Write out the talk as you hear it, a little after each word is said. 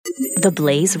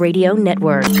TheBlaze Radio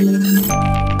Network.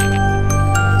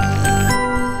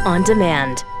 On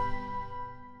demand.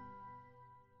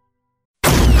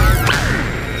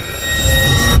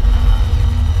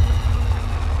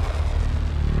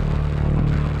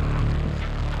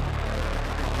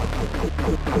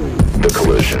 The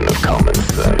collision of common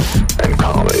sense and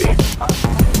comedy.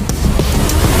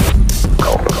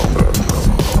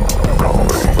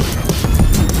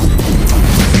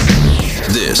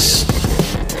 This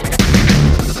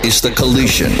is the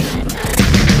collision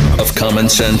of common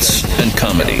sense and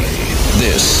comedy.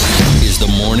 This is the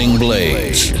Morning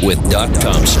Blaze with Doc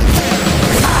Thompson.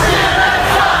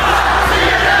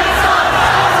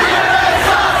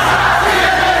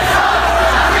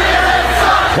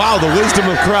 Wow, the wisdom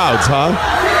of crowds, huh?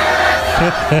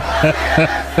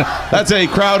 That's a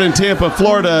crowd in Tampa,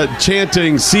 Florida,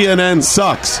 chanting CNN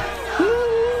sucks.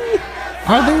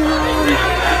 Are they wrong?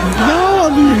 No,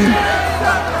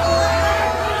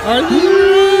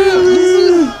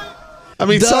 I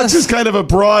mean, sucks is kind of a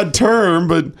broad term,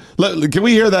 but can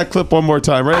we hear that clip one more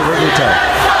time? Right? One more time.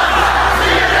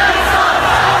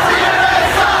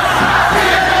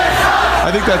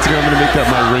 I think I'm going to make that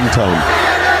my ringtone.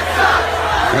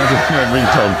 That's my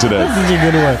ringtone today. This is a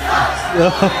good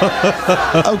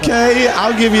one. Okay,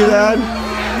 I'll give you that.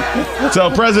 So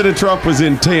President Trump was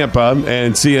in Tampa,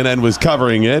 and CNN was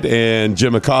covering it, and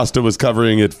Jim Acosta was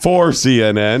covering it for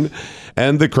CNN,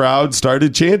 and the crowd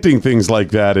started chanting things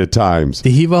like that at times.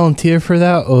 Did he volunteer for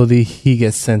that, or did he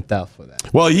get sent out for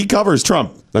that? Well, he covers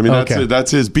Trump. I mean,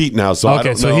 that's his beat now. So I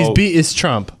don't know. So his beat is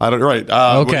Trump. I don't right.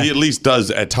 Well, he at least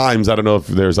does at times. I don't know if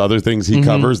there's other things he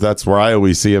covers. That's where I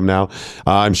always see him now.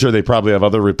 I'm sure they probably have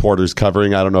other reporters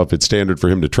covering. I don't know if it's standard for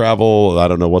him to travel. I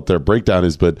don't know what their breakdown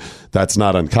is, but that's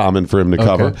not uncommon for him to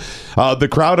cover. The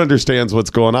crowd understands what's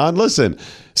going on. Listen,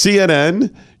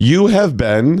 CNN, you have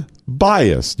been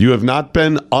biased. You have not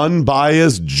been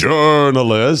unbiased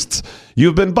journalists.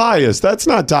 You've been biased. That's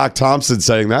not Doc Thompson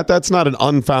saying that. That's not an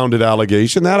unfounded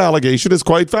allegation. That allegation is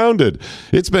quite founded.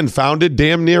 It's been founded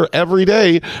damn near every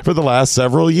day for the last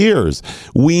several years.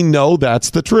 We know that's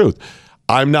the truth.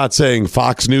 I'm not saying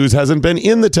Fox News hasn't been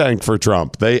in the tank for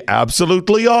Trump. They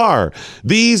absolutely are.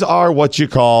 These are what you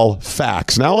call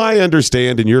facts. Now, I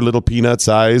understand in your little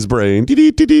peanut-sized brain that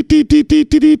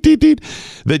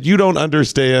you don't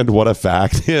understand what a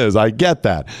fact is. I get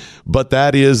that. But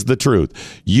that is the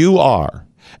truth. You are,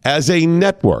 as a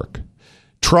network,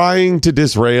 trying to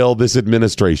disrail this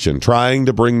administration, trying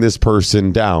to bring this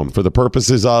person down for the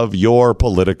purposes of your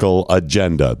political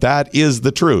agenda. That is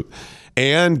the truth.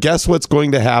 And guess what's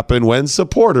going to happen when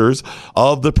supporters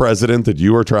of the president that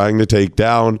you are trying to take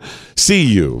down see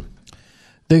you?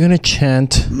 They're going to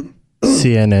chant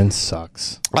CNN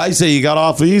sucks. I say you got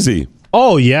off easy.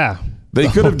 Oh, yeah. They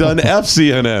could have done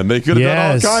FCNN. They could have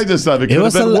done all kinds of stuff. It could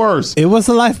have been worse. It was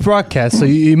a live broadcast, so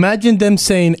you imagine them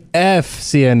saying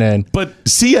FCNN. But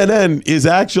CNN is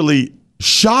actually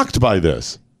shocked by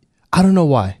this. I don't know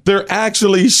why. They're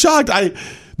actually shocked.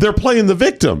 They're playing the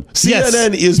victim.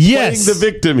 CNN is playing the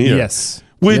victim here. Yes.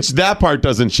 Which that part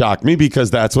doesn't shock me because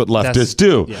that's what leftists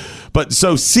do. Yeah. But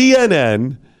so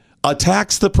CNN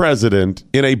attacks the president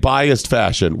in a biased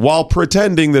fashion while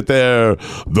pretending that they're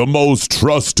the most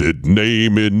trusted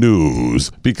name in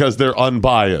news because they're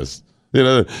unbiased. You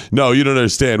know, no, you don't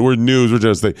understand. We're news. We're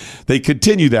just they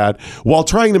continue that while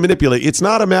trying to manipulate. It's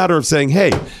not a matter of saying,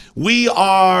 "Hey, we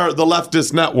are the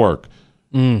leftist network."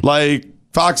 Like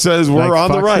Fox says, we're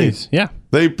on the right. News. Yeah,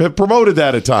 they have promoted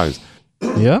that at times.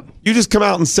 Yeah, you just come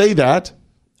out and say that.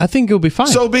 I think it'll be fine.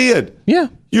 So be it. Yeah.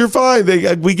 You're fine.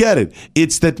 We get it.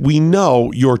 It's that we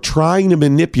know you're trying to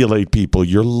manipulate people.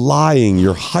 You're lying.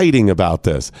 You're hiding about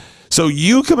this. So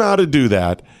you come out and do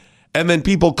that, and then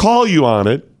people call you on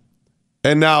it,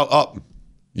 and now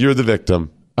you're the victim.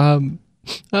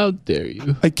 How dare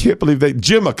you? I can't believe that.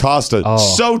 Jim Acosta,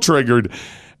 so triggered,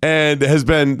 and has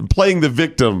been playing the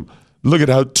victim. Look at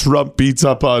how Trump beats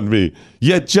up on me.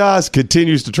 Yet just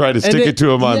continues to try to stick it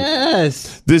to him on.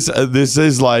 Yes. This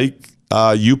is like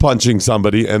you punching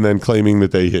somebody and then claiming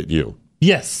that they hit you.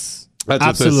 Yes. That's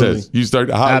what this is. You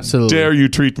start, how dare you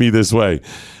treat me this way?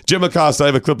 Jim Acosta, I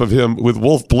have a clip of him with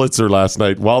Wolf Blitzer last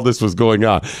night while this was going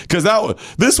on. Because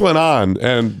this went on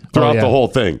and throughout the whole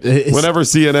thing. Whenever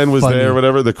CNN was there,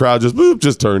 whatever, the crowd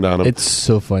just turned on him. It's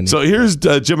so funny. So here's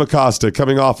Jim Acosta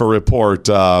coming off a report,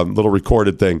 little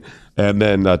recorded thing, and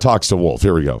then talks to Wolf.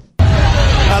 Here we go.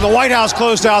 The White House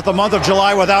closed out the month of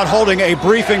July without holding a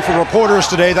briefing for reporters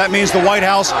today. That means the White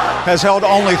House has held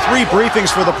only 3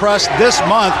 briefings for the press this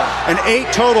month and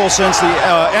 8 total since the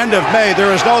end of May.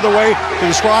 There is no other way to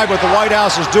describe what the White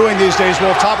House is doing these days.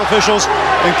 Well, top officials,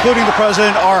 including the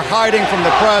president, are hiding from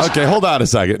the press. Okay, hold on a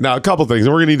second. Now, a couple things,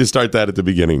 and we're going to need to start that at the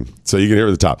beginning so you can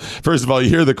hear the top. First of all, you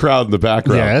hear the crowd in the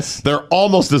background. Yes. They're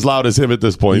almost as loud as him at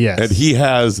this point, Yes. and he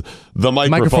has the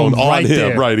microphone on right him.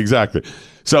 there. Right, exactly.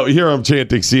 So here I'm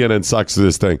chanting CNN sucks to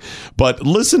this thing. But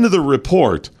listen to the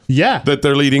report that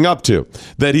they're leading up to.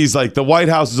 That he's like, the White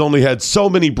House has only had so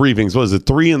many briefings. What is it,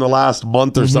 3 in the last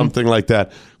month or something like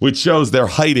that, which shows they're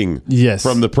hiding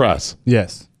from the press.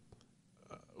 Yes.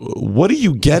 What are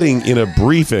you getting in a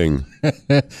briefing?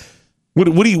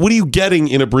 What are you getting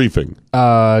in a briefing?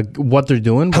 What they're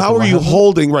doing. How are you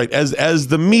holding, right, as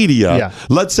the media,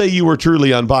 let's say you were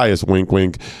truly unbiased, wink,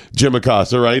 wink, Jim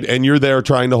Acosta, right, and you're there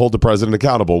trying to hold the president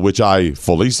accountable, which I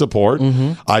fully support.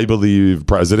 I believe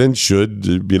presidents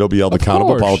should, be held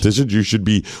accountable. Politicians, you should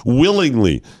be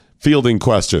willingly fielding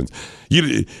questions.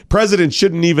 Presidents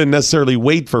shouldn't even necessarily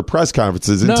wait for press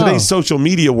conferences. In today's social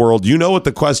media world, you know what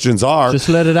the questions are. Just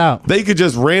let it out. They could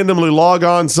just randomly log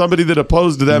on somebody that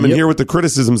opposed to them and hear what the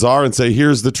criticisms are and say,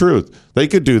 here's the truth. They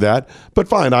could do that. But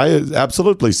fine, I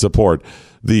absolutely support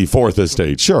the fourth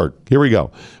estate. Sure, here we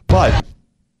go. But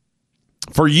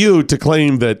for you to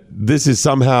claim that this is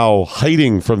somehow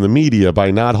hiding from the media by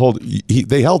not holding,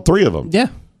 they held 3 of them. Yeah.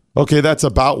 Okay, that's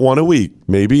about 1 a week.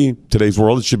 Maybe today's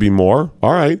world it should be more.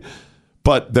 All right.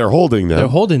 But they're holding them. They're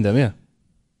holding them, yeah.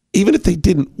 Even if they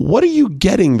didn't, what are you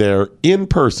getting there in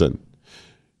person?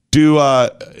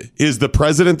 Is the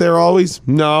president there always?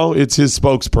 No, it's his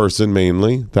spokesperson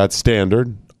mainly. That's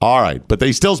standard. All right. But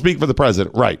they still speak for the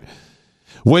president. Right.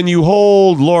 When you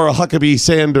hold Laura Huckabee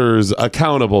Sanders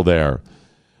accountable there,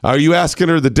 are you asking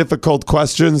her the difficult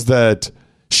questions that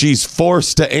she's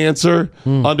forced to answer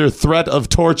under threat of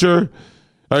torture?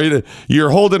 You're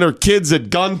holding her kids at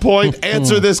gunpoint.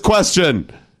 Answer this question.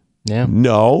 Yeah.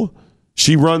 No.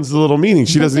 She runs the little meeting.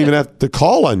 She doesn't even have to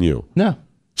call on you. No.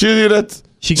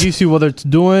 She gives you what it's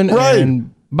doing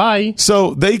and bye.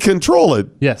 So they control it.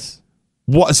 Yes.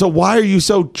 So why are you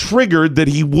so triggered that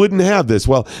he wouldn't have this?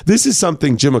 Well, this is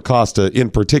something Jim Acosta in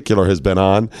particular has been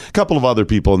on. A couple of other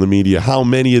people in the media, how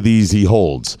many of these he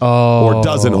holds or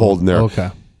doesn't hold in there. Okay.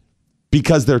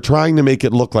 Because they're trying to make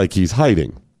it look like he's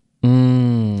hiding.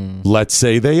 Let's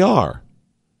say they are.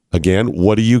 Again,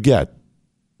 what do you get?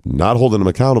 Not holding him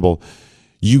accountable.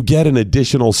 You get an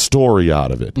additional story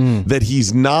out of it that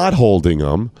he's not holding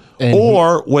them.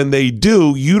 Or when they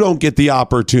do, you don't get the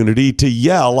opportunity to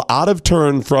yell out of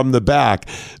turn from the back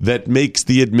that makes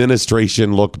the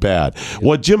administration look bad. Yep.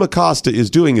 What Jim Acosta is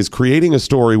doing is creating a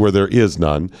story where there is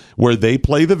none, where they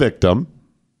play the victim.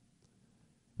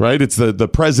 Right? It's the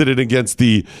president against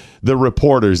the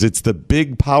reporters. It's the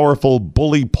big, powerful,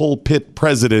 bully pulpit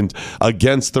president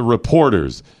against the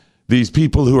reporters. These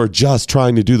people who are just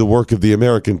trying to do the work of the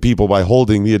American people by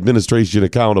holding the administration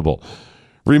accountable.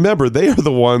 Remember, they are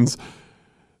the ones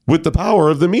with the power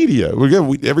of the media.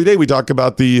 Every day we talk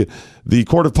about the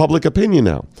court of public opinion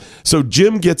now. So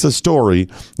Jim gets a story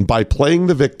by playing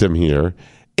the victim here.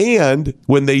 And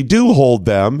when they do hold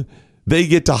them, they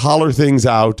get to holler things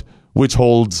out, which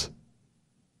holds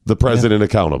the president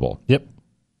accountable. Yep.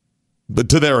 But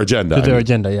to their agenda. To their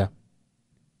agenda, yeah.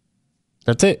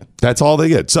 That's it. That's all they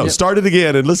get. So start it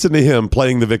again and listen to him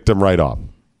playing the victim right off.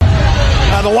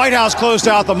 The White House closed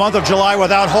out the month of July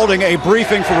without holding a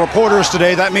briefing for reporters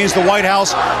today. That means the White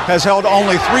House has held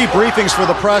only 3 briefings for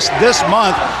the press this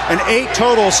month and 8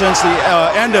 total since the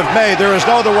end of May. There is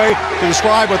no other way to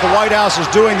describe what the White House is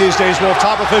doing these days. Well,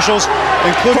 top officials,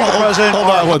 including the president...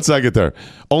 Hold on 1 second there.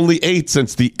 Only 8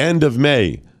 since the end of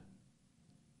May.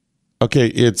 Okay,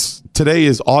 today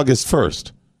is August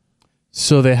 1st.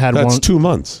 So they had That's 2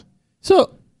 months.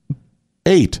 So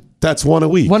 8. That's 1 a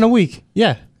week. 1 a week,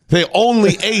 yeah. They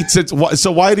only 8 since.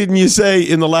 So why didn't you say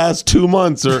in the last 2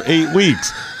 months or 8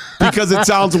 weeks? Because it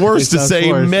sounds worse to say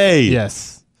May.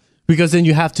 Yes. Because then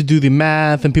you have to do the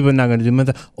math, and people are not going to do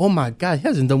math. Oh my God, he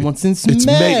hasn't done one since May.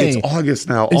 May. It's August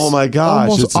now. Oh my gosh.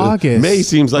 Almost August. May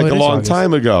seems like a long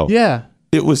time ago. Yeah.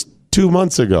 It was 2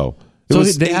 months ago. It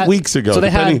was 8 weeks ago. So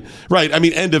right. I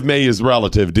mean, end of May is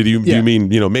relative. Do you mean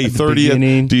May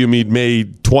 30th? Do you mean May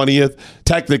 20th?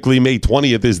 Technically, May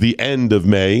 20th is the end of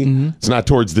May. It's not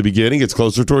towards the beginning. It's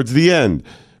closer towards the end.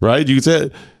 Right? You could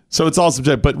say so. It's all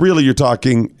subject. But really, you're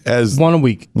talking as 1 a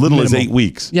week, little minimum. as 8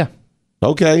 weeks. Yeah.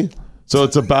 Okay. So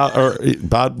it's about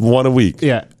 1 a week.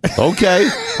 Yeah. Okay.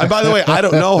 And by the way, I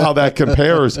don't know how that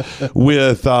compares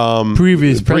with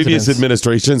previous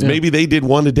administrations. Yeah. Maybe they did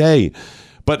 1 a day.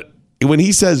 But when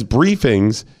he says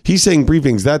briefings, he's saying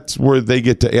briefings. That's where they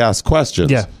get to ask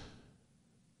questions. Yeah.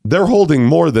 They're holding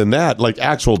more than that, like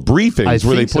actual briefings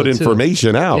where they put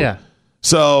information out. Yeah.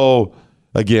 So,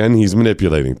 again, he's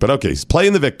manipulating. But okay, he's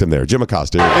playing the victim there. Jim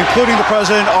Acosta. Including the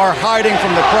president, are hiding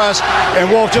from the press. And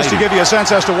Wolf, just to give you a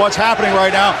sense as to what's happening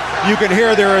right now, you can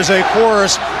hear there is a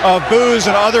chorus of boos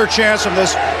and other chants from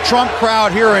this Trump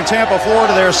crowd here in Tampa,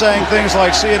 Florida. They're saying things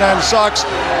like CNN sucks,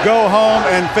 go home,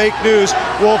 and fake news.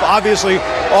 Wolf, obviously,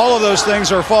 all of those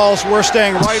things are false. We're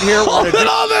staying right here.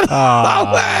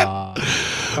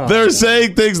 They're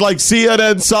saying things like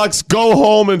CNN sucks, go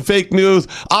home, and fake news.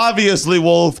 Obviously,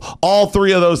 Wolf, all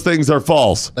three of those things are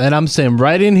false. And I'm saying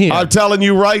right in here. I'm telling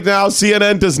you right now,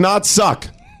 CNN does not suck.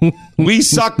 We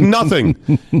suck nothing.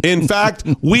 In fact,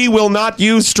 we will not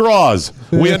use straws.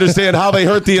 We understand how they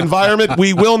hurt the environment.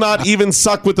 We will not even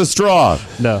suck with a straw.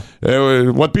 No.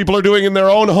 What people are doing in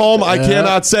their own home, I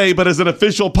cannot say, but as an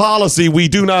official policy, we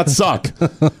do not suck.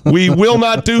 We will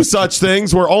not do such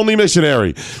things. We're only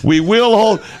missionary. We will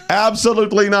hold.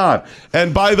 Absolutely not.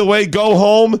 And by the way, go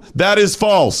home. That is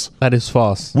false. That is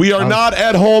false. We are not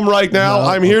at home right now. No,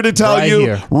 I'm here to tell you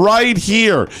here. right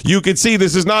here. You can see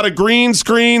this is not a green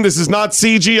screen. This is not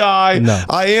CGI. No.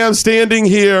 I am standing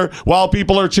here while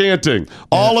people are chanting.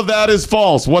 All of that is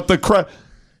false.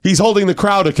 He's holding the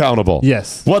crowd accountable.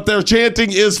 Yes. What they're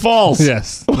chanting is false.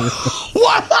 Yes.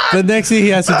 What? The next thing he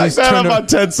has to do is turn about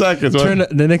 10 seconds.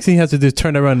 The next thing he has to do is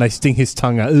turn around and like sting his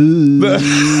tongue out.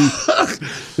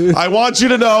 I want you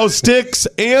to know, sticks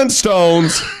and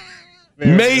stones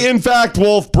may, in fact,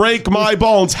 Wolf, break my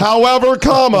bones. However,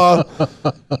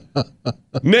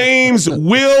 names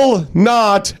will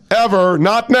not ever,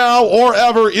 not now or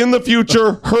ever in the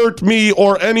future, hurt me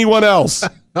or anyone else.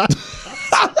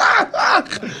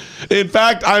 In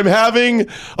fact, I'm having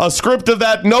a script of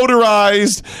that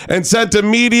notarized and sent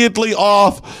immediately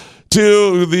off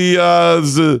to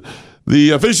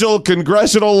the official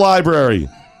congressional library.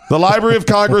 The Library of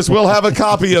Congress will have a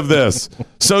copy of this,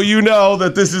 so you know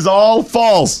that this is all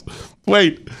false.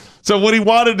 Wait, so what he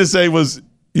wanted to say was,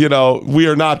 we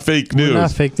are not fake news. We're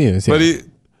not fake news, yeah.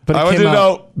 But I want you to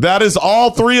know that is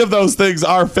all three of those things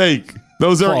are fake.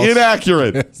 Those are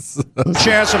inaccurate. Yes.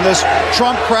 Chants from this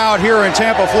Trump crowd here in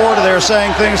Tampa, Florida. They're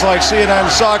saying things like CNN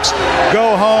sucks,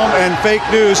 go home, and fake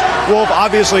news. Wolf,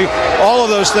 obviously, all of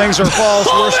those things are false.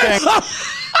 We're staying.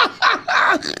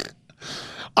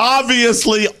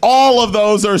 Obviously, all of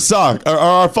those are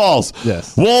false.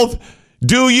 Yes. Wolf,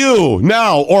 do you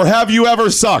now, or have you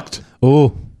ever sucked?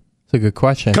 Oh, that's a good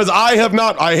question. Because I have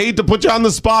not. I hate to put you on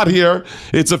the spot here.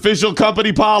 It's official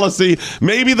company policy.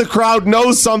 Maybe the crowd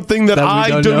knows something that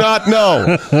I do not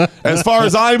know. As far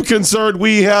as I'm concerned,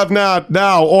 we have not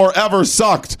now or ever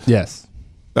sucked. Yes.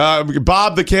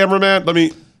 Bob, the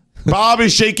cameraman, Bob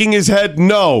is shaking his head.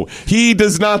 No, he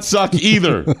does not suck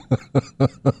either.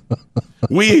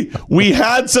 We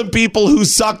had some people who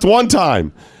sucked one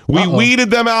time. We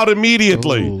weeded them out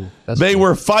immediately. Ooh, they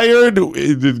were fired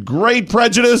with great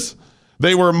prejudice.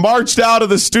 They were marched out of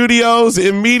the studios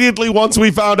immediately once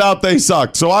we found out they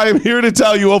sucked. So I am here to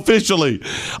tell you officially,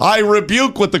 I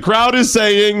rebuke what the crowd is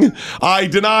saying. I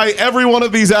deny every one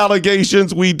of these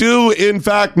allegations. We do, in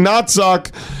fact, not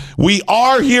suck. We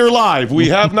are here live. We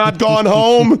have not gone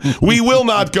home. We will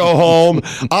not go home.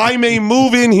 I may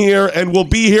move in here and will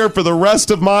be here for the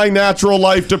rest of my natural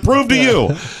life to prove to you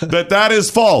that is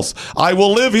false. I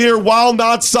will live here while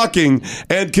not sucking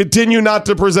and continue not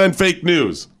to present fake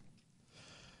news.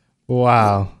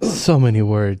 Wow. So many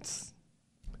words.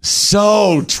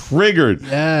 So triggered.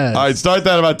 Yes. All right, start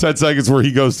that about 10 seconds where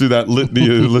he goes through that litany.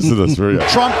 Listen to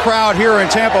this. Trump crowd here in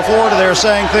Tampa, Florida. They're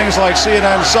saying things like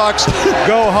CNN sucks,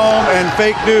 go home, and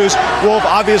fake news. Wolf,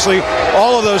 obviously,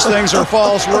 all of those things are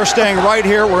false. We're staying right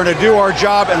here. We're going to do our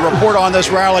job and report on this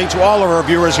rally to all of our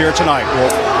viewers here tonight.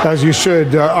 Wolf. As you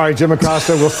should. All right, Jim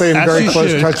Acosta, we'll stay in very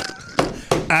close touch.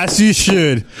 As you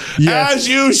should. Yes. As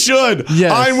you should.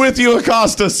 Yes. I'm with you,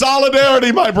 Acosta.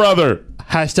 Solidarity, my brother.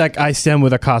 Hashtag I stand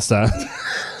with Acosta.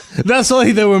 That's all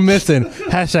they were missing.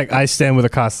 Hashtag I stand with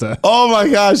Acosta. Oh my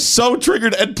gosh, so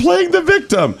triggered and playing the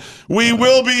victim. We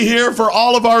will be here for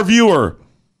all of our viewer.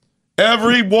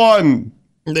 Everyone.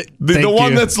 The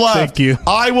one that's left. Thank you.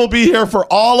 I will be here for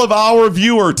all of our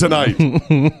viewer tonight.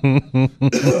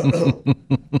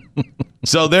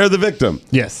 So they're the victim.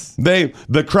 Yes.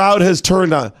 The crowd has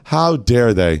turned on. How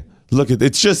dare they? Look at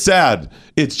it's just sad.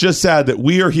 It's just sad that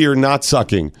we are here not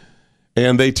sucking.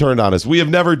 And they turned on us. We have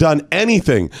never done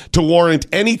anything to warrant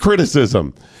any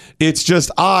criticism. It's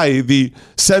just I, the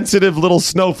sensitive little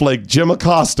snowflake, Jim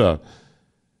Acosta,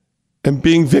 am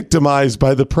being victimized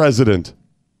by the president.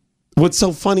 What's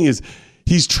so funny is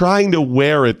he's trying to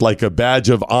wear it like a badge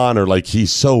of honor, like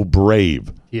he's so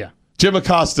brave. Yeah. Jim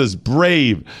Acosta's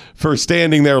brave for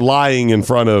standing there lying in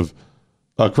front of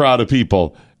a crowd of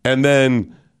people. And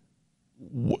then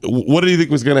what do you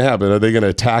think was going to happen? Are they going to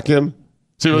attack him?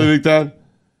 So you really think that?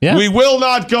 Yeah. We will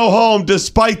not go home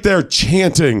despite their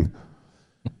chanting.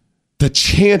 The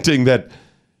chanting that,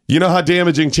 you know how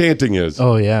damaging chanting is.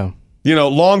 Oh, yeah. You know,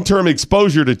 long-term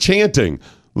exposure to chanting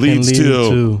leads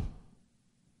to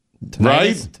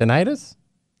right? Tinnitus?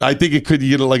 I think it could,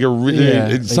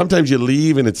 sometimes you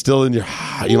leave and it's still in your,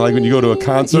 like when you go to a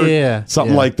concert,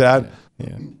 something like that.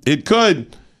 Yeah. It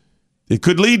could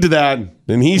lead to that.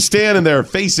 And he's standing there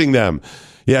facing them.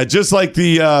 Yeah, just like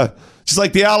the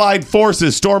Allied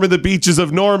forces storming the beaches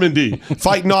of Normandy,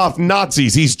 fighting off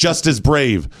Nazis. He's just as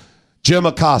brave. Jim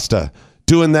Acosta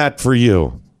doing that for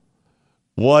you.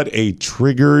 What a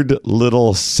triggered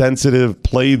little sensitive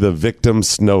play the victim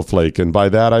snowflake. And by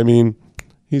that, I mean,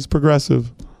 he's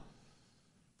progressive.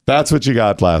 That's what you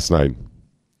got last night.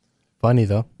 Funny,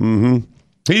 though. Mm-hmm.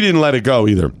 He didn't let it go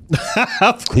either.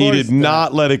 Of course he did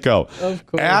not let it go. Of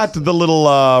course. At the little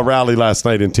rally last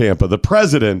night in Tampa, the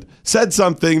president said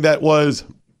something that was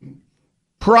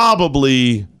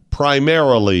primarily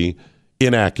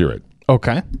inaccurate.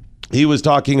 Okay. He was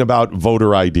talking about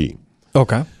voter ID.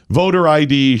 Okay. Voter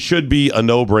ID should be a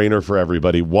no-brainer for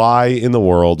everybody. Why in the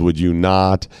world would you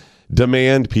not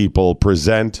demand people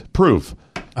present proof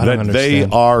that they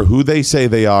are who they say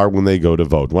they are when they go to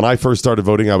vote? When I first started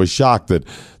voting, I was shocked that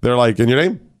they're like, "And your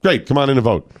name? Great, come on in and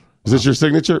vote. Is this your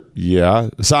signature? Yeah.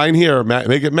 Sign here,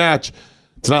 make it match."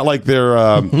 It's not like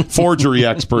they're forgery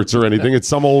experts or anything. It's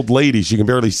some old lady. She can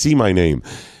barely see my name.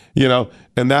 You know,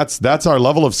 and that's our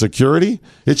level of security.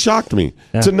 It shocked me.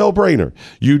 Yeah. It's a no-brainer.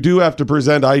 You do have to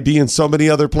present ID in so many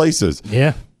other places.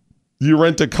 Yeah. You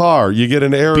rent a car. You get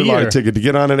an airline ticket to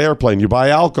get on an airplane. You buy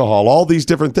alcohol. All these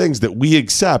different things that we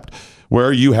accept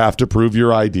where you have to prove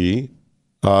your ID,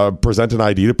 present an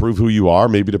ID to prove who you are,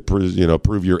 maybe to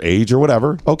prove your age or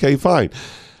whatever. Okay, fine.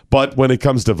 But when it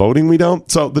comes to voting, we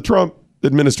don't. So the Trump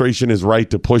administration is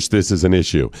right to push this as an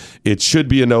issue. It should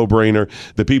be a no-brainer.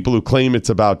 The people who claim it's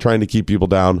about trying to keep people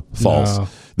down, false. No.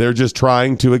 They're just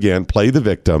trying to, again, play the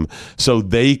victim so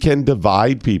they can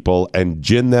divide people and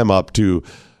gin them up to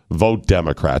vote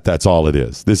Democrat. That's all it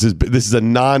is. This is a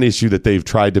non-issue that they've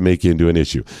tried to make into an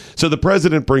issue. So the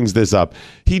president brings this up.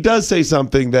 He does say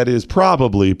something that is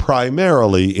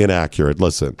primarily inaccurate.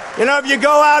 Listen. You know, if you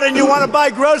go out and you want to buy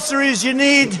groceries, you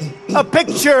need a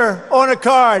picture on a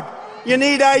card. You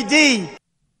need ID.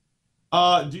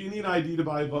 Do you need ID to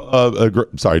buy?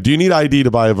 Do you need ID to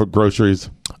buy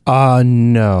groceries?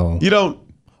 No. You don't.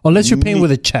 Unless you're paying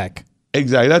with a check.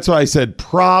 Exactly. That's why I said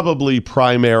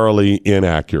primarily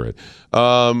inaccurate.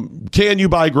 Can you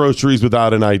buy groceries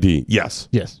without an ID? Yes.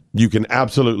 Yes. You can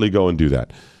absolutely go and do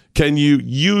that. Can you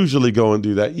usually go and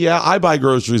do that? Yeah, I buy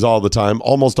groceries all the time.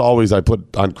 Almost always I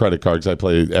put on credit cards. I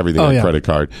play everything on credit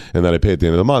card, and then I pay at the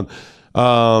end of the month.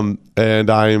 And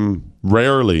I'm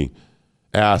rarely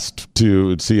asked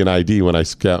to see an ID when I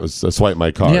swipe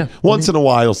my card. Yeah. Once in a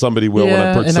while, somebody will when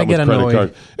I purchase something with credit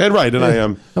card. And I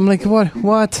am. I'm like,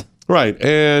 what? Right.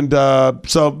 And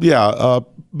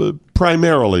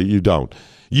primarily you don't.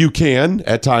 You can,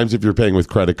 at times, if you're paying with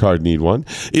credit card, need one.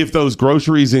 If those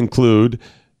groceries include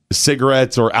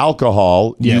cigarettes or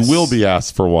alcohol, you will be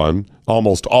asked for one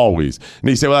almost always. And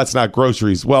you say, well, that's not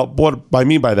groceries. Well, what I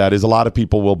mean by that is a lot of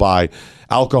people will buy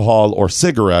alcohol or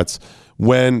cigarettes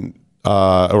when,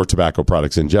 or tobacco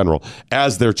products in general,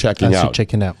 as they're checking out.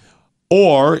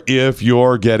 Or if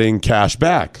you're getting cash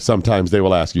back, sometimes they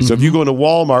will ask you. Mm-hmm. So if you go into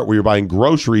Walmart where you're buying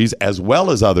groceries as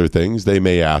well as other things, they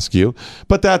may ask you.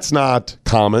 But that's not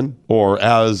common or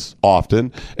as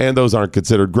often, and those aren't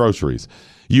considered groceries.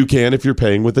 You can if you're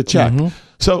paying with a check. Mm-hmm.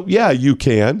 So, yeah, you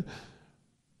can.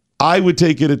 I would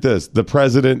take it at this. The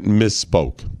president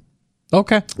misspoke.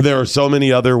 Okay. There are so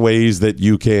many other ways that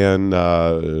you can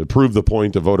prove the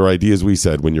point of voter ID, as we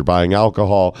said. When you're buying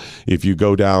alcohol, if you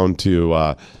go down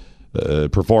to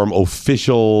perform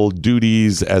official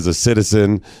duties as a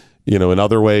citizen, in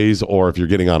other ways, or if you're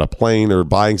getting on a plane or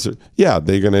buying,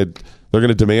 they're going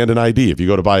to demand an ID. If you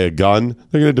go to buy a gun,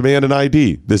 they're going to demand an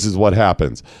ID. This is what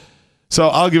happens. So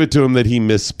I'll give it to him that he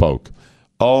misspoke.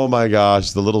 Oh my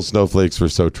gosh, the little snowflakes were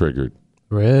so triggered.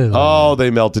 Really? Oh, they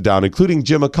melted down, including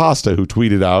Jim Acosta, who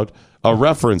tweeted out a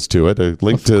reference to it, a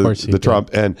link to the Trump.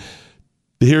 And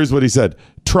here's what he said.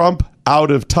 Trump,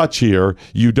 out of touch here.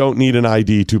 You don't need an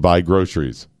ID to buy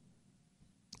groceries.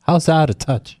 How's that out of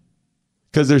touch?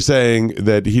 Because they're saying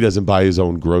that he doesn't buy his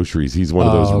own groceries. He's one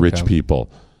of those rich people.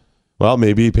 Well,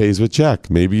 maybe he pays with check.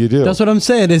 Maybe you do. That's what I'm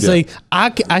saying. It's like,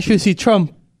 I should see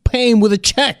Trump paying with a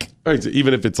check. Right, so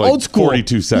even if it's like Old school.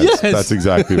 42 cents, Yes. that's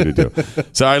exactly what you do.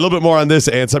 So a little bit more on this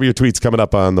and some of your tweets coming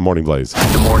up on The Morning Blaze.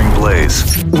 The Morning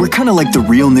Blaze. We're kind of like the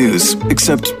real news,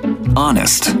 except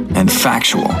honest and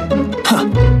factual. Huh.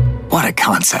 What a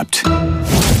concept.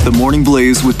 The Morning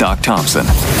Blaze with Doc Thompson.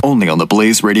 Only on the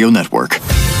Blaze Radio Network.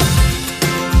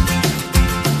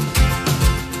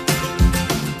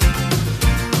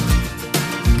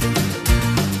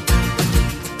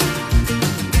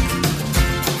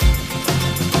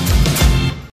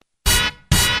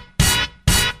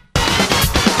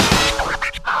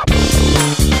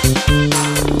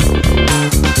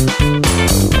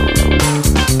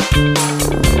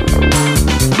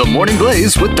 Morning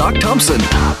Blaze with Doc Thompson.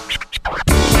 All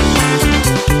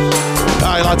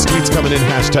right, lots of tweets coming in.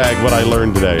 Hashtag what I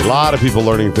learned today. A lot of people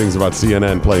learning things about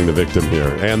CNN playing the victim here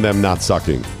and them not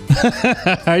sucking.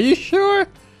 Are you sure?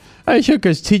 Are you sure?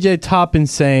 Because TJ Toppin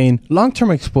saying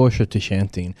long-term exposure to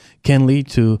chanting can lead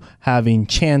to having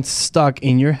chants stuck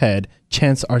in your head.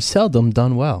 Chants are seldom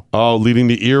done well. Oh, leading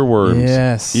to earworms.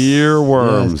 Yes.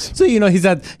 Earworms. Yes. So,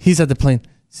 he's at the plane.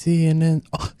 CNN.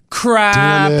 Oh, crap.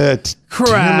 Damn it.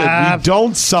 We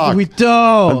don't suck. We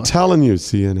don't. I'm telling you,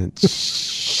 CNN.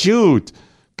 Shoot.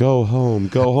 Go home.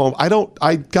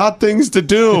 I got things to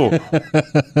do.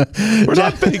 We're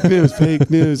not fake news.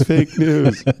 Fake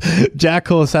news.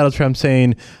 Jacko Saddle Tramp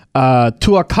saying,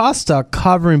 to Acosta,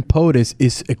 covering POTUS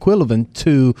is equivalent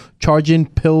to charging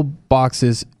pill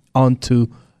boxes onto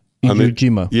Iwo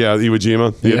Jima. Yeah, Iwo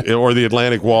Jima. Or the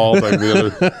Atlantic Wall, like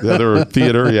the other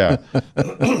theater. Yeah.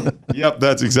 Yep,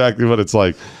 that's exactly what it's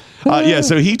like.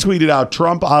 So he tweeted out,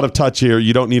 Trump out of touch here.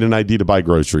 You don't need an ID to buy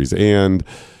groceries. And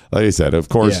like I said, of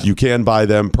course, you can buy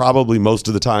them. Probably most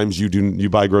of the times you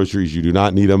buy groceries, you do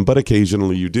not need them, but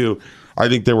occasionally you do. I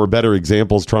think there were better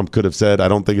examples Trump could have said. I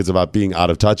don't think it's about being out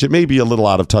of touch. It may be a little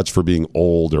out of touch for being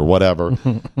old or whatever.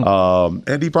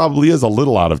 And he probably is a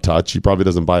little out of touch. He probably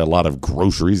doesn't buy a lot of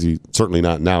groceries. He's certainly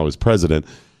not now as president.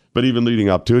 But even leading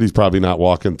up to it, he's probably not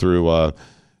walking through Walmart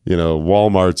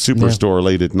Superstore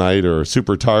late at night or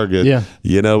Super Target. Yeah.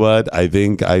 You know what? I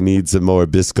think I need some more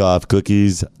Biscoff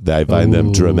cookies. I find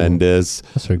them tremendous.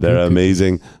 They're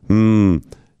amazing.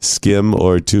 Skim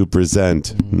or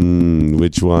 2%?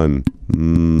 Which one?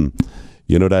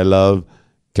 You know what I love?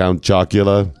 Count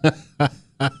Chocula.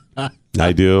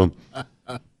 I do.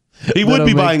 He would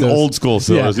be buying old school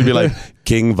stores. He'd be like,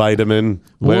 King Vitamin.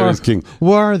 Where is King?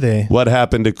 Where are they? What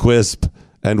happened to Quisp?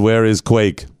 And where is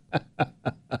Quake?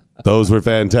 Those were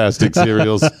fantastic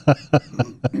cereals.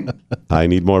 I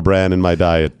need more bran in my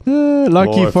diet.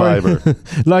 More fiber.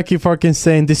 Lucky Farkin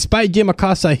saying, despite Jim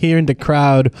Acosta hearing the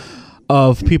crowd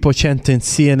of people chanting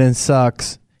CNN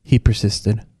sucks, he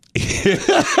persisted. It's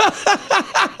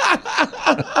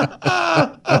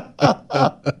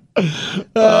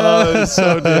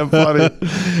so damn funny.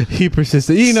 He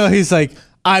persisted. He's like,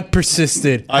 I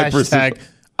persisted. I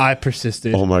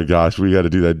persisted. Oh my gosh, we got to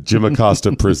do that. Jim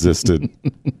Acosta persisted.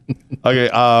 Okay,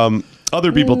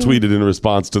 other people tweeted in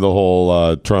response to the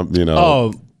whole Trump,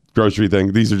 grocery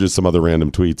thing. These are just some other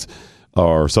random tweets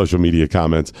or social media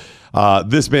comments.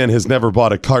 This man has never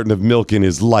bought a carton of milk in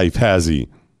his life, has he?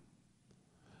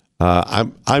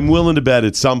 I'm willing to bet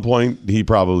at some point he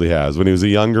probably has. When he was a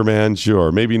younger man,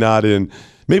 sure. Maybe not even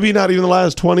the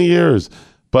last 20 years.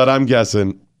 But I'm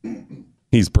guessing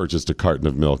he's purchased a carton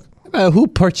of milk. Who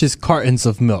purchased cartons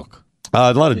of milk?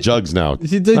 A lot of jugs now.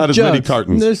 Not as many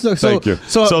cartons. Thank you.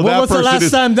 So when was the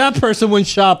last time that person went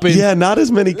shopping? Yeah, not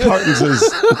as many cartons as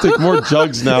I think more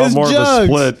jugs now, more of a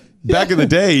split. Back in the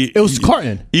day, it was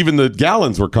carton. Even the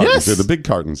gallons were cartons. They're the big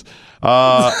cartons.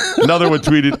 Another one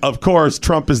tweeted, of course,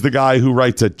 Trump is the guy who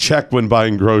writes a check when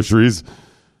buying groceries.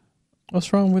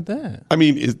 What's wrong with that? I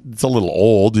mean, it's a little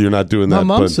old. You're not doing that.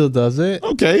 My mom still does it.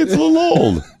 Okay, it's a little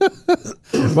old.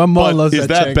 My mom loves that. Is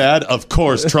that check. bad? Of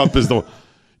course, Trump is the.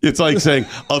 It's like saying,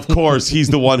 of course, he's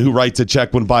the one who writes a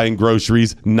check when buying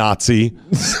groceries. Nazi.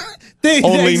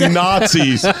 Only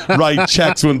Nazis write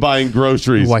checks when buying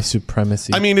groceries. White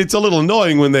supremacy. I mean, it's a little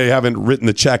annoying when they haven't written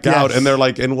the check out and they're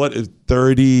like, and what is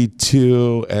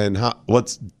 32 and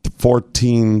what's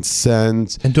 14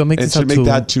 cents? And do I make this should make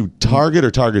that to Target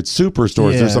or Target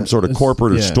Superstores? There's some sort of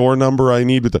corporate or store number I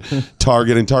need with the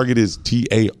Target, and Target is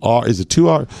TAR. Is it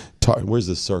 2R? Where's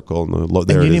the circle? There and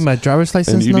you it is. need my driver's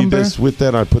license and you number? need this with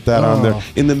that. I put that on there.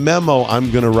 In the memo,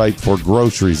 I'm going to write for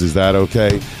groceries. Is that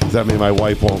okay? Does that mean my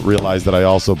wife won't realize that I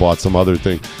also bought some other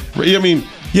thing? I mean,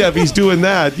 yeah, if he's doing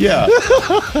that, yeah.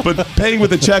 But paying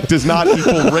with a check does not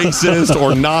equal racist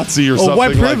or Nazi or something.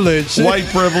 White privilege. White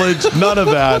privilege. None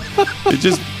of that. It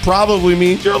just probably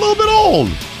means you're a little bit old.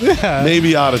 Yeah.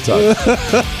 Maybe out of touch.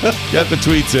 Get the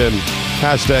tweets in.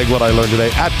 Hashtag what I learned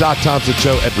today at Doc Thompson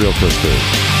Show at Real Crispy.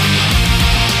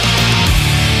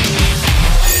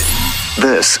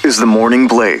 This is the Morning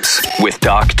Blaze with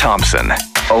Doc Thompson,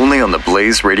 only on the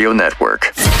Blaze Radio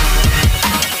Network.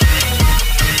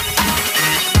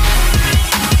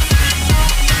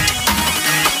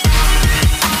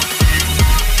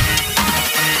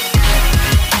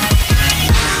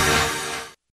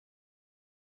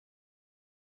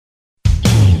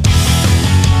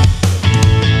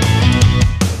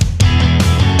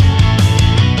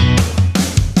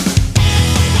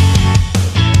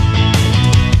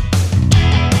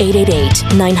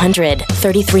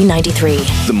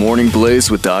 $888-900-3393. The Morning Blaze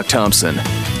with Doc Thompson.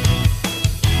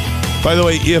 By the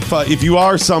way, if you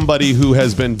are somebody who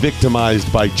has been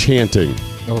victimized by chanting,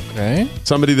 Okay.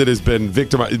 somebody that has been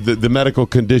victimized, the medical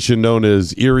condition known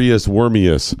as Ireus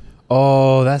wormius.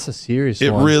 Oh, that's a serious one.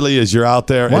 It really is. You're out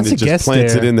there Once and it it just gets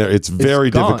plants there, it in there. It's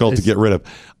very gone. difficult to get rid of.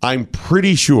 I'm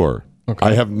pretty sure, Okay.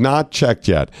 I have not checked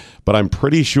yet, but I'm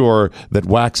pretty sure that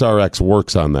WaxRx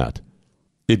works on that.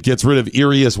 It gets rid of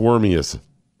Ireus wormius.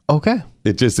 Okay.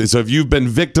 It just so if you've been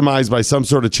victimized by some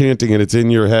sort of chanting and it's in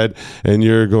your head and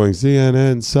you're going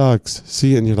CNN sucks,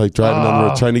 and you're like driving down the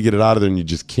road trying to get it out of there and you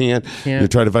just can't. You're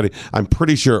trying to find it. I'm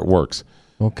pretty sure it works.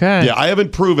 Okay. Yeah, I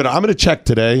haven't proven it. I'm going to check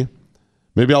today.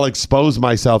 Maybe I'll expose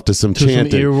myself to some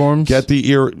chanting. Some earworms. Get the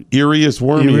Ireus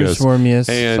wormius,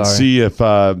 and see if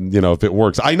if it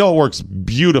works. I know it works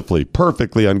beautifully,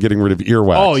 perfectly on getting rid of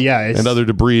earwax. Oh, yeah, and other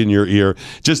debris in your ear.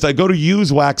 Just go to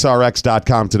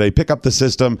usewaxrx.com today. Pick up the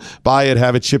system, buy it,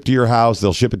 have it shipped to your house.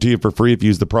 They'll ship it to you for free if you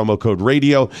use the promo code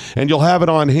radio, and you'll have it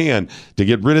on hand to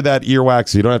get rid of that earwax.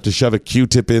 So you don't have to shove a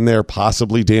Q-tip in there,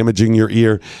 possibly damaging your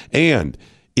ear. And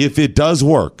if it does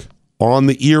work on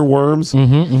the earworms,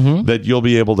 that you'll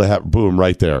be able to have, boom,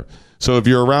 right there. So if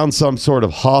you're around some sort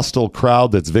of hostile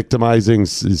crowd that's victimizing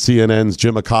CNN's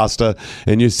Jim Acosta,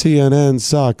 and your CNN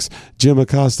sucks, Jim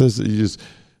Acosta's, you just,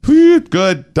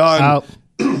 good, done. Out.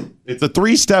 It's a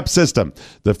 3-step system.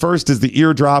 The first is the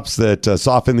eardrops that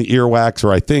soften the earwax,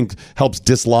 or I think helps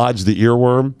dislodge the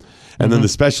earworm. And then the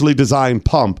specially designed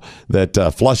pump that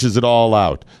flushes it all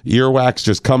out. Earwax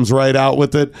just comes right out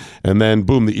with it. And then,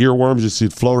 boom, the earworms, just see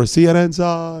Flora CNN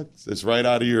sucks. It's right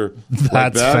out of your...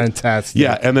 That's fantastic.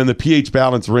 Yeah, and then the pH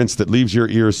balance rinse that leaves your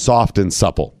ears soft and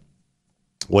supple.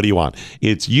 What do you want?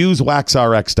 It's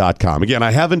usewaxrx.com. Again,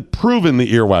 I haven't proven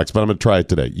the earwax, but I'm going to try it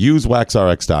today.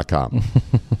 Usewaxrx.com.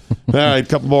 All right, a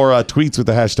couple more tweets with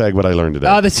the hashtag what I learned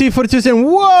today. The C42 saying,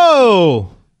 whoa!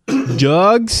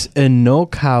 Jugs and no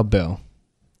cowbell.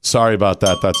 Sorry about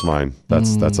that. That's mine.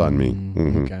 That's on me.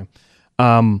 Mm-hmm. Okay.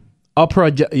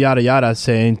 Opera yada yada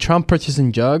saying Trump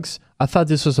purchasing jugs. I thought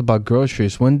this was about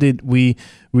groceries. When did we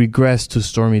regress to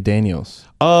Stormy Daniels?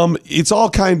 It's all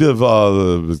kind of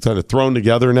thrown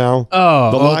together now.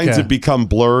 Oh, the lines have become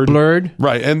blurred.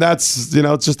 Right, and that's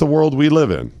it's just the world we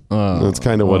live in. That's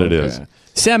kind of what it is.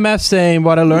 Sam F saying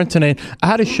what I learned tonight. I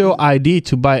had to show ID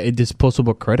to buy a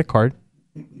disposable credit card.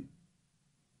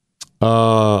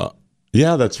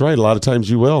 Yeah, that's right. A lot of times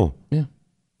you will. Yeah.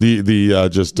 The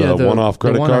one-off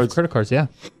credit cards. One-off credit cards, yeah.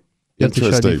 You have to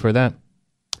show ID for that.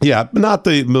 Yeah, not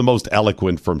the most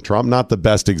eloquent from Trump, not the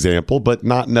best example, but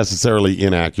not necessarily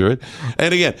inaccurate.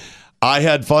 And again, I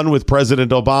had fun with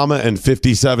President Obama and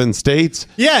 57 states.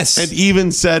 Yes. And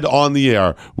even said on the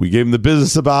air, we gave him the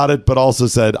business about it, but also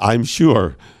said, I'm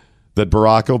sure that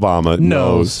Barack Obama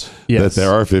knows that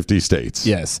there are 50 states.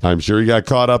 Yes. I'm sure he got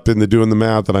caught up in doing the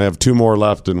math, and I have 2 more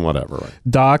left and whatever. Right?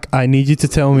 Doc, I need you to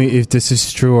tell me if this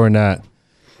is true or not.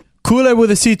 Kool-Aid with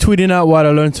a C tweeting out what I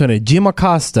learned tonight. Jim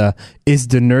Acosta is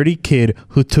the nerdy kid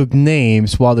who took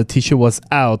names while the teacher was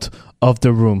out of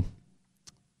the room.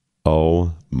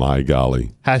 Oh, my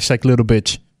golly. Hashtag little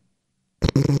bitch.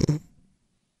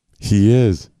 He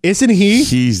is. Isn't he?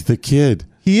 He's the kid.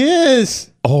 He is.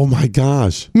 Oh, my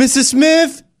gosh. Mrs.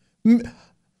 Smith,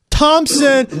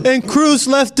 Thompson, and Cruz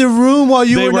left the room while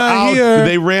you were not out, here.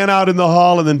 They ran out in the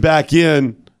hall and then back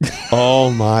in.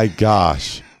 Oh, my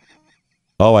gosh.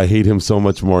 Oh, I hate him so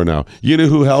much more now. You know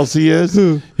who else he is?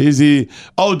 Who?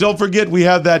 Oh, don't forget we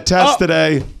have that test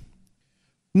today.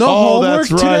 No homework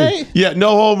that's right. today? Yeah,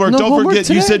 no homework. Don't homework forget,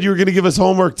 today? you said you were going to give us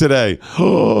homework today.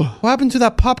 What happened to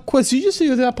that pop quiz? You just said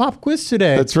you did that pop quiz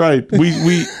today. That's right.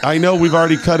 I know we've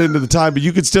already cut into the time, but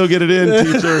you could still get it in,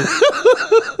 teacher.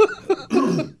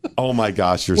 Oh my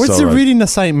gosh, you're Where's so the right. reading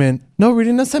assignment? No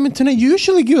reading assignment tonight. You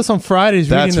usually give us on Fridays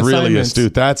That's reading really assignments.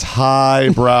 astute. That's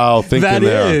highbrow thinking That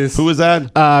there. is. Who was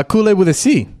that? Kool-Aid with a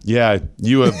C. Yeah,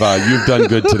 you've done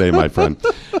good today, my friend.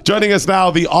 Joining us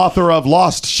now, the author of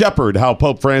Lost Shepherd, How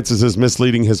Pope Francis is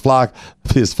Misleading His Flock.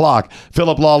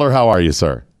 Philip Lawler, how are you,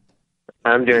 sir?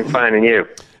 I'm doing fine, and you?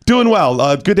 Doing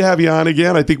well. Good to have you on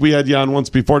again. I think we had you on once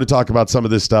before to talk about some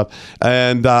of this stuff.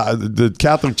 And the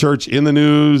Catholic Church in the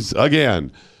news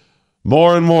again.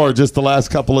 More and more just the last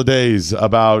couple of days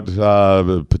about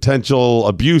potential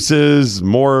abuses,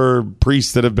 more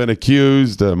priests that have been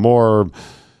accused, more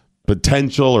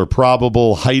potential or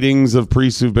probable hidings of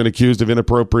priests who've been accused of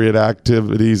inappropriate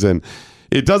activities. And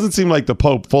it doesn't seem like the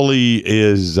Pope fully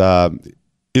is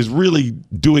really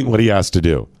doing what he has to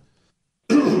do.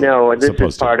 No, this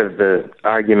is part of the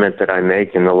argument that I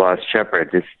make in The Lost Shepherd.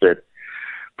 It's that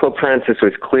Pope Francis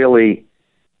was clearly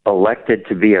elected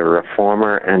to be a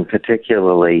reformer, and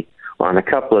particularly on a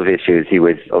couple of issues, he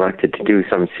was elected to do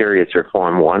some serious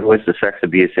reform. One was the sex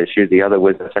abuse issue. The other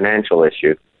was the financial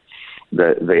issue,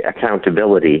 the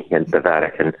accountability in the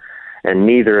Vatican. And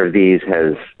neither of these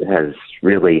has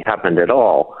really happened at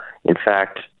all. In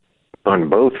fact, on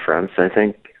both fronts, I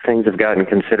think things have gotten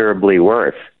considerably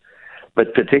worse.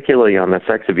 But particularly on the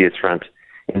sex abuse front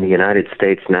in the United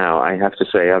States now, I have to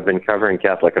say I've been covering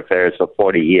Catholic affairs for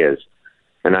 40 years,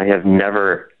 and I have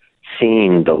never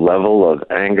seen the level of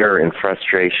anger and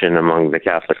frustration among the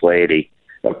Catholic laity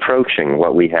approaching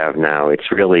what we have now.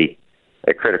 It's really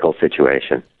a critical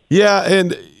situation. Yeah,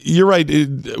 and you're right.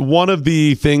 One of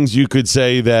the things you could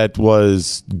say that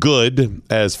was good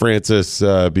as Francis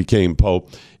became Pope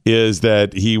is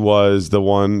that he was the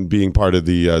one being part of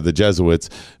the Jesuits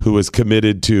who was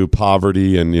committed to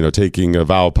poverty and, taking a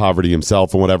vow of poverty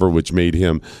himself and whatever, which made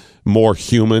him more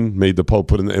human, made the Pope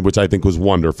put in, which I think was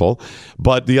wonderful.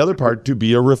 But the other part, to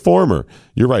be a reformer.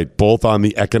 You're right, both on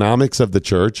the economics of the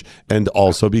church and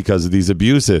also because of these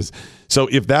abuses. So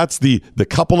if that's the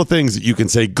couple of things that you can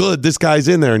say, good, this guy's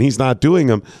in there and he's not doing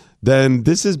them, then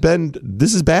this is bad.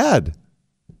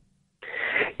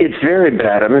 It's very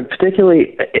bad. I mean,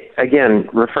 particularly, again,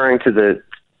 referring to the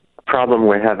problem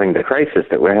we're having, the crisis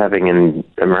that we're having in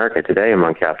America today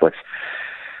among Catholics,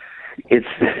 it's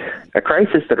a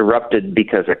crisis that erupted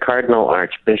because a cardinal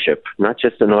archbishop, not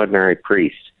just an ordinary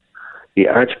priest, the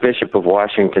Archbishop of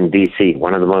Washington, D.C.,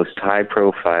 one of the most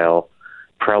high-profile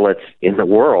prelates in the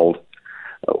world,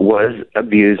 was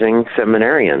abusing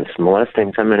seminarians,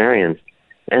 molesting seminarians.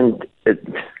 And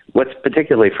what's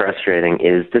particularly frustrating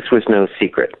is this was no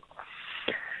secret.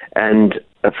 And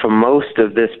for most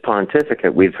of this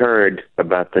pontificate, we've heard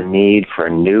about the need for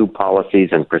new policies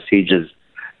and procedures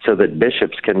so that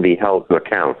bishops can be held to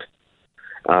account.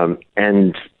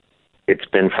 And it's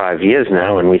been 5 years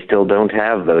now, and we still don't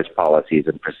have those policies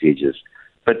and procedures.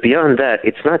 But beyond that,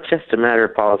 it's not just a matter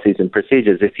of policies and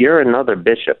procedures. If you're another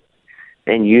bishop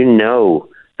and you know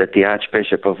that the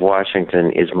Archbishop of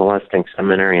Washington is molesting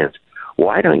seminarians,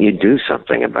 why don't you do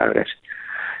something about it?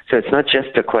 So it's not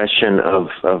just a question of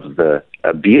the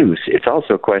abuse. It's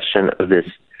also a question of this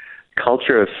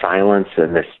culture of silence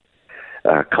and this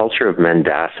culture of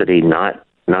mendacity, not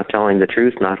telling the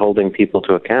truth, not holding people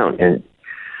to account. And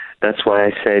that's why I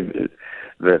say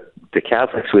that the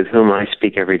Catholics with whom I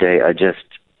speak every day are just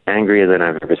angrier than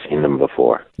I've ever seen them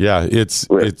before. Yeah, it's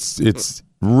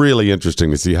really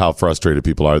interesting to see how frustrated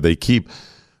people are. They keep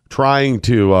trying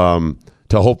to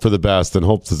hope for the best and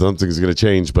hope that something's going to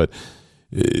change, but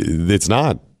it's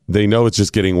not. They know it's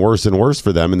just getting worse and worse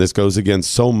for them, and this goes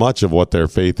against so much of what their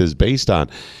faith is based on.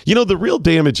 The real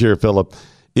damage here, Philip,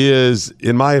 is,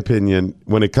 in my opinion,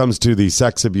 when it comes to the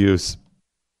sex abuse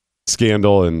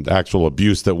scandal and actual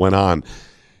abuse that went on,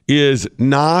 is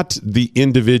not the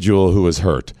individual who was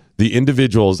hurt. The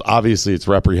individuals, obviously, it's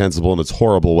reprehensible and it's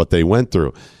horrible what they went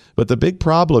through. But the big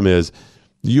problem is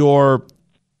you're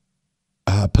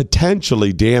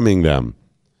potentially damning them.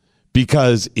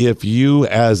 Because if you,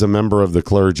 as a member of the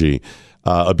clergy,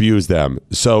 abuse them,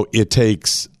 so it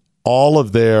takes all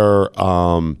of their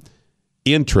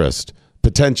interest,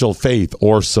 potential faith,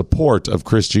 or support of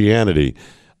Christianity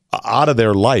out of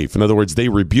their life. In other words, they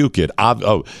rebuke it.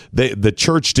 The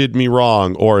church did me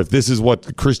wrong, or if this is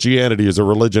what Christianity is, a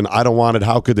religion, I don't want it.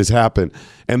 How could this happen?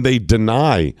 And they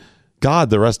deny God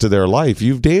the rest of their life.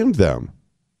 You've damned them.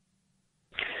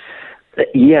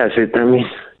 Yes,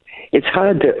 it's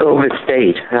hard to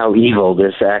overstate how evil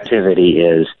this activity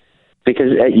is,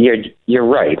 because you're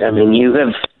right. I mean, you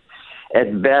have,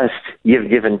 at best, you've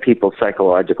given people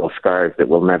psychological scars that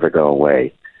will never go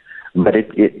away. But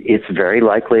it's very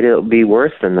likely to be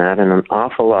worse than that, and an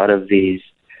awful lot of these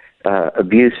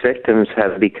abuse victims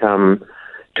have become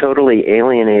totally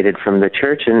alienated from the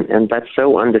church, and that's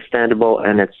so understandable,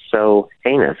 and it's so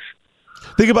heinous.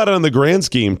 Think about it on the grand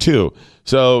scheme, too.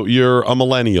 So you're a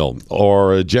millennial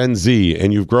or a Gen Z,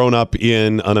 and you've grown up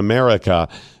in an America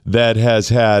that has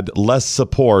had less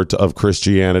support of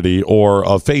Christianity or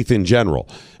of faith in general.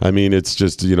 I mean, it's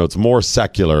just, it's more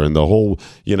secular, and the whole,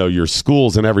 your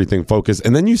schools and everything focus.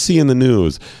 And then you see in the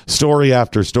news story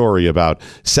after story about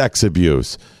sex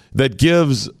abuse that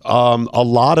gives a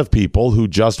lot of people who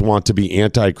just want to be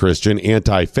anti-Christian,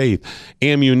 anti-faith,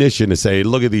 ammunition to say,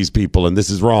 look at these people and this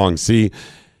is wrong. See,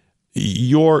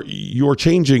 you're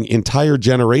changing entire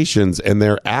generations and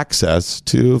their access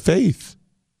to faith.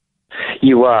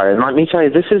 You are. And let me tell you,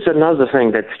 this is another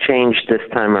thing that's changed this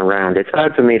time around. It's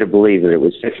hard for me to believe that it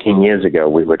was 15 years ago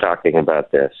we were talking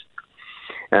about this.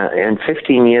 And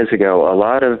 15 years ago, a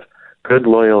lot of good,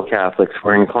 loyal Catholics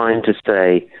were inclined to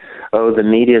say, oh, the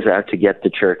media's out to get the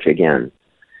church again.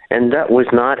 And that was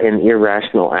not an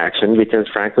irrational action because,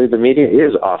 frankly, the media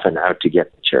is often out to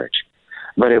get the church.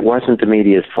 But it wasn't the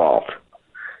media's fault.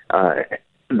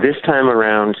 This time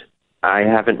around, I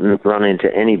haven't run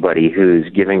into anybody who's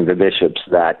giving the bishops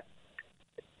that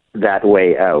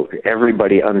way out.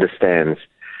 Everybody understands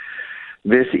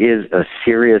this is a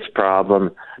serious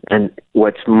problem. And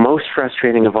what's most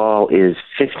frustrating of all is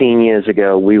 15 years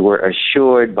ago, we were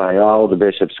assured by all the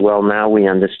bishops, well, now we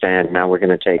understand, now we're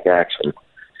going to take action.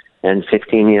 And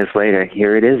 15 years later,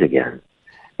 here it is again.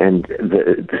 And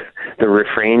the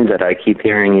refrain that I keep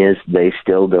hearing is they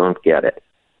still don't get it.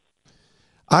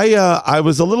 I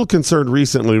was a little concerned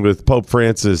recently with Pope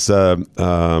Francis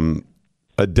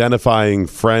identifying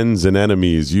friends and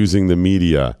enemies using the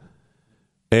media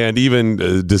and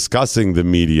even discussing the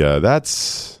media.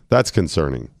 That's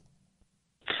concerning.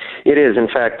 It is. In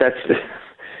fact, that's,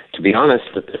 to be honest,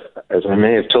 as I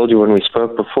may have told you when we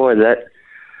spoke before, that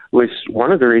was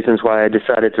one of the reasons why I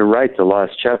decided to write The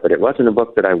Lost Shepherd. It wasn't a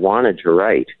book that I wanted to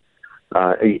write.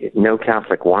 No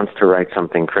Catholic wants to write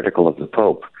something critical of the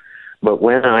Pope. But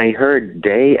when I heard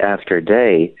day after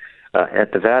day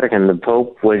at the Vatican, the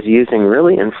Pope was using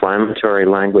really inflammatory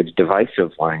language,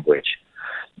 divisive language,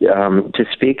 to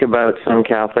speak about some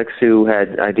Catholics who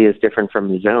had ideas different from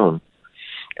his own,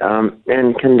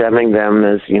 and condemning them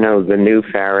as, the new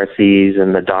Pharisees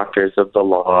and the doctors of the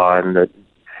law and the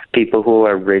people who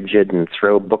are rigid and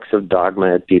throw books of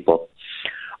dogma at people.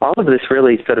 All of this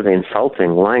really sort of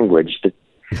insulting language that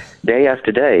day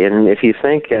after day. And if you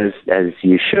think, as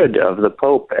you should, of the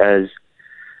Pope as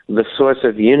the source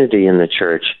of unity in the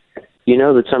Church, you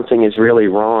know that something is really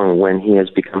wrong when he has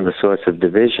become the source of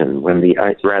division. When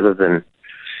rather than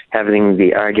having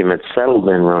the argument settled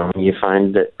in Rome, you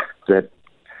find that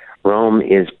Rome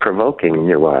is provoking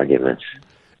new arguments.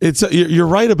 You're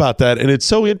right about that, and it's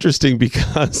so interesting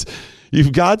because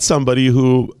you've got somebody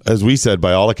who, as we said,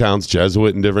 by all accounts,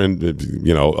 Jesuit and different,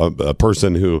 a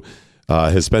person who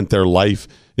has spent their life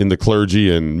in the clergy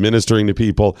and ministering to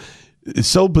people. It's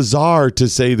so bizarre to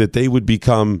say that they would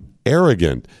become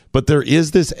arrogant, but there is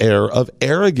this air of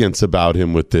arrogance about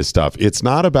him with this stuff. It's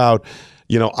not about,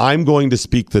 I'm going to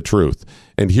speak the truth,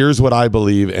 and here's what I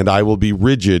believe, and I will be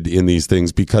rigid in these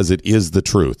things because it is the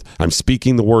truth. I'm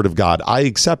speaking the word of God. I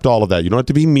accept all of that. You don't have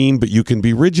to be mean, but you can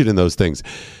be rigid in those things.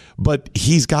 But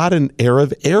he's got an air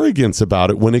of arrogance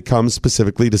about it when it comes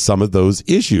specifically to some of those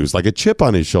issues, like a chip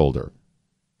on his shoulder.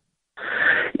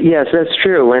 Yes, that's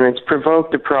true, and it's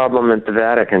provoked a problem at the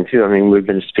Vatican, too. I mean, we've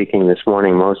been speaking this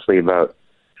morning mostly about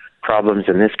problems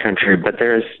in this country, but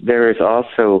there is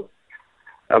also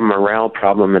a morale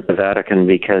problem at the Vatican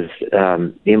because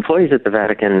the employees at the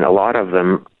Vatican, a lot of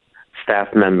them, staff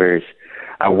members,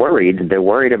 are worried. They're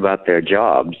worried about their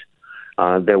jobs.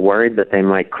 They're worried that they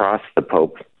might cross the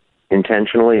Pope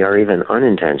intentionally or even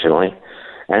unintentionally,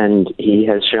 and he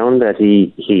has shown that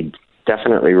he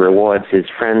definitely rewards his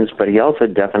friends, but he also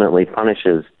definitely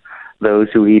punishes those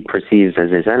who he perceives as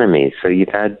his enemies. So you've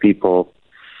had people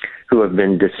who have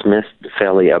been dismissed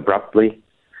fairly abruptly,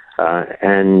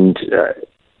 and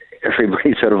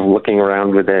everybody sort of looking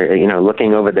around with their,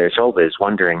 looking over their shoulders,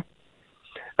 wondering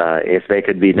if they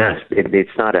could be next.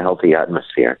 It's not a healthy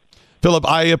atmosphere. Philip,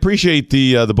 I appreciate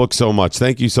the book so much.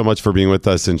 Thank you so much for being with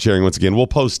us and sharing once again. We'll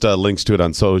post links to it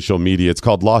on social media. It's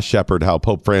called Lost Shepherd, How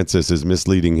Pope Francis is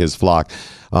Misleading His Flock.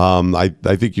 I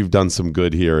think you've done some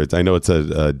good here. I know it's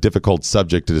a difficult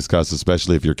subject to discuss,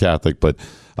 especially if you're Catholic, but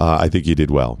I think you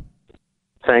did well.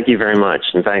 Thank you very much,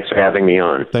 and thanks for having me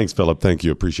on. Thanks, Philip. Thank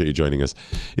you. Appreciate you joining us.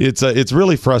 It's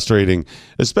really frustrating,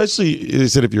 especially, as I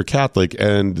said, if you're Catholic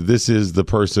and this is the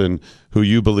person who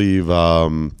you believe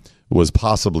was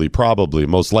probably,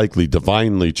 most likely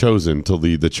divinely chosen to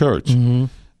lead the church. Mm-hmm.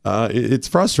 it's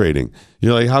frustrating.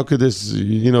 You're like, how could this,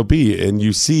 be? And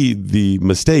you see the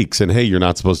mistakes, and hey, you're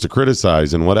not supposed to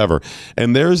criticize and whatever.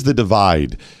 And there's the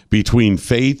divide between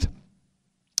faith,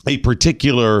 a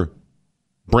particular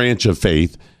branch of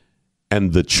faith,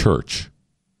 and the church.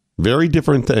 Very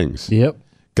different things. Yep.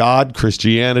 God,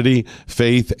 Christianity,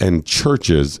 faith, and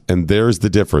churches, and there's the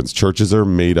difference. Churches are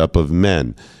made up of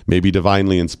men, maybe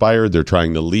divinely inspired. They're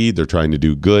trying to lead. They're trying to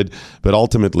do good, but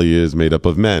ultimately is made up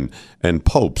of men. And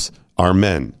popes are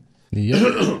men.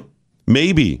 Yep.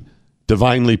 Maybe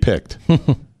divinely picked,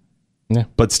 yeah,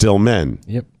 but still men.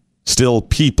 Yep. Still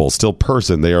people, still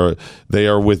person. They are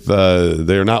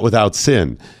not without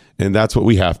sin, and that's what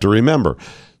we have to remember.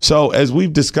 So, as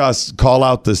we've discussed, call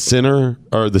out the sinner,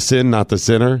 or the sin, not the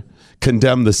sinner.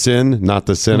 Condemn the sin, not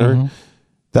the sinner. Mm-hmm.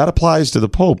 That applies to the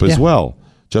Pope as well.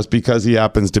 Just because he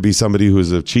happens to be somebody who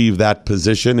has achieved that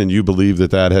position, and you believe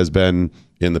that that has been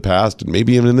in the past,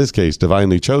 maybe even in this case,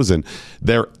 divinely chosen,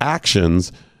 their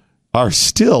actions are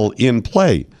still in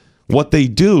play. What they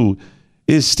do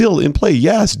is still in play.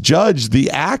 Yes, judge the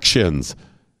actions,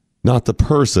 not the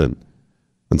person.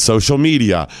 On social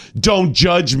media, don't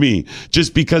judge me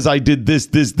just because I did this,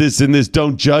 and this.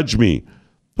 Don't judge me.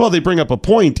 Well, they bring up a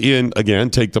point in, again,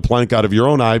 take the plank out of your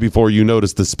own eye before you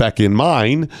notice the speck in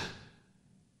mine.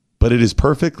 But it is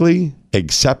perfectly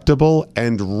acceptable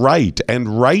and right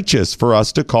and righteous for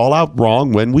us to call out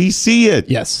wrong when we see it.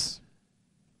 Yes.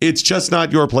 It's just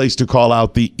not your place to call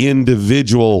out the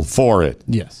individual for it.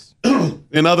 Yes.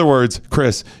 In other words,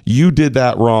 Chris, you did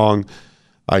that wrong.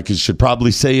 I should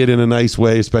probably say it in a nice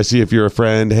way, especially if you're a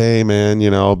friend. Hey, man,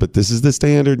 but this is the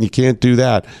standard and you can't do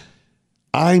that.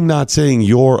 I'm not saying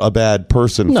you're a bad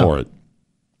person for it,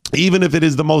 even if it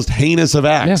is the most heinous of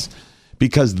acts,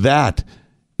 because that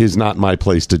is not my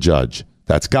place to judge.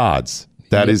 That's God's.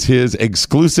 That is his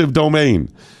exclusive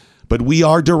domain. But we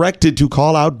are directed to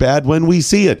call out bad when we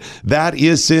see it. That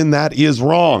is sin. That is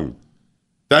wrong.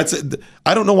 I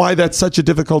don't know why that's such a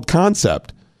difficult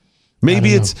concept.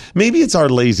 Maybe it's our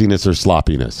laziness or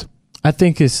sloppiness. I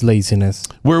think it's laziness.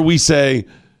 Where we say,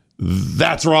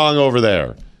 that's wrong over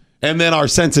there. And then our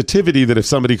sensitivity that if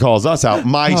somebody calls us out,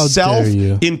 myself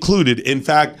included, in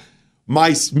fact,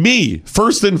 me,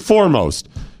 first and foremost,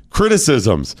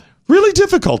 criticisms, really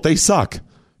difficult. They suck.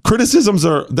 Criticisms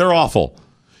they're awful.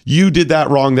 You did that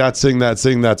wrong, that's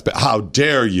how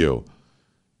dare you?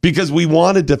 Because we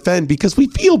want to defend, because we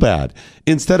feel bad.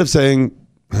 Instead of saying,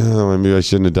 oh, maybe I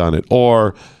shouldn't have done it.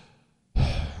 Or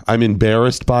I'm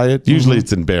embarrassed by it. Usually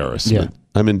it's embarrassment. Yeah.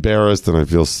 I'm embarrassed and I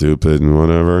feel stupid and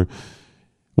whatever.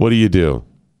 What do?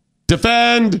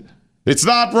 Defend. It's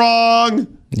not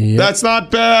wrong. Yep. That's not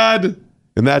bad.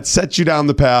 And that sets you down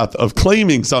the path of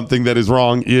claiming something that is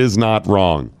wrong is not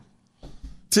wrong.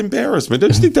 It's embarrassment.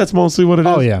 Don't you think that's mostly what it is?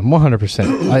 Oh, yeah,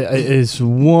 100%. It is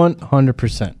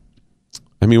 100%.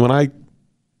 I mean, when I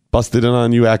busted in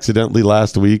on you accidentally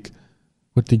last week.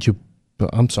 What did you...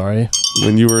 I'm sorry.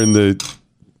 When you were in the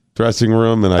dressing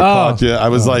room and I caught you, I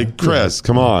was like, Chris,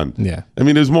 come on. Yeah. I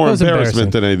mean, it was more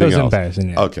embarrassment than anything else. It was embarrassing,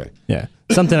 yeah. Okay. Yeah.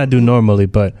 Something I do normally,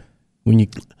 but when you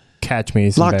catch me,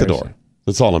 it's Lock the door.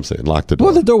 That's all I'm saying. Lock the door.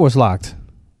 Well, the door was locked.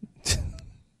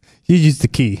 You used the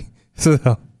key.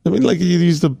 So... I mean, like you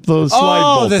used the slide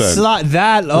bolt. The slide.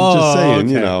 That. I'm just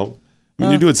saying, okay.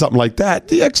 When you're doing something like that,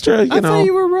 the extra, I thought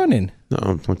you were running.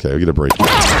 No, okay, I'll get a break.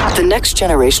 The next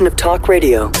generation of talk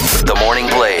radio. The Morning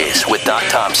Blaze with Doc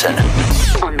Thompson.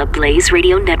 On the Blaze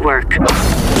Radio Network.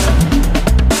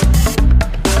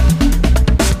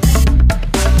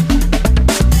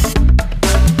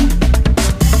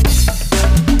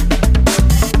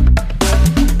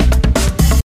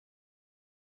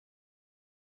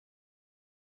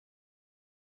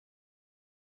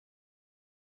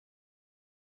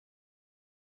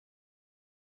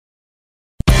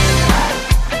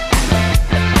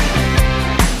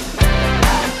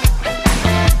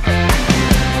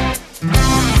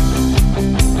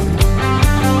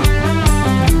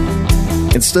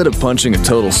 Instead of punching a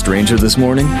total stranger this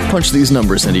morning, punch these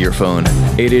numbers into your phone.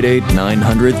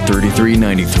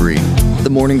 888-900-3393. The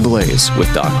Morning Blaze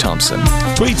with Doc Thompson.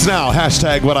 Tweets now.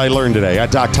 Hashtag what I learned today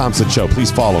at Doc Thompson Show.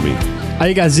 Please follow me.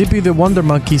 I got Zippy the Wonder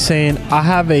Monkey saying, I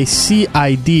have a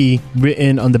CID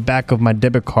written on the back of my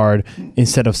debit card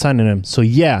instead of signing them. So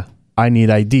yeah, I need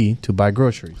ID to buy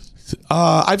groceries.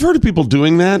 I've heard of people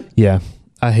doing that. Yeah,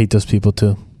 I hate those people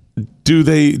too. Do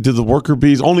the worker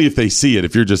bees only if they see it?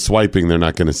 If you're just swiping, they're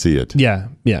not going to see it. Yeah.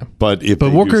 But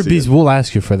worker bees will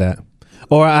ask you for that.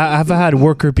 Or I've had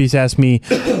worker bees ask me,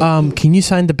 "Can you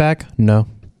sign the back?" No.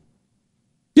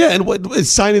 Yeah, and what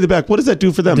is signing the back? What does that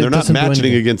do for them? They're not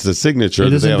matching against the signature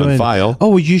that they have on file. Oh,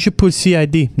 well, you should put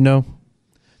CID. No.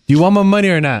 You want my money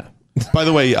or not? By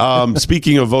the way,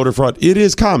 speaking of voter fraud, it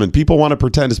is common. People want to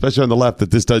pretend, especially on the left,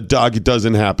 that it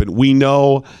doesn't happen. We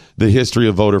know the history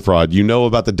of voter fraud. You know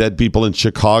about the dead people in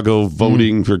Chicago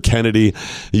voting for Kennedy.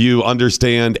 You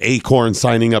understand Acorn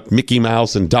signing up Mickey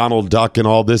Mouse and Donald Duck and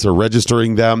all this, or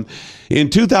registering them. In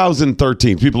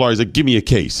 2013, people are always like, give me a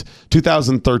case.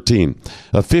 2013,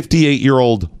 a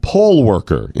 58-year-old poll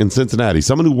worker in Cincinnati,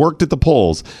 someone who worked at the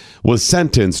polls, was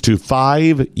sentenced to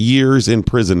 5 years in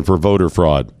prison for voter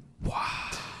fraud. Wow.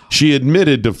 She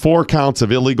admitted to 4 counts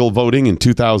of illegal voting in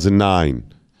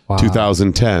 2009,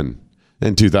 2010,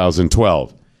 and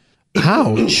 2012.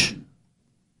 Ouch.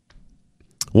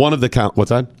 One of the what's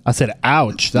that? I said,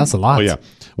 ouch. That's a lot. Oh, yeah.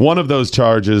 One of those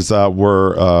charges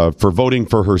were for voting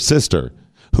for her sister,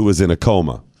 who was in a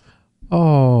coma.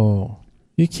 Oh,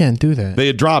 you can't do that. They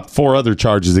had dropped 4 other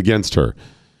charges against her.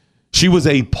 She was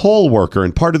a poll worker,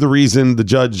 and part of the reason the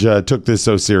judge took this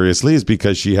so seriously is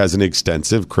because she has an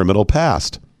extensive criminal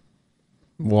past.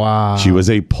 Wow. She was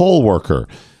a poll worker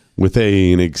with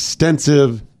an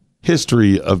extensive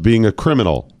history of being a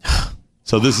criminal.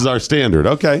 So this is our standard.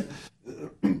 Okay.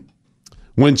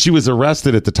 When she was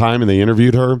arrested at the time and they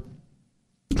interviewed her,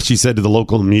 she said to the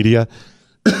local media,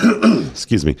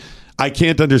 excuse me, I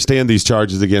can't understand these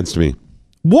charges against me.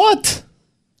 What?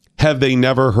 Have they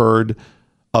never heard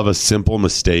of a simple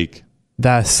mistake?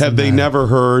 Have they never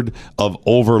heard of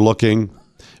overlooking,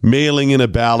 mailing in a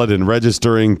ballot and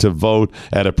registering to vote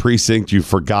at a precinct you've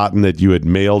forgotten that you had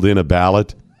mailed in a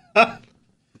ballot?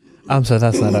 I'm sorry,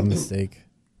 that's not a mistake.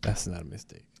 That's not a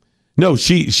mistake. No,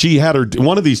 she had her,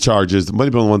 one of these charges, might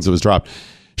have been the ones that was dropped.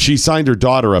 She signed her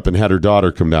daughter up and had her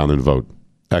daughter come down and vote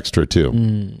extra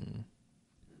too.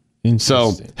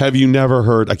 So have you never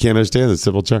heard, I can't understand the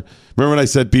civil charge. Remember when I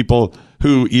said people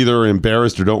who either are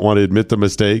embarrassed or don't want to admit the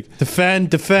mistake?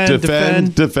 Defend. And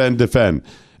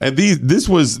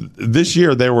this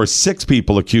year there were 6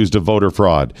 people accused of voter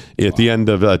fraud at the end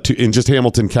of in just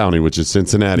Hamilton County, which is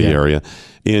Cincinnati area,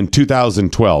 in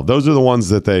 2012. Those are the ones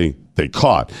that they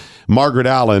caught. Margaret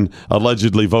Allen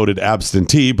allegedly voted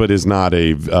absentee, but is not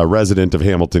a resident of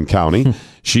Hamilton County.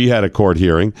 She had a court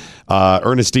hearing.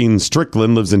 Ernestine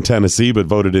Strickland lives in Tennessee, but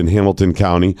voted in Hamilton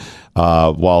County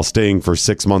while staying for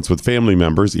 6 months with family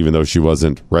members, even though she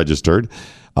wasn't registered.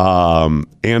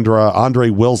 Andre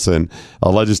Wilson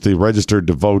allegedly registered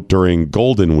to vote during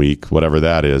Golden Week, whatever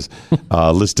that is,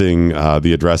 listing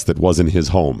the address that wasn't his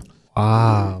home.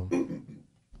 Wow.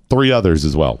 3 others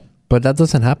as well. But that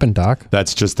doesn't happen, Doc.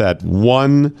 That's just that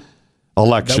one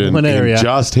election in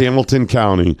just Hamilton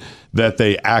County that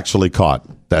they actually caught.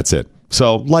 That's it.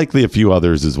 So likely a few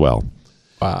others as well.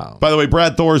 Wow. By the way,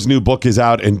 Brad Thor's new book is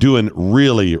out and doing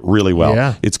really, really well.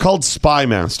 Yeah. It's called Spy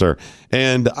Master.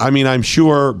 And I mean, I'm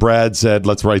sure Brad said,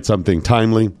 let's write something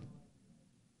timely,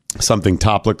 something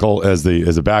topical as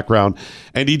a background.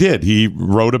 And he did. He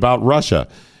wrote about Russia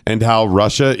and how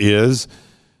Russia is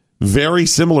very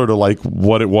similar to like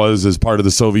what it was as part of the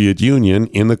Soviet Union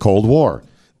in the Cold War.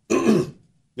 You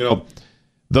know,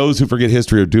 those who forget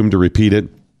history are doomed to repeat it.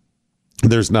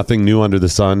 There's nothing new under the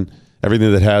sun.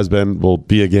 Everything that has been will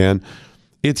be again.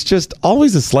 It's just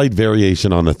always a slight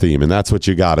variation on the theme, and that's what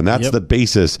you got. And that's the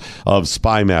basis of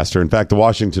Spy Master. In fact, the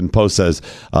Washington Post says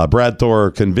Brad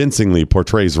Thor convincingly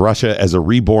portrays Russia as a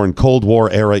reborn Cold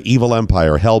War-era evil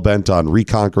empire hell-bent on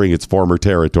reconquering its former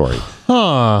territory.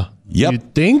 Huh. Yep. You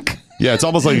think? Yeah, it's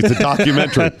almost like it's a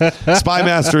documentary. Spy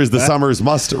Master is the summer's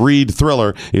must-read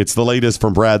thriller. It's the latest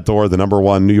from Brad Thor, the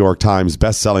 #1 New York Times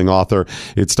best-selling author.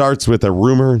 It starts with a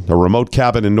rumor, a remote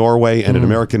cabin in Norway, and an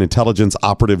American intelligence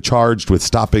operative charged with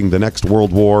stopping the next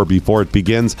world war before it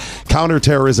begins.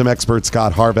 Counterterrorism expert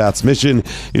Scott Harvath's mission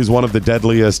is one of the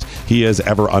deadliest he has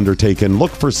ever undertaken. Look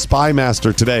for Spy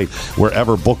Master today,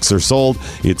 wherever books are sold.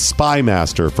 It's Spy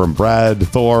Master from Brad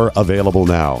Thor, available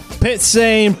now. Pitt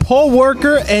saying, poll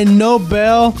worker and no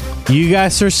bell. You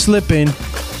guys are slipping.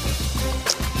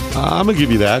 I'm going to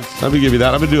give you that. I'm going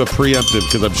to do a preemptive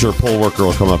because I'm sure poll worker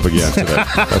will come up again today.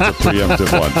 That's a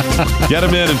preemptive one. Get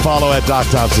him in and follow at Doc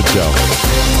Thompson Show.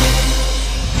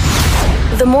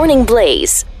 The Morning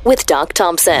Blaze with Doc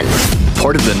Thompson.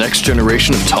 Part of the next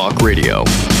generation of talk radio.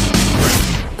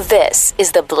 This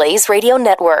is the Blaze Radio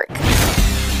Network.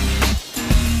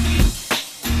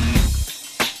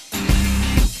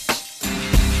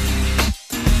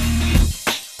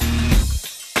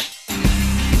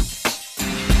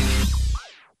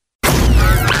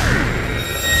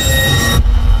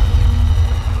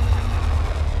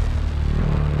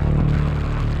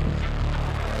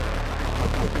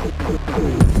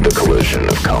 The collision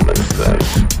of common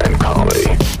sense and comedy.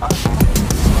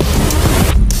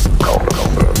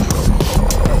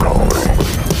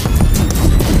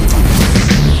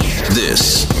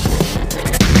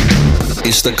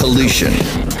 is the collision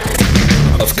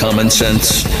of common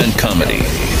sense and comedy.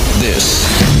 This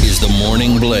is the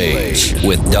Morning Blaze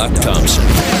with Doc Thompson.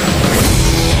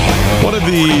 One of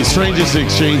the strangest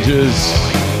exchanges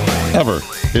ever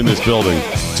in this building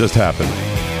just happened.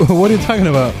 What are you talking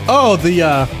about? Oh,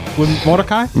 with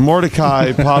Mordeci?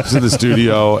 Mordeci pops in the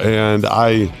studio, and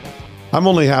I'm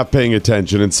only half paying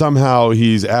attention, and somehow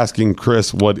he's asking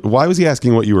Chris why was he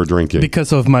asking what you were drinking?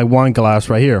 Because of my wine glass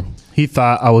right here. He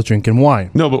thought I was drinking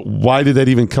wine. No, but why did that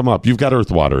even come up? You've got earth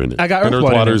water in it. I got and earth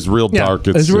water. Water is real dark.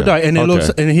 It's real dark, and it looks.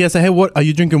 And he said, "Hey, what are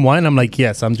you drinking wine?" I'm like,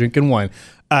 "Yes, I'm drinking wine."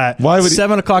 Why would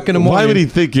 7 o'clock in the morning? Why would he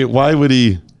think it? Why would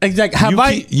he?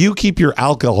 Exactly. You keep your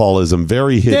alcoholism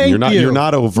very hidden. You're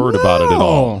not overt about it at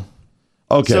all.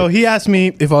 Okay. So he asked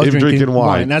me if I was drinking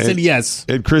wine. And I said yes.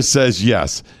 And Chris says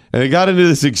yes. And it got into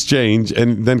this exchange,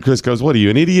 and then Chris goes, "What are you,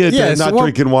 an idiot? Yes, not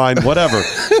drinking wine, whatever."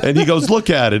 And he goes, "Look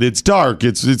at it. It's dark.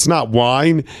 It's not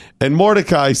wine." And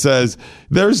Mordeci says,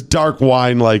 "There's dark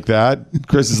wine like that."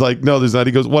 Chris is like, "No, there's not."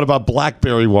 He goes, "What about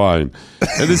blackberry wine?"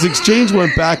 And this exchange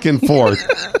went back and forth.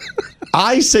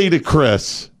 I say to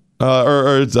Chris,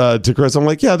 to Chris, I'm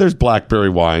like, "Yeah, there's blackberry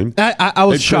wine." I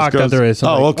was shocked that there is.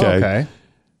 Okay.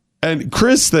 And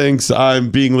Chris thinks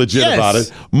I'm being legit about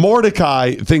it.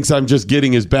 Mordeci thinks I'm just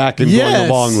getting his back and going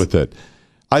along with it.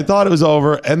 I thought it was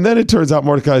over, and then it turns out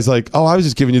Mordecai's like, "Oh, I was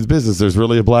just giving you the business. There's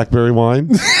really a blackberry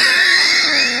wine."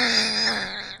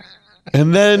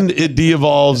 And then it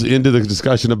de-evolves into the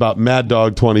discussion about Mad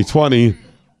Dog 2020.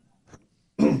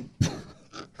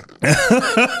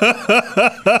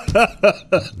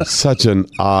 Such an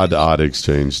odd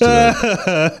exchange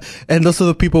today. And those are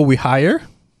the people we hire?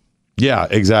 Yeah,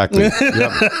 exactly.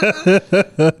 Yep.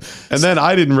 And then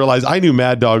I didn't realize, I knew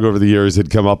Mad Dog over the years had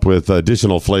come up with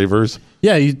additional flavors.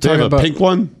 Yeah, you talk about a pink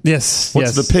one? Yes.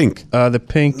 What's the pink? The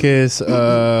pink is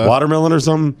watermelon or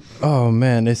something? Oh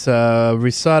man, it's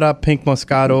Risata Pink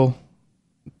Moscato.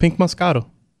 Pink Moscato.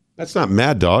 That's not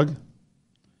Mad Dog.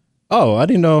 Oh, I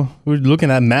didn't know we were looking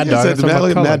at Mad Dog.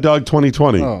 Mad Dog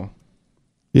 2020. Oh.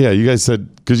 Yeah, you guys said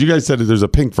there's a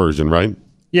pink version, right?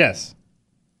 Yes.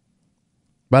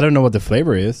 But I don't know what the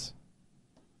flavor is.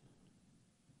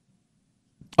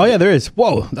 Oh, yeah, there is.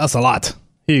 Whoa, that's a lot.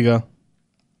 Here you go.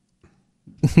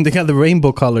 They got the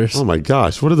rainbow colors. Oh, my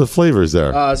gosh. What are the flavors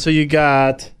there? So you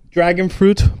got dragon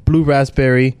fruit, blue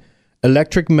raspberry,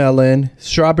 electric melon,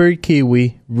 strawberry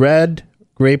kiwi, red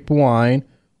grape wine,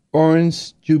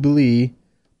 orange jubilee,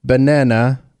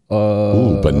 banana.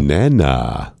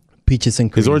 Banana. Peaches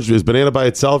and cream. Is banana by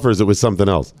itself, or is it with something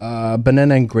else?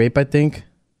 Banana and grape, I think.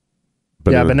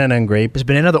 Banana. Yeah, banana and grape. Is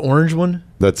banana the orange one?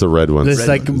 That's a red one. It's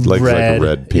like red. Like a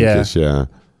red, pinkish, yeah.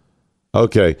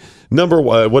 Okay. Number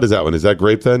one, what is that one? Is that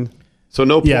grape then? So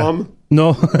no plum?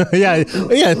 No. Yeah,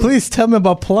 please tell me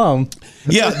about plum.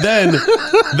 Yeah,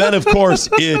 then of course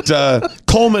it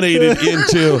culminated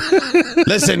into,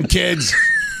 "Listen, kids,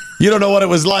 you don't know what it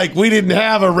was like. We didn't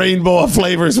have a rainbow of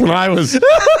flavors when I was...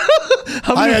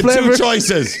 I had flavors? 2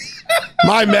 choices.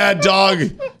 My Mad Dog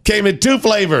came in 2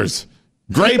 flavors.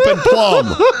 Grape and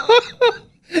plum."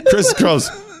 Chris goes,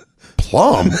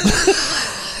 "Plum?"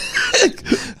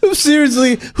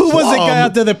 Seriously, who was the guy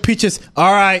out there that peaches?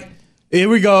 All right, here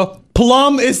we go.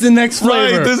 Plum is the next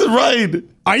flavor. Right, this is right.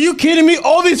 Are you kidding me?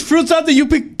 All these fruits out there, you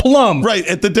pick plum. Right,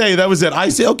 at the day, that was it. I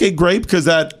say, okay, grape, because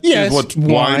that is what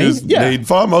wine is made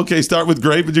from. Okay, start with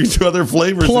grape and you can do other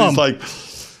flavors. Plum. And it's like,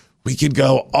 we could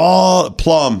go all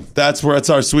plum. That's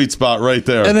our sweet spot right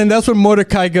there. And then that's where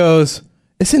Mordecai goes,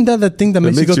 "Isn't that the thing that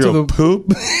makes you go to the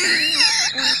poop?"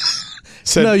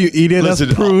 No, you eat it. That's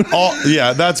prune.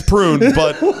 That's prune.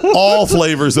 But all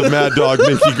flavors of Mad Dog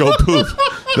make you go poop.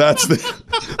 That's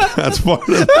part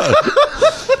of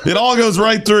that. It all goes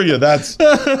right through you. That's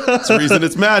the reason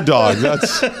it's Mad Dog.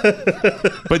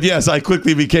 But yes, I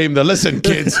quickly became listen,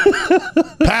 kids,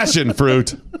 passion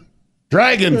fruit,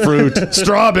 dragon fruit,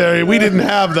 strawberry. We didn't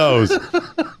have those.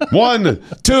 1,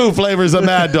 2 flavors of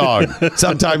Mad Dog.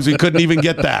 Sometimes we couldn't even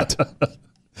get that.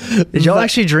 Did y'all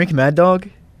actually drink Mad Dog?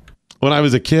 When I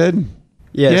was a kid?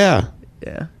 Yes.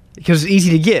 Yeah. Because it's easy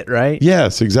to get, right?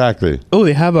 Yes, exactly. Oh,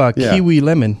 they have a kiwi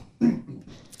lemon.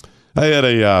 I had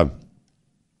a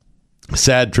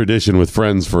sad tradition with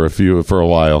friends for a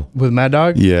while. With Mad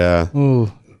Dog? Yeah.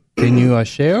 Ooh. Can you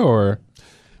share or?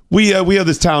 We have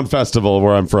this town festival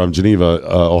where I'm from, Geneva,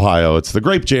 Ohio. It's the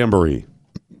Grape Jamboree.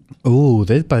 Ooh, I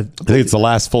think it's the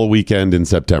last full weekend in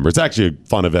September. It's actually a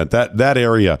fun event. That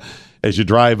area, as you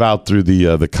drive out through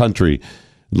the country,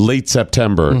 late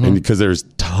September, and because there's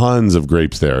tons of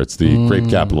grapes there. It's the grape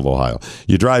capital of Ohio.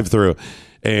 You drive through,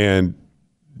 and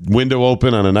window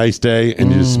open on a nice day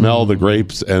and you just smell the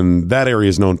grapes. And that area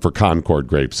is known for Concord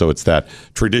grapes. So it's that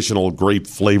traditional grape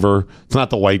flavor. It's not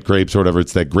the white grapes or whatever.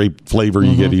 It's that grape flavor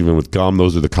you get even with gum.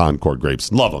 Those are the Concord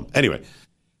grapes. Love them. Anyway.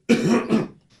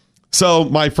 So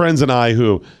my friends and I,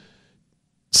 who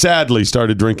sadly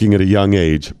started drinking at a young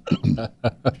age,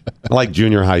 like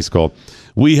junior high school,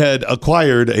 we had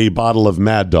acquired a bottle of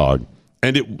Mad Dog.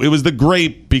 And it was the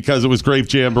grape because it was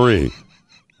grape jamboree.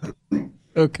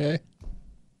 Okay.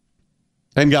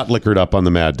 And got liquored up on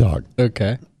the Mad Dog.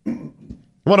 Okay.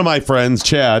 One of my friends,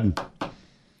 Chad,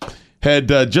 had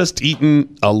just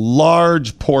eaten a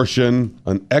large portion,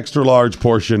 an extra large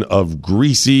portion of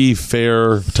greasy,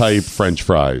 fair type French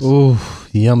fries. Ooh,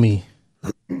 yummy.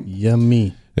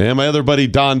 Yummy. And my other buddy,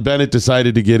 Don Bennett,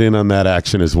 decided to get in on that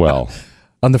action as well.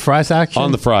 On the fries action?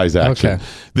 On the fries action. Okay.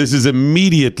 This is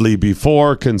immediately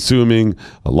before consuming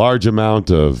a large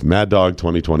amount of Mad Dog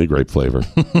 2020 grape flavor.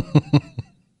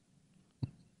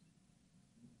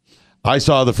 I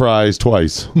saw the fries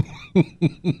twice.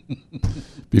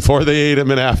 Before they ate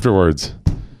them and afterwards.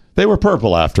 They were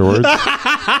purple afterwards.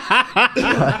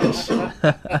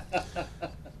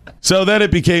 So then it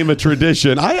became a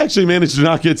tradition. I actually managed to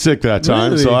not get sick that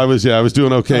time. Really? So I was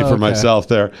doing okay for myself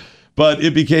there. But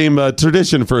it became a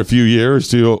tradition for a few years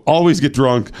to always get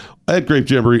drunk at Grape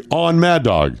Jamboree on Mad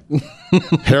Dog.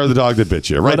 Hair of the dog that bit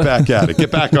you. Right back at it.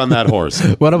 Get back on that horse.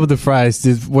 What about the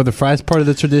fries? Were the fries part of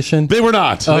the tradition? They were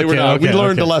not. They were not. We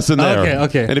learned a lesson there.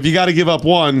 Okay. And if you got to give up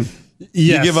one,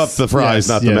 you give up the fries,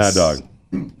 not the Mad Dog.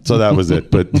 So that was it.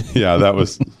 But yeah, that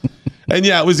was... And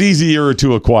yeah, it was easier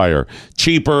to acquire.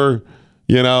 Cheaper,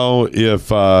 if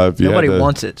nobody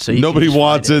wants it. So nobody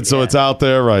wants it, so it's out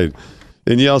there, right?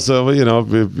 And you also,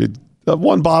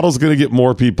 one bottle's going to get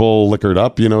more people liquored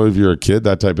up, if you're a kid,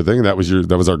 that type of thing. That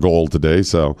was our goal today.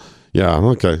 So, yeah,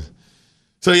 okay.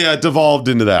 So, yeah, it devolved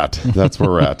into that. That's where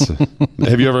we're at.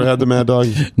 Have you ever had the Mad Dog?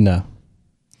 No.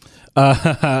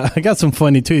 I got some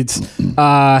funny tweets.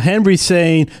 Henry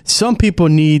saying some people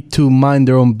need to mind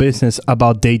their own business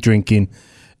about day drinking.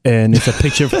 And it's a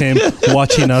picture of him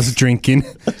watching us drinking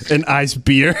an iced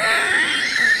beer.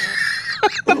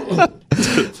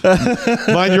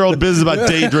 Mind your own business about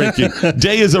day drinking.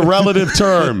 Day is a relative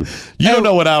term. You don't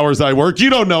know what hours I work. You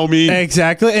don't know me.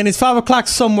 Exactly. And it's 5 o'clock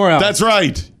somewhere else. That's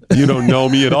right. You don't know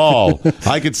me at all.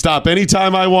 I can stop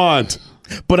anytime I want.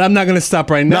 But I'm not going to stop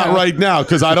right now. Not right now,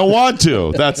 because I don't want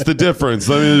to. That's the difference.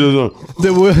 The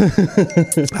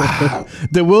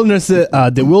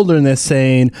wilderness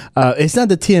saying it's not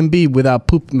the TMB without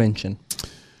poop mention.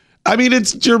 I mean,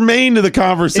 it's germane to the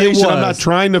conversation. I'm not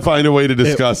trying to find a way to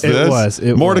discuss this.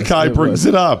 Mordecai brings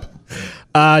it up.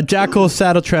 Jacko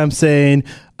Saddle Tramp saying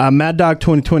Mad Dog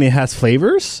 2020 has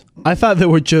flavors. I thought they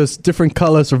were just different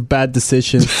colors of bad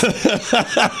decisions. What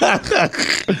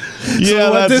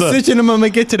decision am I going to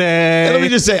get today? Let me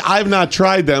just say, I've not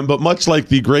tried them, but much like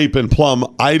the grape and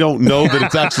plum, I don't know that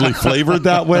it's actually flavored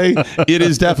that way. It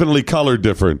is definitely colored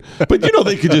different. But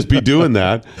they could just be doing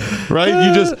that,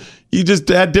 right? You just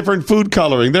add different food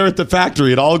coloring. They're at the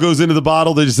factory. It all goes into the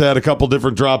bottle. They just add a couple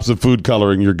different drops of food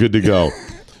coloring. You're good to go.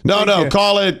 No,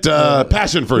 call it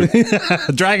passion fruit.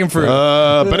 Dragon fruit.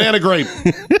 Banana grape.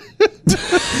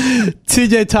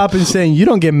 TJ Toppin saying, you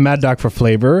don't get Mad Dog for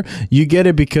flavor. You get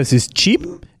it because it's cheap,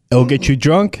 it'll get you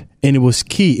drunk, and it was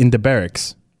key in the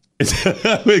barracks.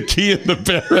 Key in the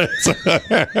barracks.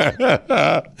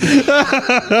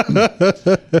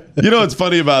 What's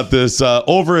funny about this?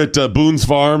 Over at Boone's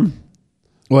Farm.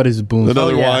 What is Boone's?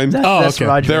 Another wine. That's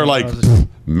okay. They're like,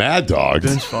 Mad Dog.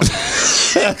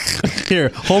 Here,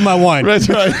 hold my wine. That's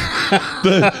right.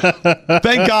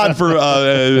 Thank God for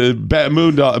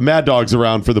Mad Dogs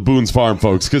around for the Boone's Farm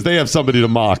folks, because they have somebody to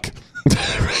mock.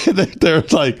 They're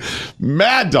like,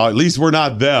 Mad Dog. At least we're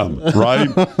not them, right?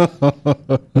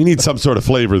 We need some sort of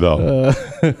flavor, though.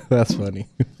 That's funny.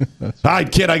 All right,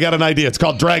 kid, I got an idea. It's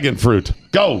called dragon fruit.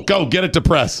 Go, get it to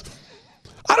press.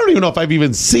 I don't even know if I've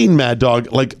even seen Mad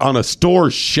Dog like on a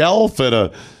store shelf at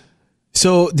a...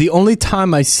 So the only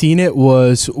time I seen it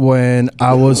was when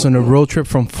I was on a road trip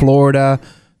from Florida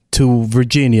to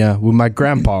Virginia with my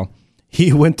grandpa.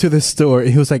 He went to the store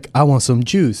and he was like, I want some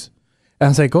juice. And I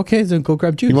was like, okay, then go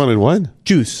grab juice. You wanted what?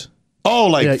 Juice. Oh,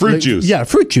 like fruit juice. Yeah,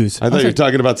 fruit juice. I thought you were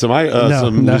talking about some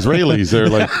Israelis. They're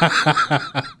like...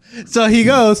 So he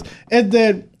goes, and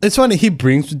then it's funny, he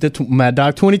brings the Mad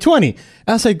Dog 2020. And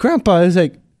I was like, Grandpa, he's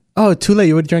like, oh, too late,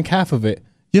 you would drink half of it.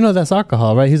 That's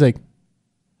alcohol, right? He's like,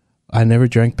 I never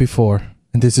drank before,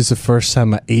 and this is the first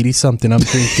time at 80-something I'm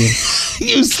drinking.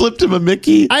 You slipped him a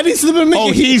Mickey? I didn't slip a Mickey.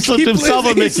 Oh, he slipped himself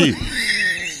a Mickey.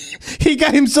 He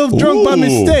got himself drunk by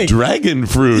mistake. Dragon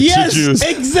fruit yes, juice.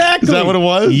 Exactly. Is that what it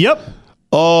was? Yep.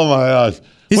 Oh my gosh.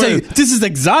 He's like, this is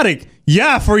exotic.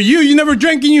 Yeah, for you. You never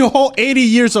drank in your whole 80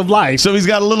 years of life. So he's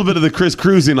got a little bit of the Chris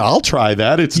cruising. I'll try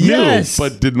that. It's new,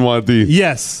 but didn't want the...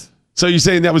 Yes. So you're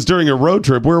saying that was during a road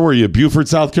trip. Where were you? Beaufort,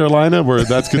 South Carolina, where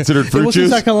that's considered fruit juice? It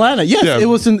was in South Carolina. Yes, it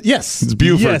was in... Yes. It's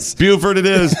Beaufort. Yes. Beaufort it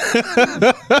is.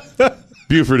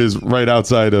 Beaufort is right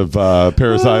outside of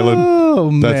Paris Island. Oh,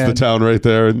 man. That's the town right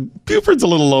there. And Beaufort's a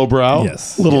little lowbrow.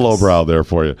 Yes. A little lowbrow there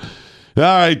for you. All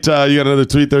right. You got another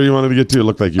tweet there you wanted to get to? It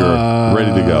looked like you were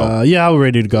ready to go. Yeah, I'm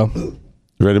ready to go.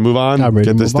 Ready to move on? I'm ready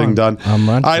Get to this move thing on. done. I'm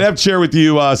ready. I'd have to share with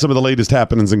you some of the latest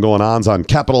happenings and going-ons on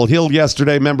Capitol Hill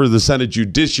yesterday. Members of the Senate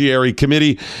Judiciary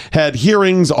Committee had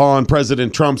hearings on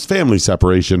President Trump's family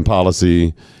separation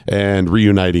policy and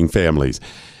reuniting families.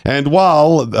 And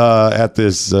while at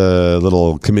this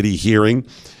little committee hearing,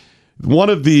 one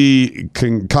of the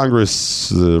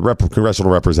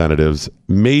congressional representatives,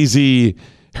 Mazie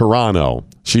Hirano,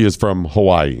 she is from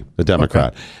Hawaii, a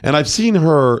Democrat. Okay. And I've seen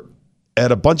her at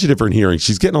a bunch of different hearings.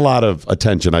 She's getting a lot of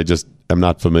attention. I just am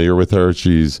not familiar with her.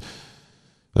 She's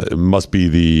must be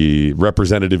the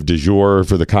representative du jour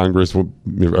for the Congress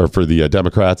or for the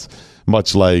Democrats,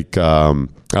 much like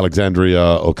Alexandria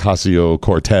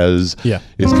Ocasio-Cortez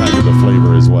is kind of the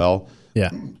flavor as well. Yeah.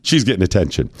 She's getting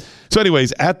attention. So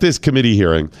anyways, at this committee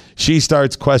hearing, she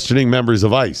starts questioning members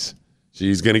of ICE.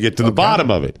 She's going to get to the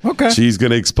bottom of it. Okay. She's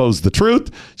going to expose the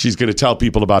truth. She's going to tell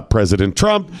people about President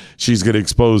Trump. She's going to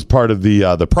expose part of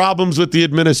the problems with the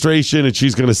administration, and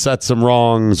she's going to set some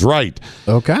wrongs right.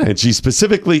 Okay. And she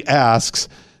specifically asks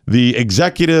the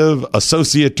Executive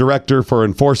Associate Director for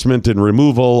Enforcement and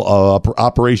Removal of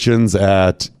Operations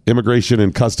at Immigration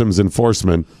and Customs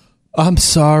Enforcement. I'm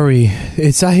sorry.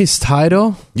 Is that his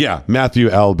title? Yeah, Matthew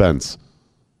L. Bentz.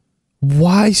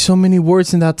 Why so many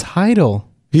words in that title?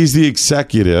 He's the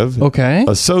Executive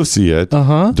Associate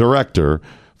Director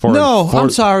for... I'm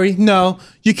sorry. No,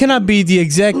 you cannot be the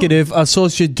Executive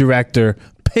Associate Director.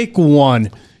 Pick one.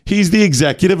 He's the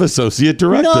Executive Associate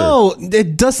Director. No,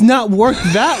 it does not work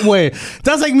that way.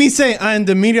 That's like me saying I'm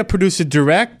the Media Producer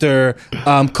Director,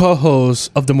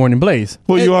 co-host of The Morning Blaze.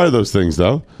 Well, you are those things,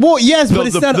 though. Well, yes, but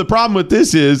it's not... The problem with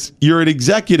this is you're an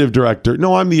Executive Director.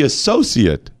 No, I'm the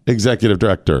Associate Executive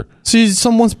Director. So you're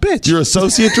someone's bitch. You're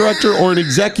Associate Director or an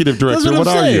Executive Director? That's what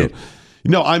I'm saying. You?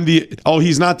 No, I'm the... Oh,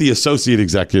 he's not the Associate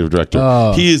Executive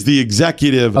Director. He is the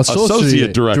Executive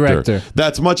Associate Director.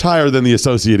 That's much higher than the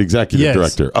Associate Executive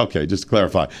Director. Okay, just to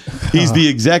clarify. He's the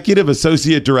Executive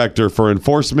Associate Director for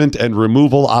Enforcement and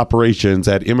Removal Operations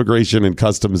at Immigration and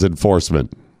Customs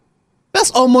Enforcement.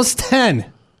 That's almost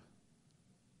 10.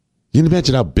 You can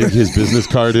imagine how big his business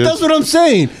card is? That's what I'm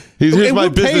saying. Here's my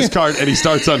business card, and he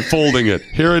starts unfolding it.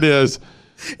 Here it is.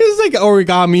 It's like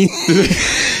origami.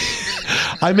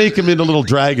 I make them into little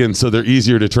dragons so they're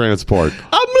easier to transport.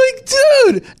 I'm like,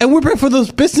 dude, and we're paying for those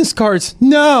business cards.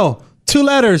 No, 2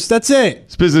 letters. That's it.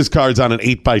 It's business cards on an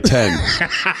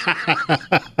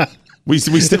 8x10. We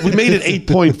made it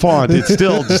 8-point font. It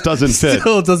still just doesn't fit.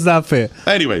 Still does not fit.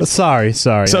 Anyway, sorry.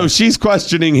 So she's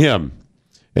questioning him,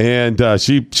 and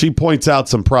she points out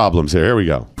some problems here. Here we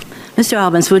go. Mr.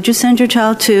 Albans, would you send your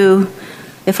child to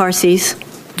FRCs?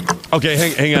 Okay,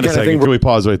 hang on a second. Can we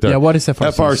pause right there? Yeah, what is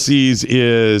FRCs? FRCs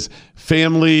is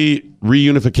Family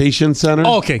Reunification Center.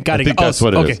 Oh, okay, got it. I think that's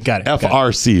what it is. Okay, got it.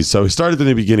 FRCs. So start at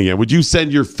the beginning again. Would you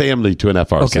send your family to an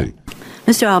FRC? Okay.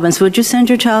 Mr. Albans, would you send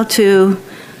your child to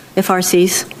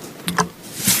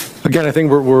FRCs? Again, I think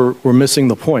we're missing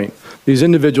the point. These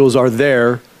individuals are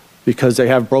there because they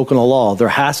have broken a law. There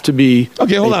has to be...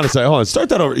 Okay, hold on a second. Hold on. Start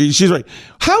that over. She's right.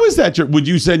 How is that? Would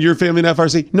you send your family to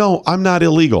FRC? No, I'm not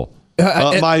illegal.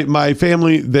 My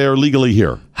family, they're legally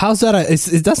here. How's that?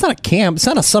 That's not a camp. It's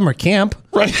not a summer camp.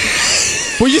 Right.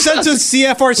 Were you sent to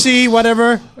CFRC,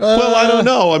 whatever? Well, I don't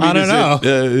know. I mean, don't know.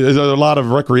 Is there a lot of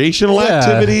recreational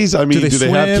activities? I mean, do they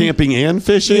have camping and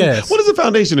fishing? Yes. What is the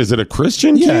foundation? Is it a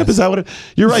Christian camp? Is that what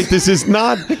you're right. This is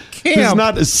not This is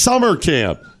not a summer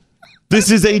camp. This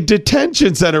is a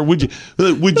detention center. Would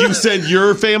you send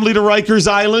your family to Rikers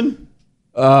Island?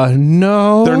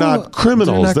 No. They're not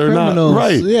criminals. They're not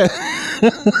right. Yeah.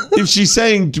 If she's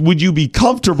saying, would you be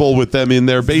comfortable with them in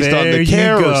there based on the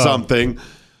care or something?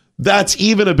 That's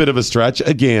even a bit of a stretch.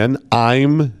 Again,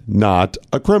 I'm not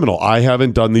a criminal. I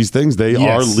haven't done these things. They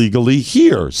are legally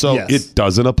here. So it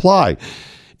doesn't apply.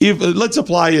 Let's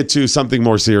apply it to something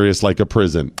more serious like a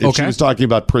prison. If she was talking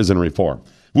about prison reform,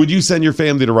 would you send your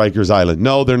family to Rikers Island?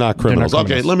 No, they're not criminals.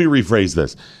 Okay, let me rephrase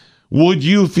this. Would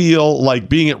you feel like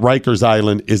being at Rikers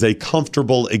Island is a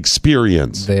comfortable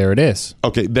experience? There it is.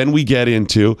 Okay, then we get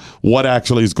into what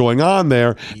actually is going on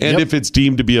there and if it's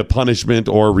deemed to be a punishment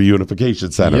or a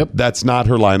reunification center. Yep. That's not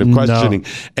her line of questioning.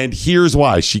 And here's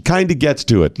why. She kind of gets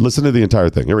to it. Listen to the entire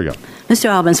thing. Here we go. Mr.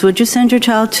 Albans, would you send your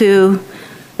child to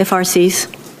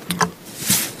FRCs?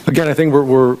 Again, I think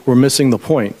we're missing the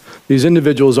point. These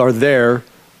individuals are there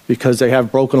because they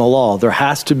have broken a law. There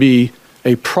has to be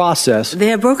a process. They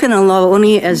have broken a law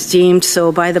only as deemed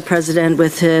so by the president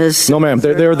with his... No, ma'am.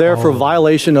 They're there for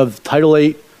violation of Title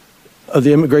 8 of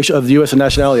the Immigration of the U.S. and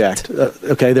Nationality Act.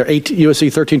 Okay, they're USC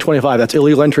 1325. That's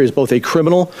illegal entry is both a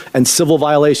criminal and civil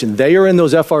violation. They are in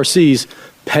those FRCs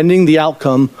pending the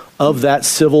outcome of that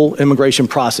civil immigration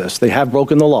process. They have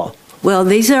broken the law. Well,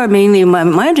 these are mainly,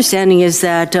 my understanding is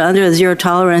that under the zero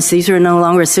tolerance, these are no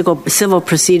longer civil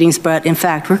proceedings, but in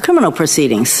fact, were criminal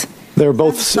proceedings. They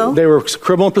were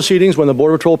criminal proceedings when the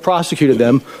Border Patrol prosecuted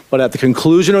them, but at the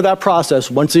conclusion of that process,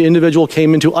 once the individual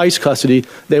came into ICE custody,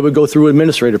 they would go through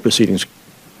administrative proceedings.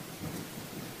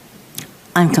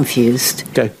 I'm confused.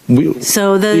 Okay.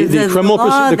 So the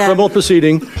criminal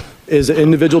proceeding is an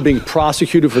individual being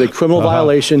prosecuted for the criminal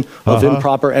violation of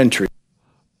improper entry.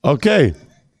 Okay.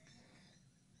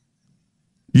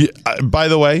 Yeah, by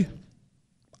the way,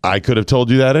 I could have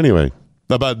told you that anyway.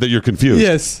 About that you're confused.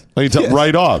 Yes. I can tell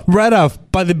right off. Right off.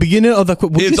 By the beginning of the...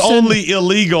 It's only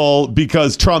illegal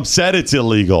because Trump said it's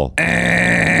illegal.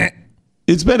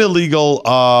 It's been illegal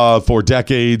for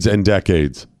decades and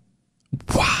decades.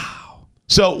 Wow.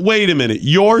 So wait a minute.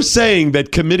 You're saying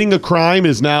that committing a crime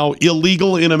is now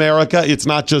illegal in America? It's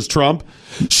not just Trump?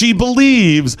 She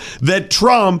believes that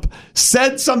Trump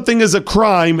said something is a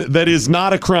crime that is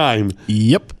not a crime.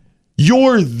 Yep.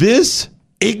 You're this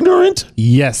ignorant?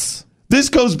 Yes. This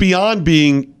goes beyond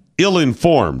being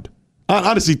ill-informed.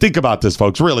 Honestly, think about this,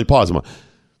 folks. Really, pause a moment.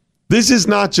 This is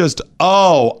not just,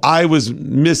 I was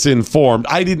misinformed.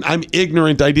 I'm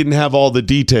ignorant. I didn't have all the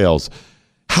details.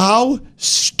 How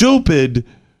stupid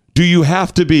do you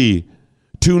have to be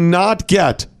to not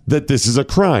get that this is a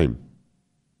crime?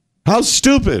 How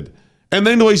stupid. And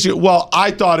then the way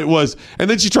I thought it was. And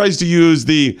then she tries to use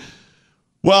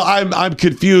I'm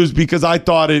confused because I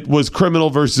thought it was criminal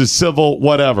versus civil,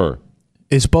 whatever.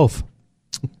 It's both.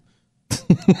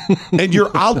 And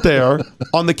you're out there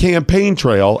on the campaign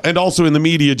trail and also in the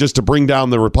media just to bring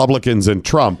down the Republicans and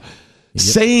Trump,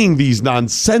 saying these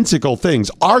nonsensical things,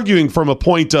 arguing from a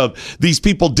point of these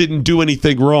people didn't do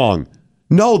anything wrong.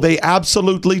 No, they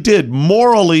absolutely did,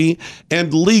 morally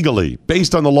and legally,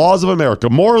 based on the laws of America.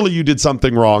 Morally, you did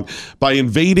something wrong by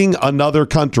invading another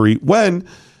country when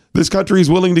this country is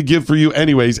willing to give for you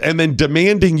anyways, and then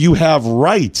demanding you have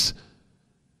rights.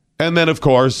 And then, of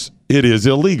course, it is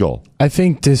illegal. I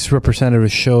think this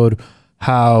representative showed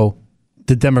how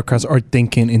the Democrats are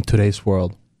thinking in today's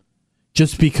world.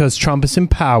 Just because Trump is in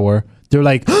power, they're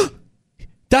like,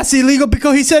 that's illegal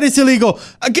because he said it's illegal.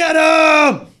 Get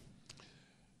him!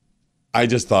 I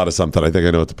just thought of something. I think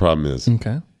I know what the problem is.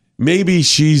 Okay. Maybe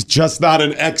she's just not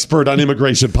an expert on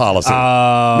immigration policy.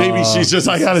 Maybe she's just,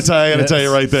 I gotta tell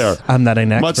you right there. I'm not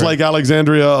an expert. Much like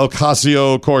Alexandria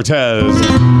Ocasio-Cortez,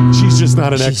 she's just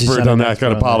not an expert on that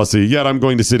kind of policy. Yet I'm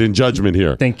going to sit in judgment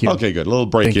here. Thank you. Okay, good. A little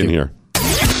break in here.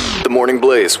 The Morning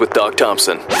Blaze with Doc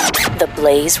Thompson. The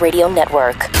Blaze Radio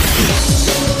Network.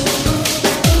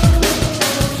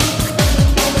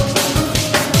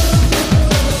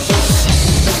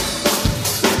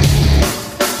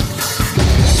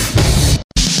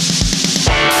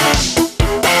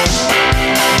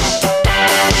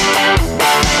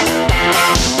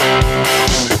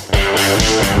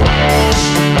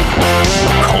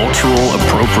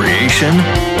 Appropriation?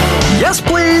 Yes,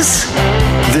 please.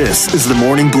 This is the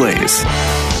Morning Blaze.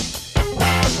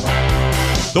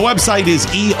 The website is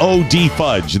EOD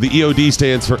Fudge. The EOD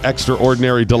stands for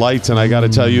Extraordinary Delights, and I got to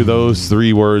tell you, those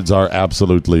three words are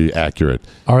absolutely accurate.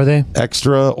 Are they?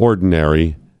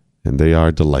 Extraordinary, and they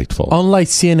are delightful. Unlike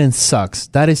CNN sucks.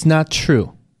 That is not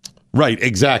true. Right,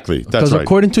 exactly. That's because right.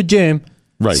 According to Jim,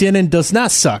 right. CNN does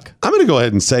not suck. I'm going to go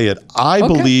ahead and say it. I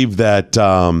believe that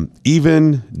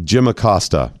even Jim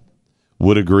Acosta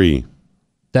would agree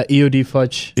that EOD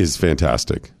Fudge is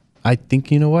fantastic. I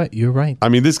think, you know what? You're right. I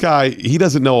mean, this guy, he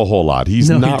doesn't know a whole lot.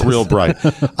 He's not real bright.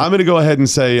 I'm going to go ahead and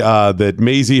say that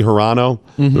Mazie Hirano,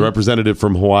 the representative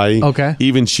from Hawaii,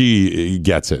 even she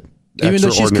gets it. Even though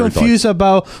she's extraordinary confused fudge.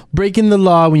 about breaking the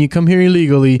law when you come here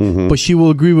illegally, but she will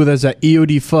agree with us that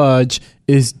EOD fudge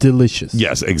is delicious.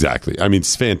 Yes, exactly. I mean,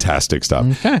 it's fantastic stuff.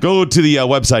 Okay. Go to the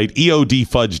website,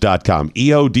 eodfudge.com,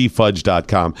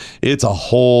 eodfudge.com. It's a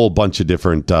whole bunch of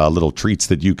different little treats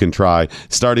that you can try,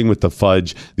 starting with the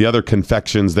fudge, the other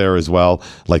confections there as well,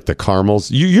 like the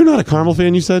caramels. You're not a caramel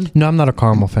fan, you said? No, I'm not a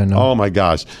caramel fan, no. Oh, my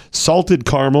gosh. Salted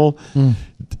caramel,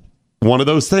 one of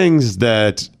those things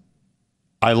that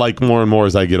I like more and more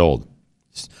as I get old.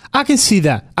 I can see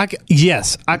that. I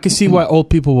can see why old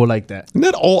people will like that.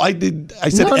 Not old. I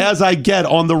said as I get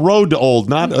on the road to old,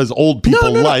 not as old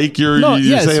people like. You're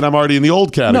saying I'm already in the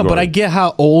old category. No, but I get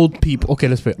how old people. Okay,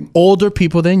 let's put it. Older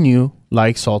people than you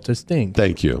like salted things.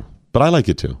 Thank you, but I like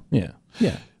it too. Yeah.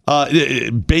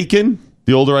 Bacon.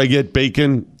 The older I get,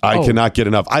 bacon. I cannot get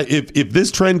enough. If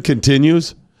this trend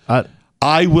continues,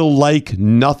 I will like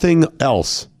nothing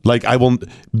else. Like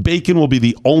bacon will be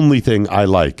the only thing I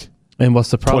like. And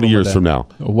what's the problem 20 years with that? from now?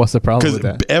 What's the problem with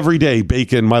that? Because every day,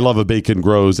 my love of bacon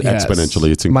grows exponentially.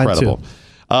 It's incredible.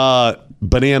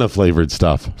 Banana flavored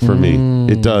stuff for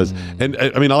me. It does. And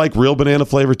I mean, I like real banana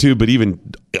flavor too, but even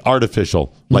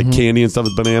artificial, like candy and stuff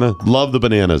with banana. Love the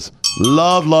bananas.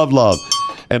 Love.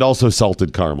 And also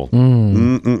salted caramel.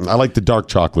 I like the dark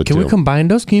chocolate too. Can we combine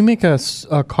those? Can you make a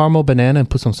caramel banana and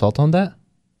put some salt on that?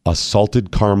 A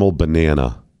salted caramel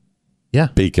banana. Yeah.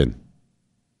 Bacon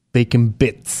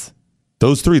bits.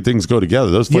 Those three things go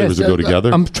together. Those flavors will go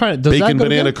together. I'm trying. Bacon,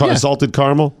 banana, salted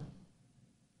caramel.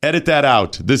 Edit that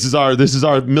out. This is our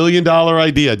 $1 million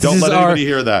idea. Don't let anybody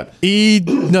hear that.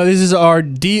 This is our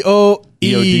DOE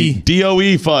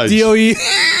fudge. DOE.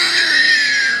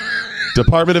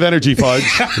 Department of Energy fudge.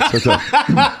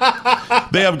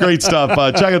 They have great stuff.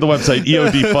 Check out the website,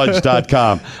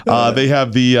 eodfudge.com. They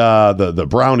have the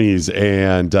brownies,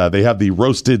 and they have the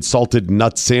roasted salted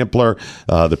nut sampler,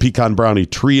 the pecan brownie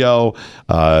trio,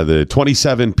 the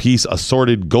 27-piece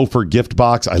assorted gopher gift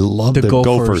box. I love the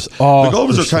gophers. Oh, the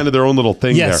gophers are kind of their own little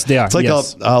thing there. Yes, they are. It's like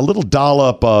a little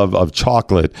dollop of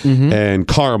chocolate and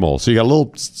caramel. So you got a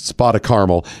little spot of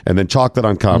caramel and then chocolate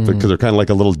on top because they're kind of like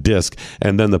a little disc,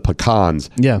 and then the pecans.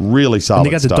 Yeah, really solid. And they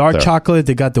got the dark there. chocolate,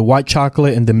 they got the white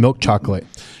chocolate, and the milk chocolate.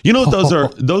 You know what those are?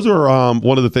 Those are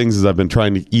one of the things is I've been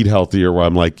trying to eat healthier. Where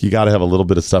I'm like, you got to have a little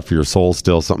bit of stuff for your soul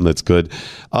still, something that's good.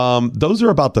 Those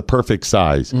are about the perfect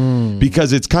size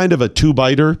because it's kind of a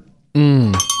 2-biter.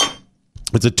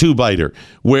 It's a 2-biter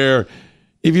where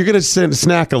if you're going to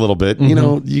snack a little bit, you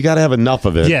know, you got to have enough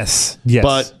of it. Yes.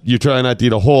 But you try not to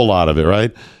eat a whole lot of it,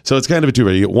 right? So it's kind of a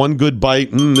 2-biter. You get one good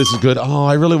bite. This is good. Oh,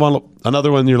 I really want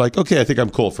another one. You're like, okay, I think I'm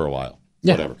cool for a while.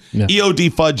 Yeah. Whatever. Yeah.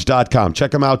 EODfudge.com. Check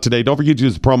them out today. Don't forget to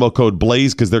use the promo code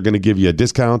BLAZE because they're going to give you a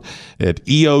discount at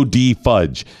EOD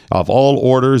Fudge. Off all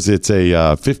orders, it's a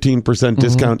 15%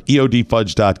 discount,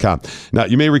 EODfudge.com. Now,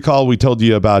 you may recall we told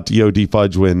you about EOD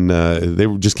Fudge when they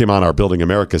just came on our Building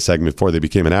America segment before they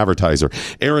became an advertiser.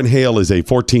 Aaron Hale is a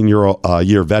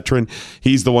 14-year veteran.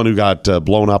 He's the one who got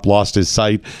blown up, lost his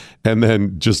sight, and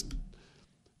then just...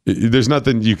 There's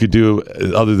nothing you could do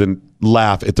other than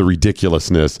laugh at the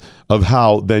ridiculousness of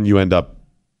how then you end up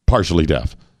partially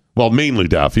deaf. Well, mainly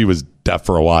deaf. He was deaf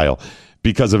for a while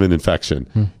because of an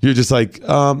infection. You're just like,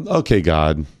 okay,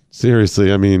 God,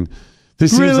 seriously. I mean,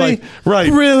 this seems like,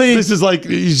 really? This is like,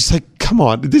 you're just like, come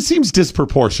on. This seems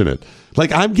disproportionate.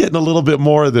 Like, I'm getting a little bit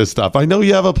more of this stuff. I know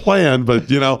you have a plan,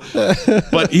 but, you know,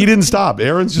 but he didn't stop.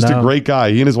 Aaron's just a great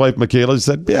guy. He and his wife, Michaela, just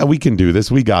said, yeah, we can do this.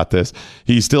 We got this.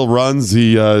 He still runs.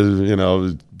 He,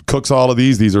 cooks all of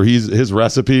these. These are his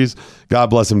recipes. God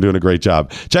bless him, doing a great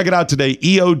job. Check it out today,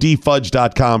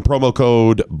 eodfudge.com, promo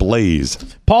code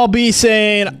BLAZE. Paul B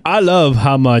saying, I love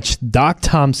how much Doc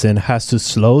Thompson has to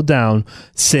slow down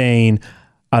saying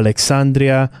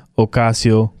Alexandria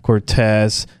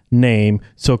Ocasio-Cortez name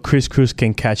so Chris Cruz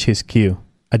can catch his cue.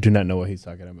 I do not know what he's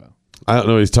talking about. I don't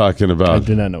know what he's talking about. I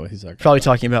do not know what he's talking about. Probably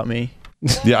talking about me.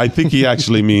 Yeah, I think he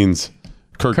actually means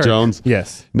Kirk Jones.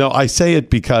 Yes. No, I say it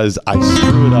because I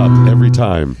screw it up every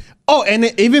time. Oh, and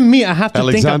even me, I have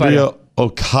to think about it. Alexandria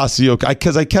Ocasio,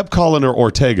 because I kept calling her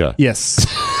Ortega. Yes.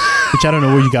 Which I don't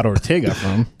know where you got Ortega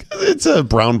from. It's a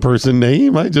brown person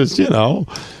name. I just, he's an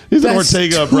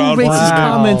Ortega, a brown person. Racist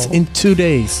comments in 2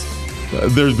 days.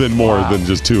 There's been more than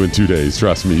just 2 in 2 days.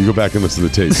 Trust me. You go back and listen to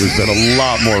the tape. There's been a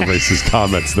lot more racist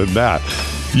comments than that.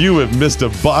 You have missed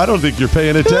I don't think you're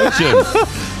paying attention.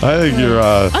 I think you're...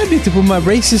 I need to put my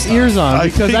racist ears on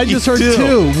because I just heard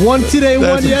 2. One today,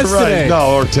 one yesterday. Right.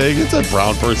 No, Ortega. It's a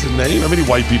brown person name. How many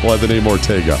white people have the name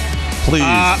Ortega? Please.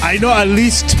 I know at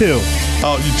least 2.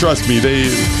 Oh, you trust me.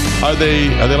 Are they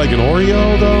like an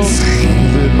Oreo though?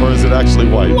 Or is it actually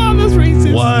white? Wow, that's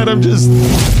racist. What? I'm just...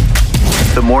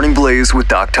 The Morning Blaze with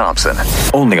Doc Thompson,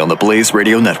 only on the Blaze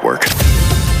Radio Network.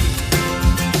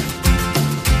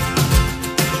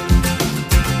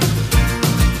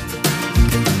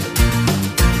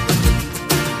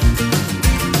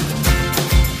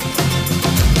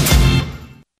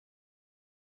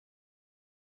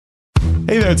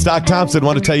 Hey there, it's Doc Thompson. I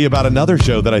want to tell you about another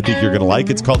show that I think you're going to like.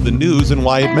 It's called The News and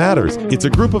Why It Matters. It's a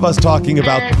group of us talking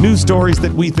about news stories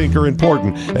that we think are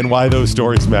important and why those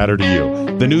stories matter to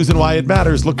you. The News and Why It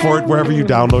Matters. Look for it wherever you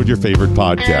download your favorite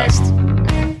podcasts.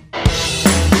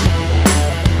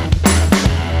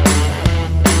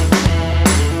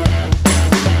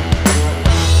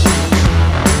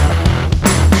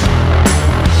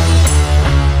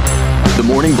 The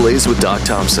Morning Blaze with Doc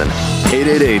Thompson.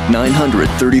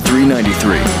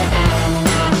 888-900-3393.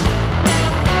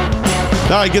 All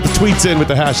right, get the tweets in with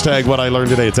the hashtag What I Learned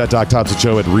Today. It's at Doc Thompson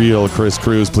Show at Real Chris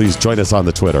Cruz. Please join us on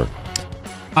the Twitter.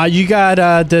 You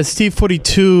got the Steve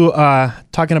 42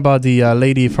 talking about the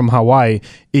lady from Hawaii.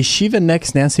 Is she the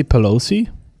next Nancy Pelosi?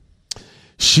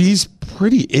 She's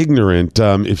pretty ignorant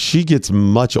if she gets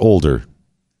much older.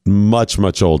 Much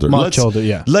older.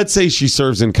 Yeah. Let's say she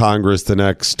serves in Congress the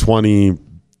next 20,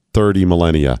 30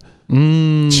 millennia.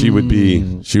 She would be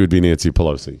Nancy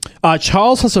Pelosi.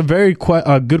 Charles has a very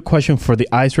good question for the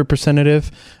ICE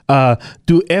representative.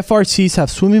 Do FRCs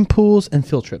have swimming pools and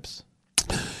field trips?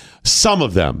 Some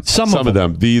of them. Some of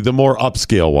them. The more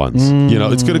upscale ones.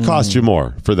 It's going to cost you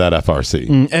more for that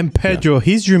FRC. And Pedro,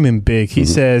 he's dreaming big. He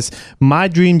says, my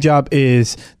dream job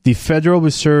is the Federal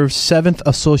Reserve 7th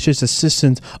Associate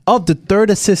Assistant of the 3rd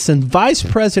Assistant Vice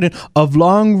President of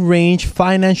Long Range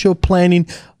Financial Planning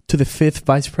to the 5th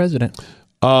Vice President.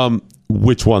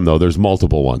 Which one, though? There's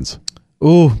multiple ones.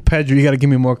 Oh, Pedro, you got to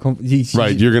give me more.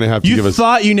 Right, you're going to have to give us. You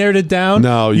thought you narrowed it down?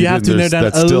 No, you have to narrow it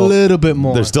down a little bit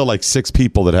more. There's still like 6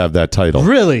 people that have that title.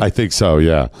 Really? I think so,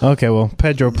 yeah. Okay, well,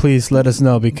 Pedro, please let us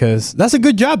know because that's a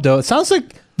good job, though. It sounds like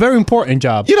very important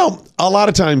job. A lot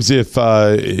of times if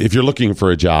you're looking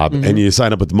for a job and you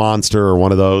sign up with Monster or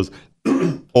one of those,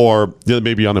 or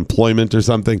maybe unemployment or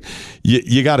something,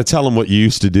 you got to tell them what you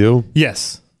used to do.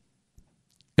 Yes.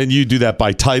 And you do that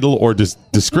by title or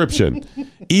description.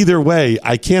 Either way,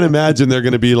 I can't imagine they're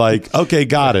going to be like, okay,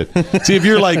 got it. See, if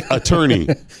you're like attorney,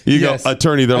 go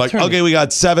attorney. They're like, okay, we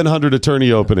got 700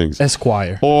 attorney openings.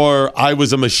 Esquire. Or I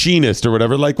was a machinist or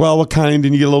whatever. Like, well, what kind?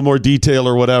 And you get a little more detail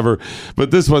or whatever.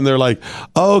 But this one, they're like,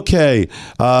 okay,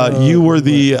 you were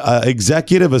the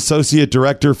Executive Associate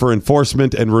Director for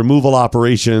Enforcement and Removal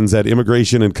Operations at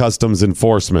Immigration and Customs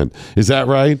Enforcement. Is that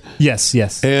right?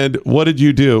 Yes. And what did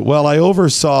you do? Well, I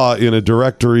oversaw in a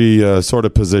directory sort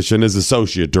of position as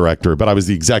associate director, but I was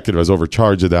the executive. I was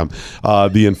overcharge of them.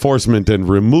 The enforcement and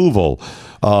removal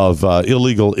of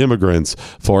illegal immigrants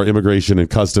for Immigration and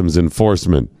Customs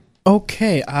Enforcement.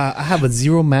 Okay, I have a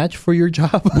 0 match for your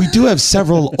job. We do have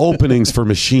several openings for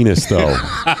machinists, though.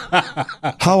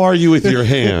 How are you with your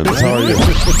hands? How are you?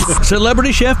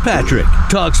 Celebrity Chef Patrick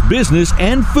talks business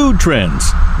and food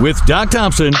trends with Doc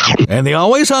Thompson and the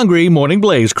always hungry Morning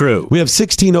Blaze crew. We have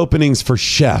 16 openings for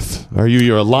chef. Are you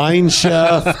your line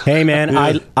chef? Hey, man,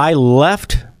 yeah. I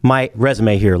left my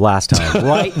resume here last time.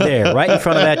 Right there, right in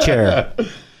front of that chair.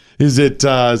 Is it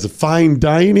fine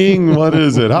dining? What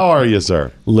is it? How are you,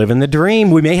 sir? Living the dream.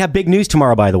 We may have big news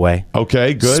tomorrow, by the way.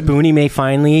 Okay, good. Spoonie may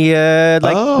finally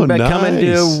come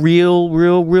into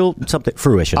real something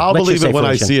fruition. I'll believe it when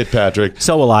I see it, Patrick.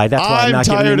 So will I. That's why I'm not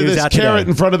giving you news out today. I'm tired of this carrot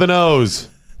in front of the nose.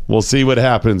 We'll see what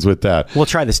happens with that. We'll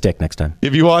try the stick next time.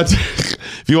 If you want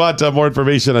more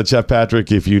information on Chef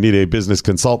Patrick, if you need a business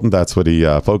consultant, that's what he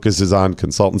focuses on,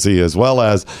 consultancy as well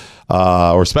as,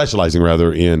 or specializing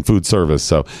rather in food service.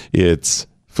 So it's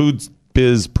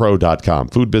foodbizpro.com,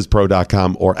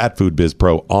 foodbizpro.com, or at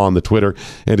foodbizpro on the Twitter,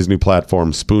 and his new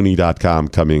platform, spoonie.com,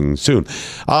 coming soon.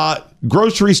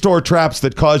 Grocery store traps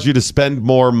that cause you to spend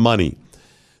more money.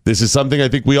 This is something I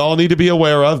think we all need to be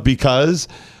aware of because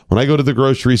when I go to the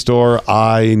grocery store,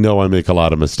 I know I make a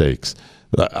lot of mistakes.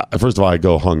 First of all, I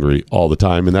go hungry all the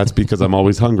time, and that's because I'm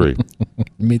always hungry.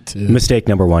 Me too. Mistake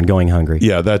number 1, going hungry.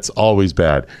 Yeah, that's always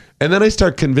bad. And then I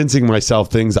start convincing myself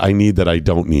things I need that I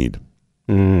don't need.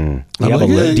 Do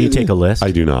you take a list?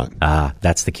 I do not.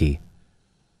 That's the key.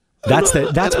 That's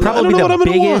probably the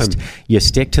biggest. You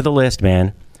stick to the list,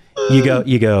 man.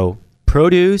 You go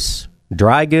produce,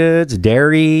 dry goods,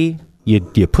 dairy.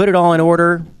 You put it all in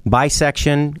order by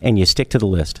section, and you stick to the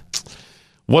list.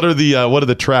 What are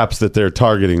the traps that they're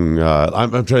targeting?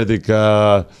 I'm trying to think.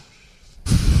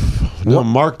 No,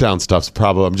 markdown stuff's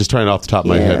probably. I'm just trying off the top of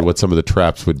my head what some of the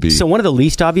traps would be. So one of the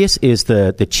least obvious is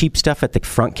the cheap stuff at the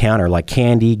front counter, like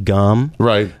candy, gum,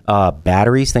 right?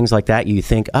 Batteries, things like that. You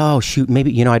think, oh shoot,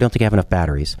 maybe I don't think I have enough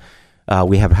batteries.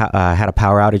 We have had a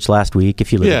power outage last week.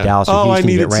 If you live in Dallas or Houston,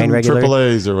 you get rain regularly.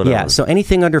 AAAs or whatever. Yeah, so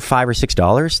anything under $5 or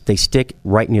 $6, they stick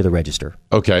right near the register.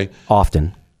 Okay,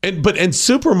 often. And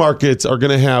supermarkets are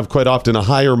going to have quite often a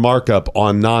higher markup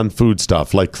on non-food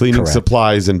stuff like cleaning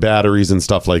supplies and batteries and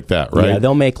stuff like that, right? Yeah,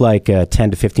 they'll make like a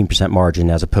 10 to 15% margin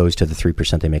as opposed to the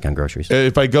 3% they make on groceries.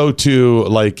 If I go to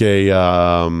like a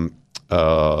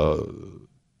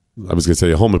I was going to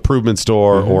say a home improvement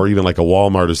store or even like a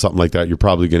Walmart or something like that, you're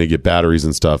probably going to get batteries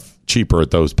and stuff cheaper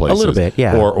at those places. A little bit,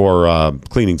 yeah. Or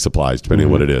cleaning supplies, depending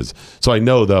on what it is. So I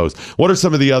know those. What are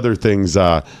some of the other things,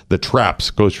 the traps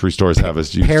grocery stores have?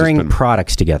 Pairing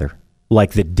products together.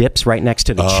 Like the dips right next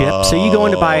to the chip. So you go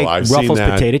in to buy Ruffles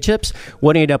potato chips.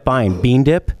 What do you end up buying? Bean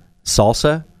dip?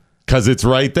 Salsa? Because it's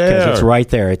right there. Because it's right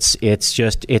there. It's That's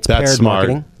paired smart.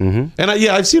 marketing. Mm-hmm. And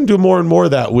I've seen them do more and more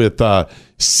of that with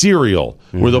cereal,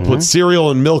 where they'll put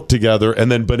cereal and milk together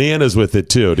and then bananas with it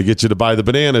too to get you to buy the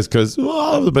bananas because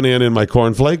I have the banana in my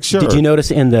cornflakes. Sure. Did you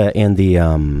notice in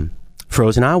the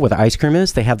frozen aisle where the ice cream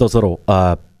is, they have those little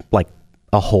like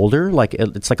a holder, like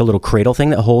it's like a little cradle thing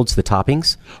that holds the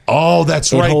toppings. Oh,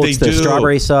 that's right. It holds they the do.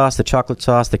 Strawberry sauce, the chocolate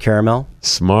sauce, the caramel.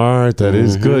 Smart. That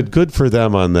is good. Good for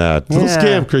them on that. Little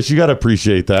scam, Chris. You got to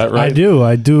appreciate that, right? I do.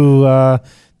 The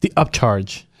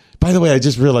upcharge. By the way, I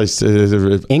just realized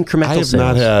incremental I have sales.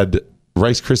 not had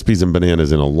Rice Krispies and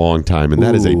bananas in a long time, and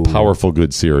that is a powerful,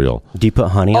 good cereal. Do you put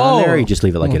honey on there, or you just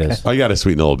leave it like it is? I got to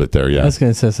sweeten a little bit there, yeah. I was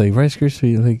going to say, it's like Rice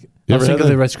Krispies, like... I was thinking of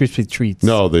the Rice Krispie treats.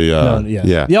 No,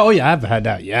 yeah. Oh, yeah, I've had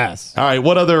that, yes. All right,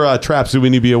 what other traps do we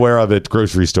need to be aware of at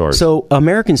grocery stores? So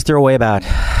Americans throw away about,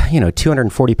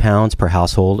 240 pounds per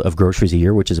household of groceries a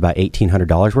year, which is about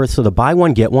 $1,800 worth. So the buy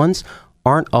one, get ones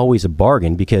aren't always a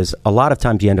bargain because a lot of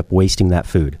times you end up wasting that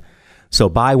food. So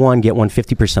buy one, get one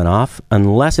 50% off,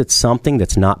 unless it's something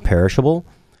that's not perishable.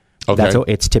 Okay.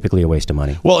 It's typically a waste of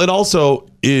money. Well, and also,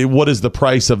 what is the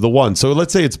price of the one? So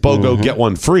let's say it's BOGO, get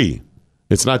one free.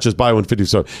 It's not just buy one 50.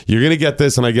 So you're going to get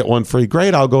this and I get one free.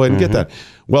 Great, I'll go ahead and get that.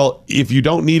 Well, if you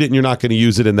don't need it and you're not going to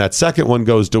use it and that second one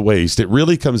goes to waste, it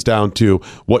really comes down to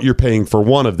what you're paying for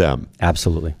one of them.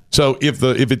 Absolutely. So if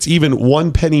it's even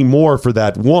 1 penny more for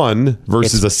that one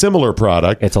versus a similar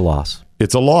product, it's a loss.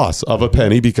 It's a loss of a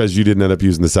penny because you didn't end up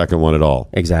using the second one at all.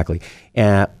 Exactly.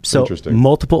 So Interesting.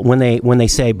 Multiple when they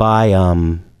say buy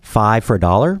 5 for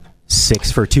 $1,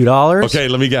 6 for $2. Okay,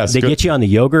 let me guess. They get you on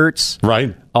the yogurts,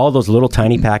 right? All those little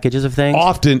tiny packages of things.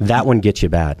 Often that one gets you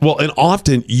bad. Well, and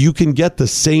often you can get the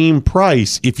same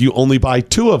price if you only buy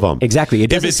 2 of them. Exactly. It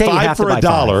doesn't if it's say you 5 have for to buy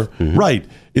 $1, right?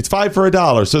 It's 5 for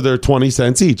 $1, so they're 20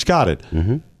 cents each. Got it.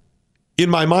 In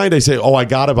my mind, I say, I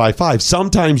got to buy 5.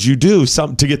 Sometimes you do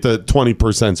to get the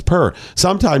 20% per.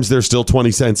 Sometimes they're still 20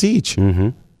 cents each.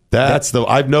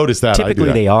 I've noticed that.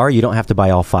 Typically they are. You don't have to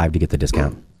buy all 5 to get the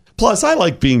discount. Plus, I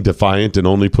like being defiant and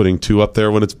only putting 2 up there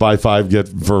when it's buy 5, get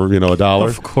for $1.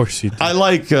 Of course you do. I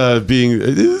like being.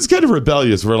 It's kind of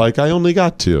rebellious. We're like, I only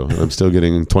got 2. I'm still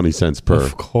getting 20 cents per.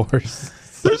 Of course.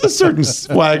 There's a certain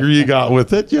swagger you got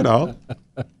with it, All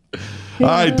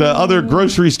right, other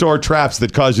grocery store traps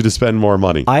that cause you to spend more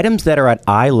money. Items that are at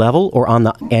eye level or on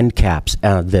the end caps.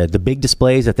 The big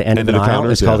displays at the end of the aisle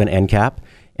is called an end cap.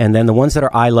 And then the ones that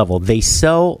are eye level, they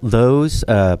sell those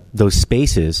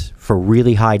spaces for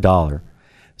really high dollar.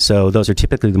 So those are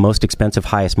typically the most expensive,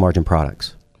 highest margin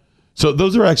products. So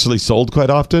those are actually sold quite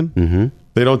often?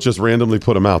 They don't just randomly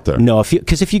put them out there? No,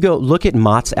 because if you go look at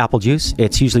Mott's apple juice,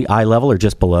 it's usually eye level or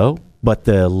just below. But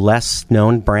the less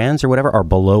known brands or whatever are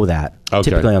below that,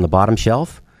 typically on the bottom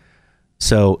shelf.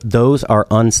 So those are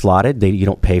unslotted. You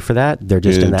don't pay for that. They're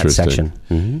just in that section.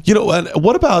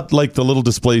 What about like the little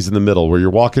displays in the middle where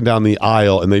you're walking down the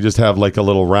aisle and they just have like a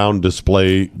little round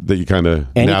display that you kind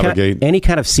of navigate? Any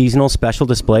kind of seasonal special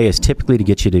display is typically to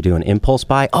get you to do an impulse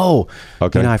buy.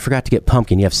 I forgot to get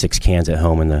pumpkin. You have 6 cans at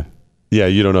home in the... Yeah,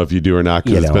 you don't know if you do or not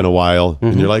because it's been a while.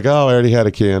 And you're like, I already had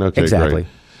a can. Okay, exactly.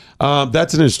 Great.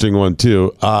 That's an interesting one,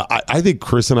 too. I think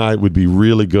Chris and I would be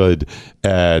really good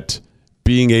at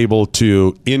being able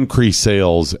to increase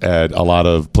sales at a lot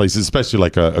of places, especially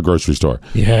like a grocery store.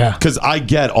 Yeah. Because I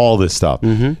get all this stuff.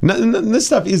 This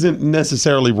stuff isn't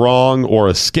necessarily wrong or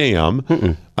a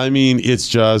scam. I mean, it's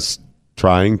just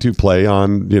trying to play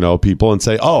on, people and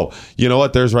say, you know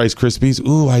what, there's Rice Krispies.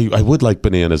 Ooh, I would like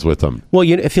bananas with them. Well,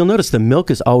 if you'll notice, the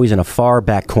milk is always in a far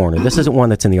back corner. This isn't one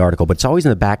that's in the article, but it's always in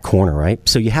the back corner, right?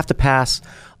 So you have to pass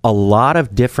a lot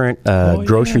of different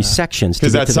grocery sections.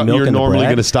 Because that's something you're normally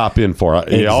going to stop in for.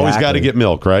 You always got to get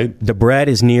milk, right? The bread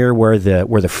is near where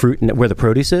the fruit and where the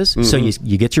produce is. So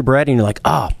you get your bread and you're like,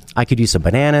 I could use some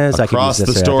bananas. Across I could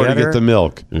use the store to get the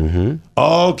milk.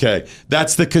 Okay,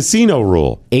 that's the casino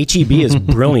rule. HEB is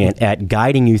brilliant at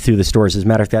guiding you through the stores. As a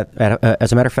matter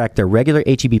of fact, their regular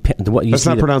HEB. That's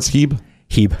not pronounced Heb.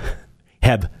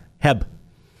 Heb.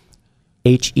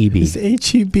 HEB. Is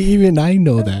HEB even? I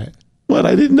know that. What?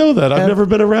 I didn't know that. I've never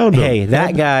been around him. Hey,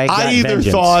 that guy. I either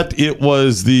thought it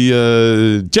was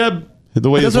the Jeb, the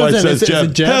way his wife says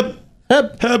Jeb.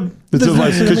 Heb. It's his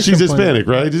wife because she's Hispanic,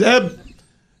 right? Eb.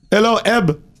 Hello,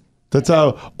 Eb. That's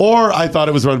how. Or I thought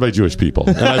it was run by Jewish people,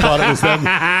 and I thought it was them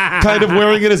kind of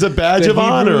wearing it as a badge of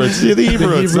honor. It's the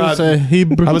Hebrew. It's not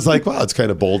Hebrew. I was like, wow, it's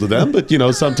kind of bold of them, but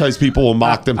sometimes people will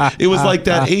mock them. It was like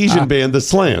that Asian band, the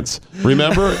Slants.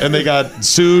 Remember? And they got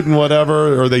sued and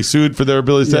whatever, or they sued for their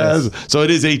ability to. So it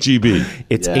is HEB.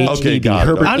 It's HEB. Okay, got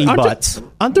Herbert E. Butts.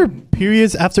 Aren't there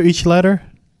periods after each letter?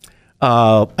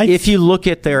 If you look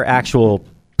at their actual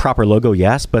proper logo,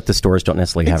 yes, but the stores don't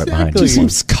necessarily have it behind it. It just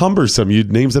seems cumbersome.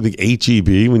 You'd name something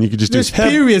HEB when you could just do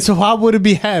period. So how would it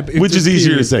be Heb? Which is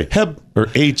easier to say, Heb or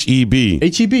HEB?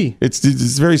 HEB. It's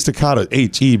very staccato.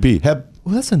 HEB. Heb.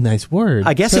 Well, that's a nice word.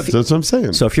 I guess that's what I'm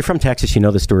saying. So if you're from Texas, you know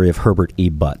the story of Herbert E.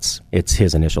 Butts. It's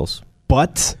his initials.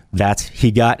 But he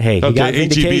got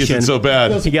vindication. HEB isn't so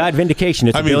bad. He got vindication.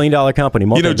 It's a $1 billion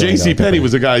company. J.C. Penney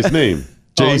was a guy's name.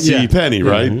 J.C. Penney,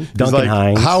 right? Mm-hmm. Duncan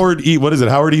Hines. Howard E. What is it?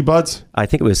 Howard E. Butts? I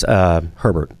think it was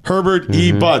Herbert. Herbert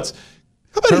E. Butts.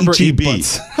 How about HEB?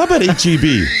 How about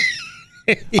HEB?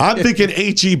 I'm thinking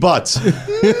H.E. Butts.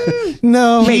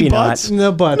 No. Maybe Butts? not.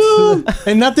 No Butts. No.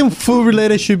 And nothing food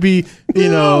related should be,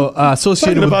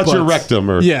 associated with about butts. your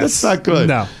rectum. Yes. That's not good.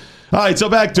 No. All right, so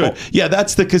back to it. Yeah,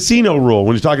 that's the casino rule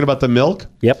when you're talking about the milk.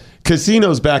 Yep.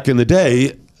 Casinos back in the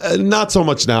day, not so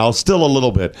much now, still a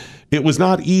little bit. It was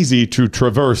not easy to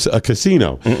traverse a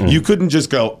casino. You couldn't just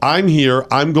go, I'm here,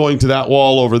 I'm going to that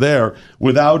wall over there,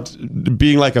 without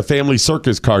being like a family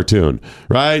circus cartoon,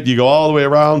 right? You go all the way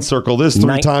around, circle this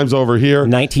three times over here.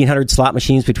 1,900 slot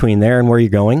machines between there and where you're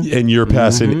going. And you're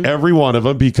passing every one of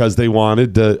them because they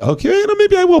wanted to,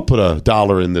 maybe I will put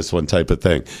 $1 in this one type of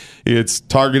thing. It's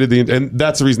targeted, and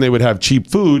that's the reason they would have cheap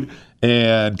food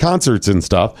and concerts and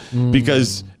stuff,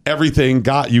 because everything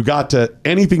you got to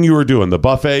anything you were doing, the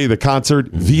buffet, the concert,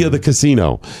 via the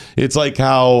casino. It's like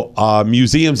how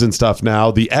museums and stuff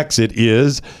now, the exit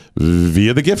is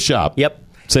via the gift shop. Yep.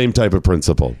 Same type of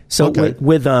principle. So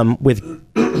with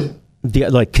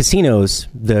the casinos,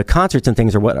 the concerts and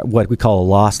things are what we call a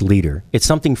lost leader. It's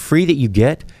something free that you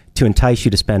get to entice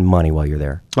you to spend money while you're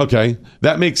there. Okay,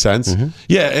 that makes sense.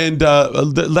 Yeah, and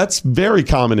that's very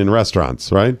common in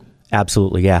restaurants, right?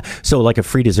 Absolutely, yeah. So like a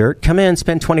free dessert, come in,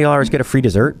 spend $20, get a free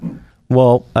dessert.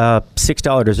 Well,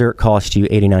 $6 dessert costs you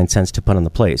 89 cents to put on the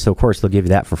plate. So, of course, they'll give you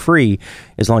that for free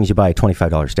as long as you buy a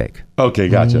 $25 steak. Okay,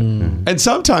 gotcha. And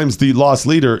sometimes the loss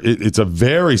leader, it's a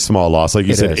very small loss. Like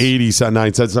you said,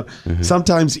 89 cents.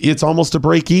 Sometimes it's almost a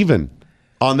break even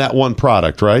on that one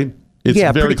product, right? It's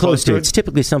very pretty close to it. It's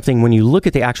typically something, when you look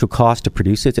at the actual cost to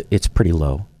produce it, it's pretty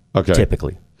low. Okay.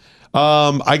 Typically.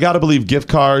 I got to believe gift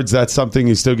cards, that's something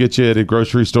you still get you at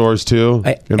grocery stores too.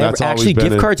 And that's actually,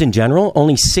 gift cards in general,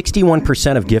 only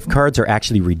 61% of gift cards are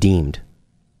actually redeemed.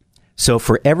 So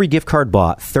for every gift card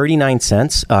bought, 39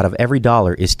 cents out of every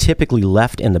dollar is typically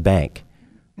left in the bank.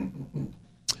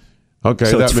 Okay,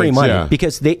 so it's free money.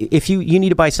 Because if you need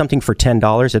to buy something for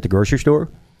 $10 at the grocery store,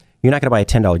 you're not going to buy a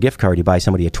 $10 gift card. You buy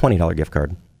somebody a $20 gift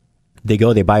card. They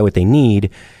buy what they need.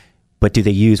 But do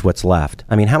they use what's left?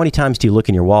 I mean, how many times do you look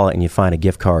in your wallet and you find a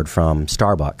gift card from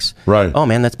Starbucks? Right. Oh,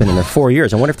 man, that's been in there 4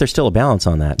 years. I wonder if there's still a balance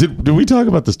on that. Did we talk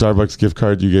about the Starbucks gift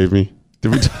card you gave me?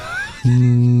 Did we?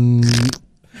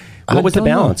 What was the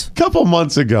balance? A couple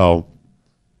months ago,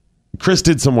 Chris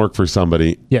did some work for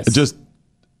somebody. Yes.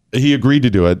 He agreed to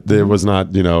do it. There was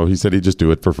not, he said he'd just do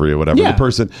it for free or whatever. Yeah. The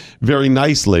person very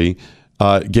nicely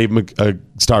gave him a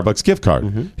Starbucks gift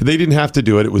card. They didn't have to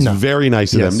do it. It was very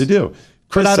nice of them to do.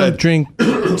 Chris said, I don't drink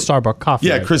Starbucks coffee.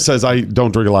 Yeah, Chris says, I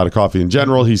don't drink a lot of coffee in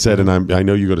general. He said, and I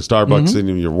know you go to Starbucks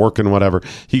and you're working, whatever.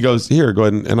 He goes, here, go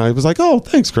ahead. And I was like, oh,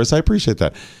 thanks, Chris. I appreciate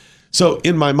that. So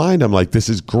in my mind, I'm like, this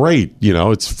is great.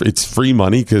 It's free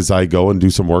money because I go and do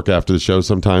some work after the show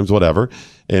sometimes, whatever.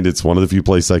 And it's one of the few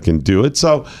places I can do it.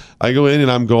 So I go in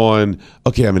and I'm going,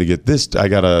 okay, I'm going to get this. I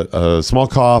got a small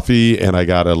coffee and I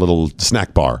got a little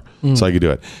snack bar so I could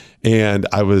do it. And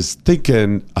I was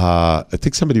thinking, I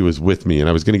think somebody was with me and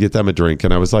I was going to get them a drink.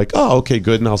 And I was like, oh, okay,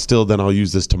 good. And I'll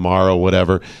use this tomorrow,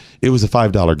 whatever. It was a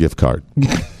 $5 gift card.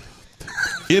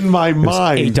 in my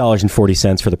mind,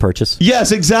 $8.40 for the purchase.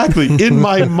 Yes, exactly. In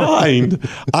my mind,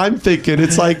 I'm thinking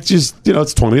it's like just,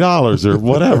 it's $20 or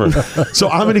whatever. So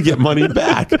I'm going to get money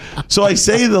back. So I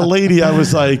say to the lady, I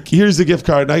was like, here's the gift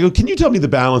card. And I go, can you tell me the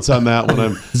balance on that when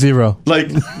I'm zero?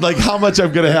 Like how much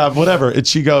I'm going to have, whatever. And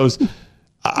she goes,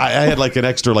 I had like an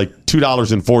extra like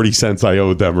 $2.40 I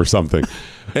owed them or something.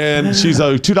 And she's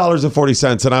like,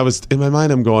 $2.40. And I was, in my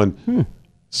mind, I'm going,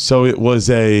 so it was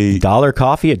a $1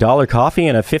 coffee,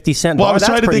 and a 50-cent bar. Well, I was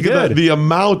trying to think good. of the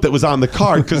amount that was on the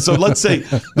card. Because so let's say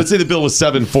the bill was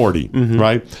 $7.40,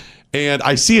 right? And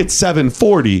I see it's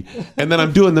 $7.40, and then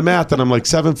I'm doing the math, and I'm like,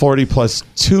 $7.40 plus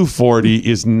 $2.40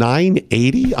 is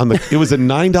 $9.80. It was a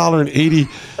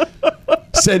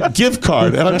 $9.80 gift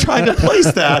card, and I'm trying to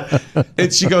place that,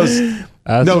 and she goes,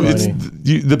 That's "No,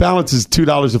 funny. the balance is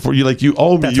 $2.40. You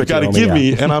owe me. You've got to give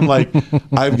me." And I'm like,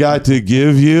 "I've got to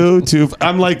give you two."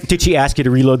 I'm like, did she ask you to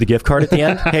reload the gift card at the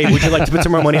end? Hey, would you like to put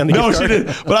some more money on the gift card? No, she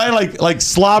didn't. But I like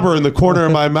slobber in the corner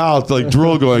of my mouth, like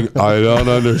drool, going, "I don't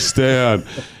understand."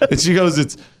 And she goes,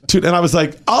 "It's two," and I was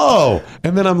like, "Oh,"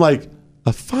 and then I'm like,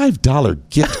 "A $5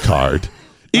 gift card."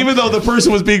 Even though the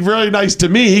person was being very nice to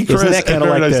me, Chris, isn't that kind of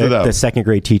very like nice to them. the second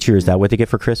grade teacher? Is that what they get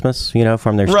for Christmas?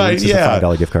 From their students, is a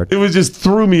 $5 gift card. It was just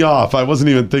threw me off. I wasn't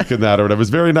even thinking that. Or it was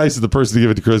very nice of the person to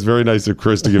give it to Chris, very nice of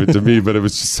Chris to give it to me, but it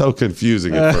was just so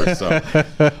confusing at first. So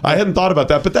I hadn't thought about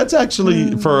that, but that's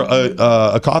actually for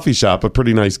a coffee shop a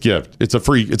pretty nice gift. It's a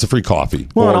free coffee.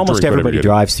 Well, and almost everybody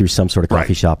drives through some sort of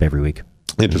coffee shop every week.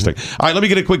 Interesting. All right, let me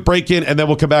get a quick break in, and then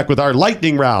we'll come back with our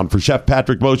lightning round for Chef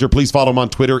Patrick Mosier. Please follow him on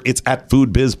Twitter. It's at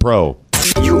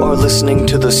FoodBizPro. You are listening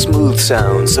to the smooth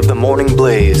sounds of the Morning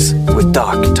Blaze with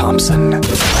Doc Thompson. On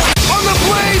the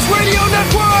Blaze Radio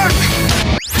Network!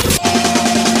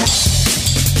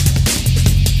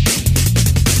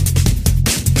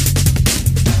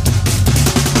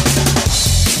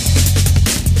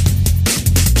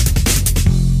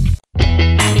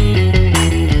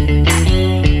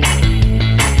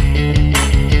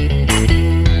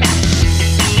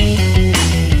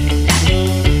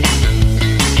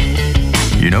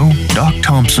 Doc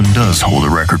Thompson does hold a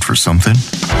record for something.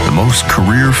 The most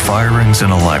career firings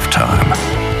in a lifetime.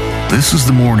 This is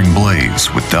the Morning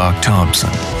Blaze with Doc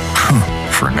Thompson.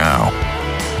 For now.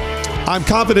 I'm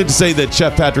confident to say that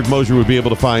Chef Patrick Mosier would be able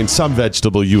to find some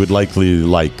vegetable you would likely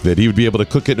like, that he would be able to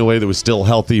cook it in a way that was still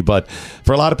healthy. But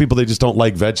for a lot of people, they just don't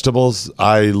like vegetables.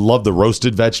 I love the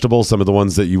roasted vegetables. Some of the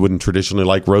ones that you wouldn't traditionally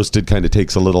like roasted kind of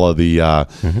takes a little of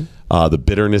the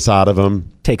bitterness out of them.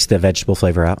 Takes the vegetable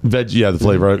flavor out. The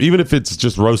flavor out. Even if it's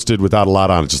just roasted without a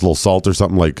lot on it, just a little salt or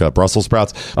something like Brussels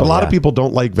sprouts. But a lot of people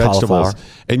don't like vegetables.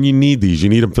 And you need these. You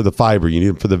need them for the fiber. You need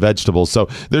them for the vegetables. So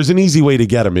there's an easy way to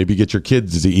get them. Maybe get your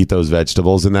kids to eat those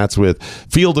vegetables. And that's with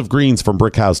Field of Greens from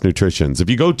Brickhouse Nutritions. If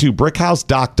you go to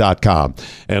brickhousedoc.com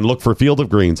and look for Field of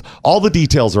Greens, all the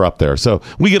details are up there. So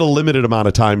we get a limited amount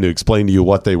of time to explain to you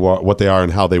what they are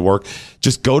and how they work.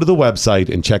 Just go to the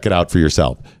website and check it out for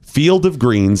yourself. Field of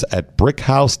Greens at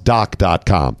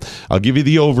brickhousedoc.com. I'll give you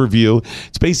the overview.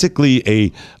 It's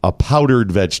basically a powdered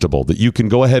vegetable that you can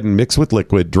go ahead and mix with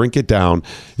liquid, drink it down.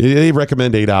 They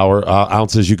recommend 8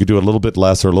 ounces. You could do a little bit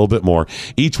less or a little bit more.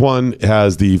 Each one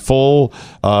has the full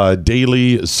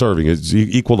daily serving. It's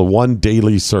equal to one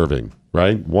daily serving.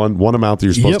 Right? One amount that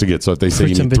you're supposed to get. So if they say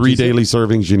you need 3 daily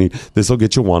servings, this will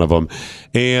get you one of them.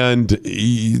 And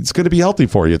it's going to be healthy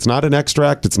for you. It's not an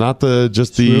extract. It's not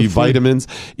just the vitamins.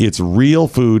 It's real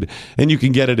food. And you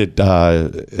can get it at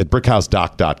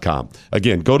brickhousedoc.com.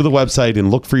 Again, go to the website and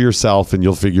look for yourself and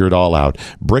you'll figure it all out.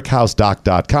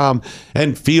 brickhousedoc.com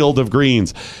and Field of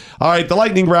Greens. All right, the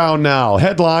lightning round now.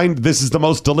 Headline, this is the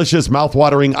most delicious,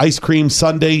 mouth-watering ice cream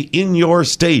sundae in your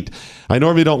state. I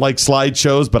normally don't like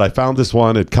slideshows, but I found this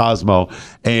one at Cosmo,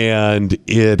 and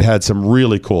it had some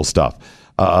really cool stuff.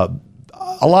 A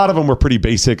lot of them were pretty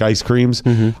basic ice creams.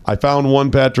 I found one,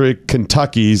 Patrick,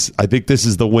 Kentucky's. I think this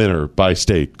is the winner by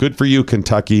state. Good for you,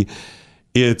 Kentucky.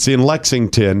 It's in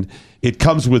Lexington. It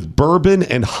comes with bourbon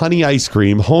and honey ice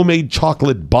cream, homemade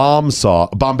chocolate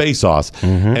Bombay sauce,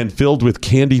 and filled with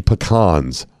candy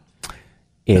pecans.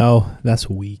 That's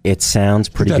weak. It sounds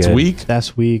pretty good. That's weak?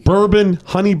 That's weak.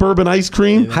 Honey bourbon ice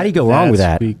cream? How do you go wrong with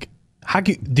that? Weak.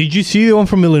 Did you see the one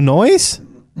from Illinois?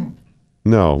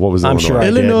 No. What was that? I'm sure I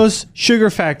did. Illinois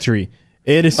Sugar Factory.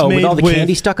 It is made with all the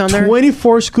candy stuck on there?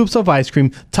 24 scoops of ice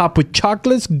cream, topped with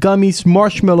chocolates, gummies,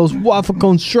 marshmallows, waffle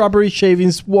cones, strawberry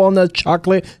shavings, walnut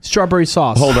chocolate, strawberry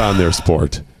sauce. Hold on there,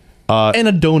 sport. And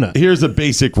a donut. Here's a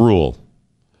basic rule.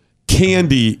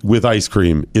 Candy with ice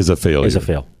cream is a failure. Is a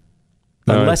fail.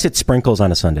 Unless it's sprinkles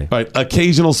on a sundae. Right,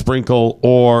 occasional sprinkle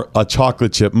or a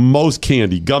chocolate chip. Most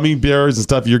candy, gummy bears and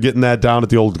stuff, you're getting that down at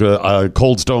the old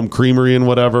Cold Stone Creamery and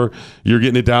whatever. You're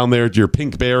getting it down there at your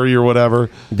Pink Berry or whatever.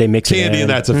 They mix candy, it in. And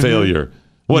that's a failure.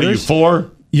 What are you,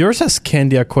 4? Yours has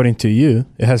candy according to you.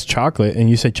 It has chocolate, and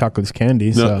you say chocolate's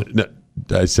candy. No,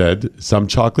 I said some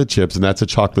chocolate chips, and that's a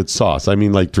chocolate sauce. I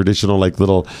mean, like traditional, like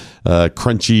little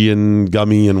crunchy and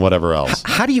gummy and whatever else.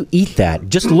 How do you eat that?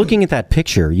 Just looking at that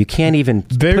picture, you can't even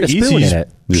put a spoon in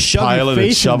it. Just pile it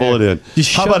and shovel it in.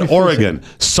 How about Oregon?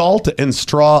 Salt and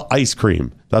straw ice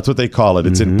cream. That's what they call it.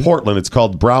 It's in Portland. It's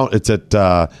called brown. It's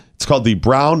called the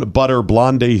Brown Butter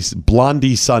Blondie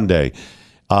Sundae.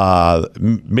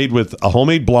 Made with a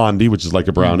homemade blondie, which is like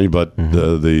a brownie, but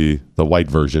the white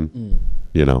version,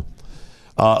 you know.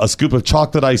 A scoop of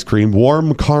chocolate ice cream,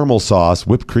 warm caramel sauce,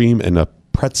 whipped cream, and a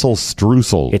pretzel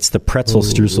streusel. It's the pretzel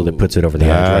streusel that puts it over the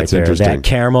edge right there. Interesting. That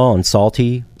caramel and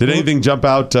salty. Did anything jump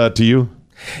out to you?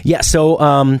 Yeah,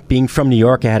 so being from New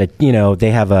York, I had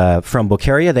they have from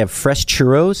Boqueria, they have fresh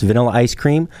churros, vanilla ice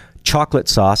cream, chocolate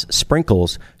sauce,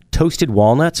 sprinkles, toasted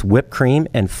walnuts, whipped cream,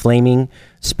 and flaming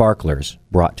sparklers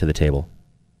brought to the table.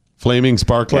 Flaming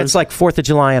sparklers? Yeah, it's like 4th of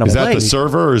July on a plate. Is plate. that the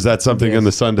server or is that something in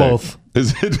the sundae? Both.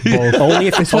 Is it both? Only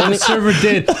if it's what the server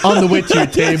did on the way to your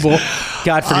table.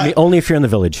 God forgive me, only if you're in the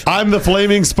village. I'm the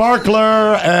flaming sparkler,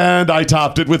 and I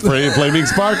topped it with flaming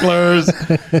sparklers.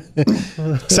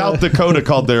 South Dakota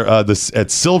called their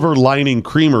at Silver Lining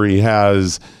Creamery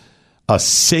has a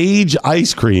sage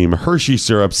ice cream, Hershey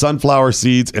syrup, sunflower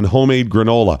seeds, and homemade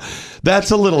granola.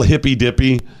 That's a little hippy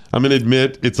dippy. I'm going to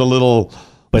admit it's a little.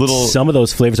 But some of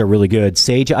those flavors are really good.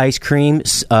 Sage ice cream,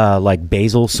 like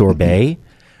basil sorbet.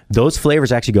 Those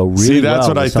flavors actually go really well. See, that's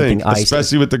what I think, icy.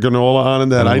 especially with the granola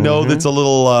on it. I know that's a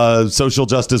little social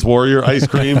justice warrior ice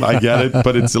cream. I get it,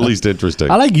 but it's at least interesting.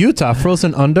 I like Utah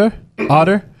frozen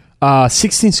otter.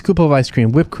 16 scoop of ice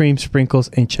cream, whipped cream, sprinkles,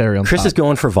 and cherry on top. Chris is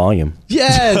going for volume.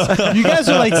 Yes. You guys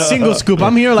are like single scoop.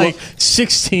 I'm here like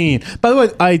 16. By the way,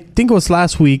 I think it was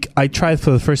last week, I tried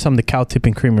for the first time the cow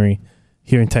tipping creamery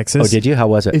here in Texas. Oh, did you? How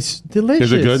was it? It's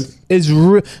delicious. Is it good?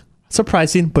 It's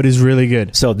surprising, but it's really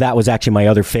good. So that was actually my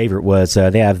other favorite was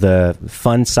they have the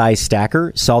fun size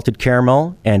stacker, salted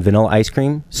caramel and vanilla ice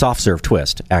cream, soft serve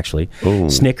twist, actually. Ooh.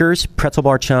 Snickers, pretzel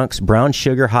bar chunks, brown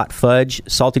sugar, hot fudge,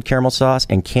 salted caramel sauce,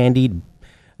 and candied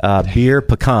beer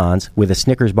pecans with a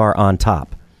Snickers bar on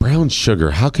top. Brown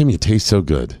sugar. How come you taste so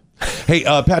good? Hey,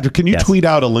 Patrick, can you tweet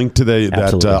out a link to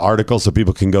that article so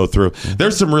people can go through?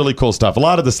 There's some really cool stuff. A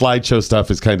lot of the slideshow stuff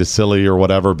is kind of silly or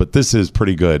whatever, but this is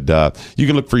pretty good. You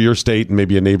can look for your state and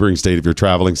maybe a neighboring state if you're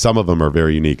traveling. Some of them are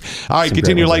very unique. All right,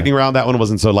 continue lightning round. That one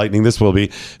wasn't so lightning. This will be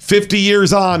 50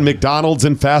 years on. McDonald's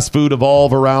and fast food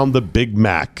evolve around the Big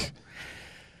Mac.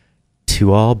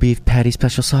 2 all beef patty,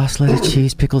 special sauce, lettuce,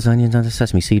 cheese, pickles, onions on the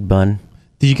sesame seed bun.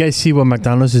 Did you guys see what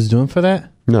McDonald's is doing for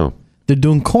that? No. They're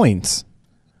doing coins.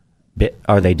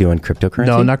 Are they doing cryptocurrency?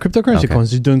 No, not cryptocurrency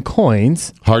coins. They're doing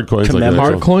coins. Hard coins.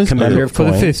 Hard coins commemorative for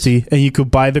the coins. 50. And you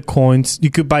could buy the coins. You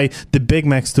could buy the Big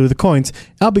Macs through the coins.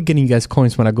 I'll be getting you guys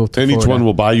coins when I go to And Florida. each one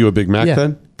will buy you a Big Mac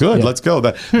then? Good, Yeah. let's go.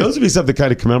 Those would be something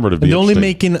kind of commemorative. And they're only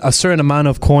making a certain amount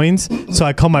of coins. So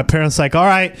I call my parents like, all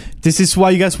right, this is why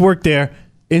you guys work there.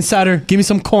 Insider, give me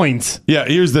some coins. Yeah,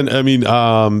 they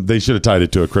should have tied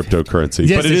it to a cryptocurrency.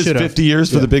 Yes, but it they is should have. 50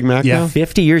 years for the Big Mac now?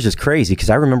 50 years is crazy because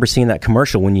I remember seeing that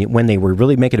commercial when they were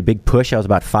really making a big push. I was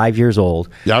about 5 years old.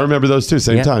 Yeah, I remember those too.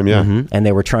 Same time, yeah. Mm-hmm. And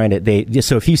they were trying to.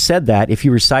 So if you said that, if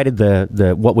you recited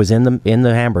the what was in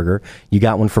the hamburger, you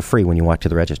got one for free when you walked to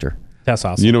the register. That's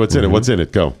awesome. You know what's in it? What's in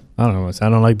it? Go. I don't know. I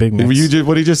don't like Big Macs.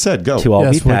 What he just said. Go. 2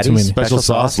 all beef way too patties, many. Special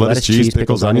sauce, lettuce, cheese,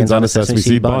 pickles, onions on a sesame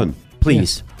seed bun.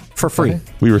 Please. For free.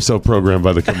 We were so programmed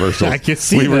by the commercial. I can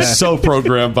see we were that. so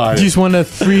programmed by it. You just want a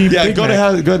free Big go Mac.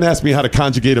 ahead and ask me how to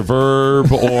conjugate a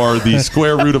verb or the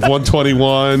square root of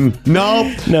 121.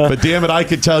 No. But damn it, I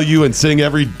could tell you and sing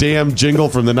every damn jingle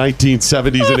from the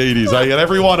 1970s and 80s. I got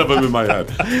every one of them in my head.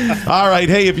 All right.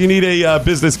 Hey, if you need a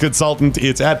business consultant,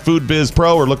 it's at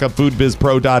FoodBizPro or look up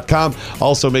foodbizpro.com.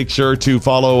 Also, make sure to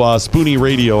follow Spoonie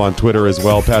Radio on Twitter as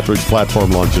well. Patrick's platform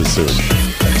launches soon.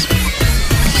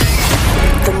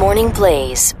 The Morning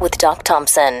Blaze with Doc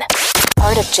Thompson.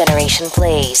 Part of Generation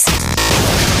Blaze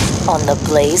on the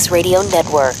Blaze Radio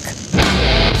Network.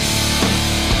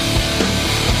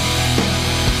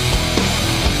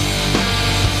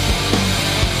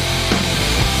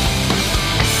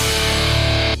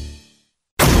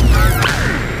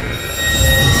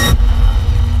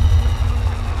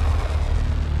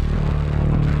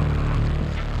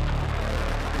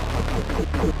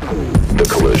 The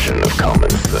collision of common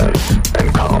sense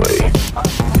and comedy.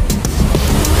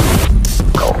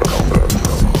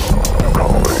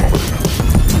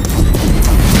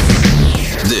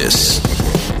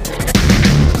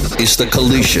 the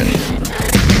collision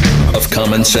of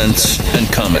common sense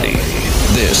and comedy.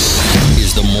 This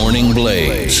is The Morning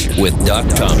Blaze with Doc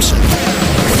Thompson.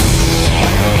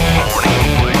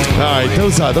 All right,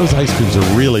 those ice creams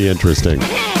are really interesting.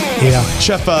 Yeah.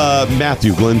 Chef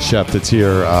Matthew, Glenn's chef that's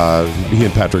here, he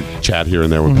and Patrick chat here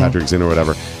and there when Patrick's in or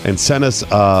whatever, and sent us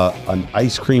an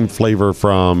ice cream flavor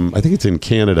from, I think it's in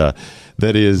Canada,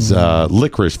 that is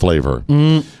licorice flavor.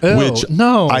 Which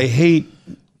no. I hate.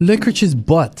 Licorice is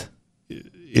butt.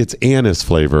 It's anise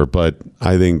flavor, but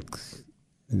I think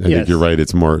you're right.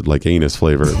 It's more like anus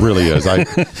flavor. It really is.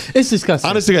 It's disgusting.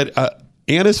 Honestly,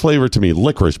 anise flavor to me,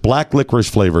 black licorice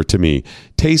flavor to me,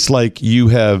 tastes like you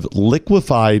have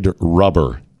liquefied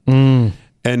rubber and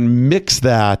mix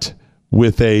that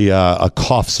with a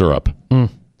cough syrup,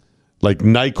 like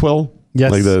NyQuil,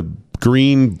 like the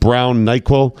green brown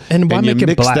NyQuil, and why you make it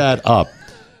mix black? that up.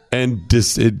 And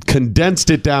it condensed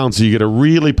it down so you get a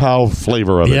really powerful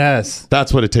flavor of it. Yes.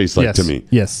 That's what it tastes like to me.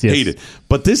 Yes. Hate it.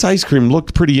 But this ice cream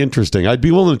looked pretty interesting. I'd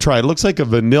be willing to try it. It looks like a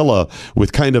vanilla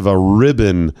with kind of a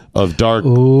ribbon of dark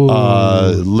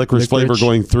licorice flavor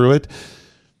going through it.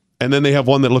 And then they have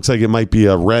one that looks like it might be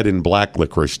a red and black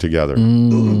licorice together.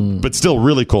 But still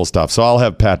really cool stuff. So I'll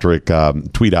have Patrick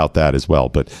tweet out that as well.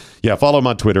 But yeah, follow him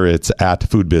on Twitter. It's at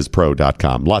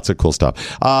foodbizpro.com. Lots of cool stuff.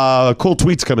 Cool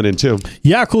tweets coming in too.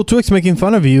 Yeah, cool tweets making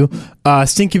fun of you.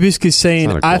 Stinky Biscuit saying,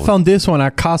 I found this one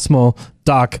at Cosmo,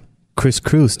 Doc Chris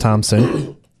Cruz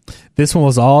Thompson. This one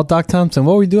was all Doc Thompson.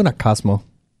 What were we doing at Cosmo?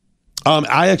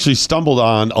 I actually stumbled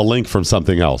on a link from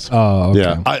something else. Oh, okay.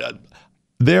 Yeah.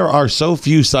 There are so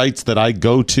few sites that I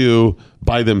go to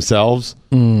by themselves.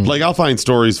 Like I'll find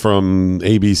stories from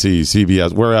ABC,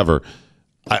 CBS, wherever.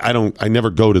 I never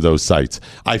go to those sites.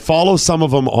 I follow some of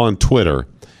them on Twitter,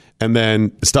 and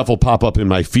then stuff will pop up in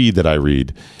my feed that I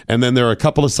read. And then there are a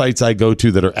couple of sites I go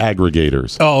to that are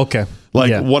aggregators. Oh, okay.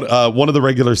 Like one of the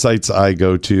regular sites I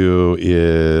go to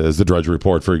is the Drudge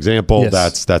Report, for example.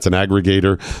 Yes. That's an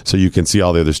aggregator, so you can see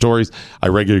all the other stories. I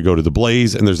regularly go to the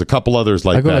Blaze, and there's a couple others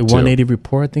like that too. I go to 180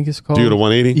 Report, I think it's called. Do you go to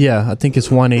 180? Yeah, I think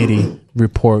it's 180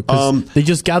 Report. They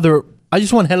just gather. I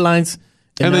just want headlines.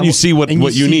 And then you see what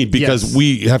you need, because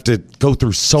we have to go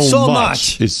through so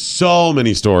much. There's so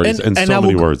many stories and so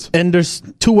many words. And there's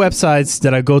two websites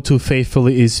that I go to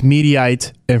faithfully is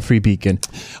Mediaite and Free Beacon.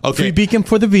 Okay. Free Beacon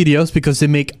for the videos because they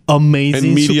make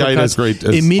amazing. And Mediaite is great.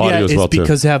 And Mediaite is well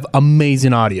because they have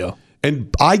amazing audio.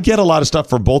 And I get a lot of stuff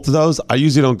from both of those. I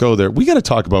usually don't go there. We got to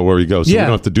talk about where we go so we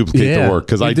don't have to duplicate the work,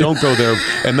 because I don't go there.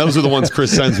 And those are the ones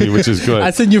Chris sends me, which is good.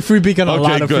 I send you Free Beacon a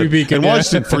lot of good. Free Beacon. And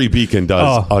Washington Free Beacon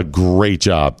does a great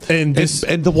job. And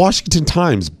the Washington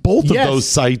Times, both of those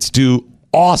sites do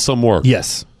awesome work.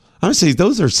 Yes. Honestly,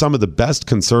 those are some of the best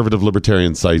conservative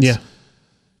libertarian sites. Yeah.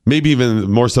 Maybe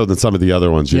even more so than some of the other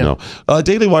ones, you know.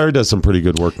 Daily Wire does some pretty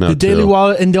good work now, the Daily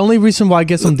Wire, and the only reason why I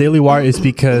get some Daily Wire is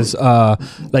because, I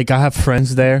have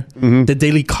friends there. The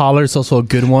Daily Caller is also a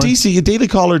good one. DC, Daily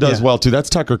Caller does well, too. That's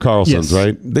Tucker Carlson's,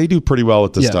 right? They do pretty well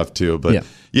with the stuff, too. But,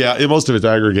 most of it's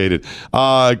aggregated.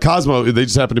 Cosmo, they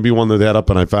just happened to be one that they had up,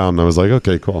 and I found, and I was like,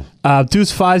 okay, cool.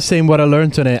 Deuce 5 saying, what I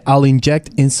learned today, I'll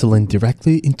inject insulin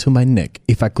directly into my neck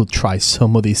if I could try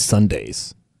some of these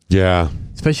Sundays. Yeah.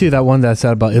 Especially that one that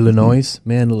said about Illinois.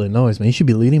 Man, you should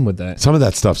be leading with that. Some of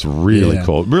that stuff's really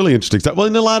cool. Really interesting stuff. Well,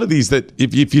 and a lot of these that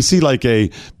if you see like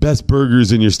a best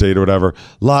burgers in your state or whatever,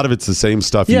 a lot of it's the same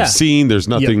stuff you've seen. There's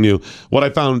nothing new. What I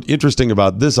found interesting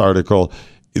about this article,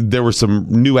 there were some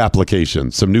new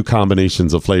applications, some new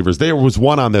combinations of flavors. There was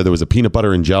one on there that was a peanut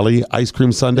butter and jelly ice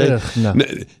cream sundae. No.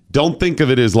 Don't think of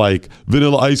it as like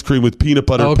vanilla ice cream with peanut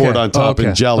butter poured on top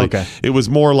and jelly. It was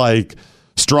more like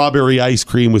strawberry ice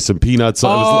cream with some peanuts.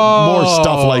 So it was more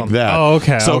stuff like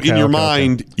that. So in your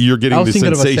mind, you're getting the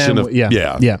sensation of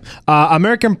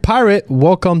American Pirate,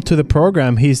 welcome to the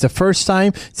program. He's the first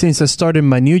time since I started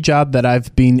my new job that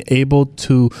I've been able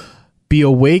to be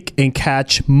awake and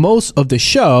catch most of the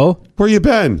show. Where you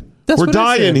been? We're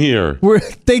dying here.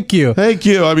 Thank you.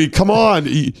 I mean, come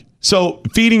on. So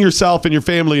feeding yourself and your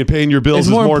family and paying your bills is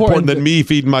more important than me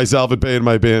feeding myself and paying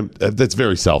my band. That's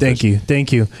very selfish.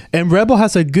 Thank you. And Rebel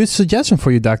has a good suggestion for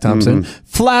you, Doc Thompson.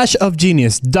 Flash of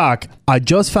genius. Doc, I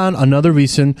just found another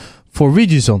reason for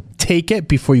Reducing. Take it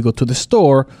before you go to the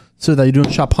store so that you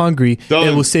don't shop hungry. Done.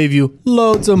 It will save you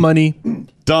loads of money.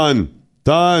 Done.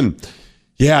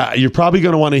 Yeah, you're probably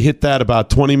going to want to hit that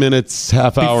about 20 minutes,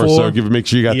 half hour or so. Make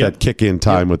sure you got that kick-in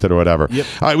time with it or whatever. All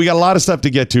right, we got a lot of stuff to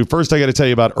get to. First, I got to tell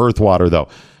you about Earthwater, though.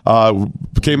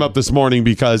 Came up this morning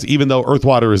because even though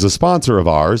Earthwater is a sponsor of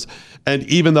ours, and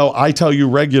even though I tell you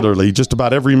regularly, just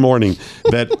about every morning,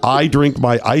 that I drink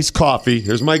my iced coffee,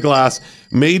 here's my glass,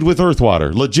 made with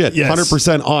Earthwater, legit,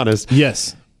 100% honest.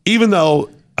 Yes. even though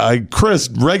Chris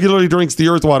regularly drinks the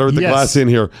earth water with the glass in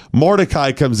here,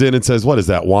 Mordeci comes in and says, what is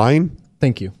that, wine?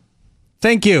 Thank you.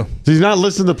 Thank you. Does he not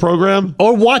listen to the program?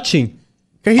 Or watching.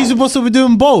 He's supposed to be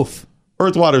doing both.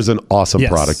 Earthwater is an awesome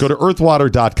product. Go to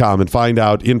earthwater.com and find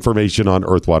out information on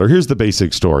Earthwater. Here's the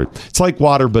basic story. It's like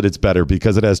water, but it's better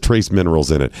because it has trace minerals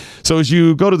in it. So as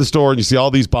you go to the store and you see all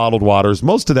these bottled waters,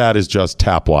 most of that is just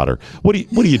tap water. What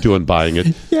are you doing buying it?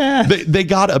 Yeah. They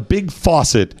got a big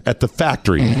faucet at the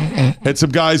factory and some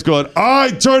guys going, all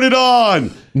right, turn it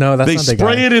on. No, that's they not the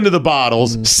spray guy. it into the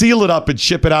bottles, seal it up, and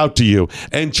ship it out to you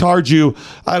and charge you,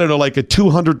 I don't know, like a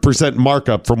 200%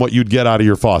 markup from what you'd get out of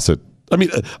your faucet. I mean,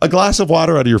 a glass of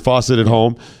water out of your faucet at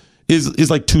home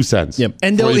is like 2 cents. Yep.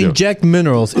 And they'll inject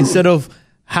minerals instead of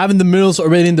having the minerals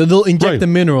already in there. They'll inject the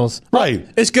minerals. Right.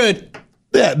 It's good.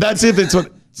 Yeah, that's it. It's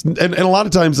what, and a lot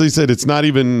of times they said it's not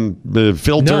even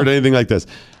filtered or anything like this.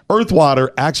 Earth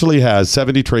water actually has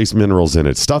 70 trace minerals in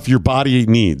it, stuff your body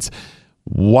needs.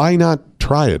 Why not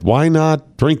try it? Why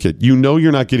not drink it? You know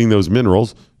you're not getting those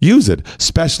minerals. Use it,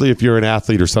 especially if you're an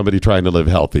athlete or somebody trying to live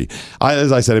healthy.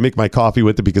 As I said, I make my coffee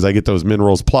with it because I get those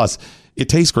minerals. Plus, it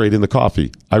tastes great in the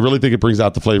coffee. I really think it brings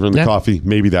out the flavor in the coffee.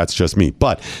 Maybe that's just me.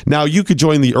 But now you could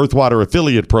join the Earthwater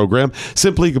affiliate program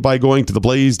simply by going to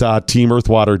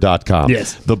theblaze.teamearthwater.com.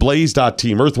 Yes.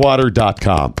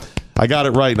 Theblaze.teamearthwater.com. I got it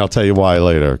right, and I'll tell you why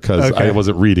later, because I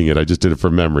wasn't reading it. I just did it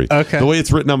from memory. Okay. The way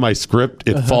it's written on my script,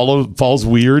 it falls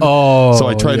weird. Oh, so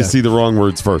I try to see the wrong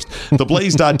words first.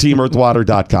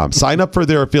 Theblaze.teamearthwater.com. Sign up for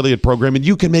their affiliate program, and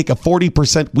you can make a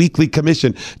 40% weekly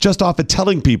commission just off of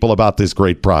telling people about this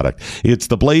great product. It's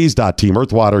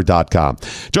theblaze.teamearthwater.com.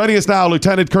 Joining us now,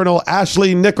 Lieutenant Colonel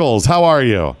Ashley Nichloes. How are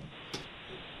you?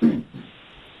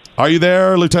 Are you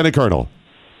there, Lieutenant Colonel?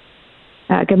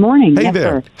 Good morning. Hey yes,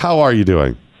 there. Sir. How are you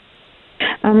doing?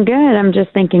 I'm good. I'm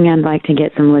just thinking I'd like to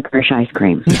get some licorice ice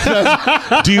cream.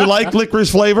 Do you like licorice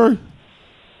flavor?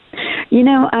 You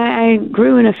know, I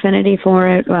grew an affinity for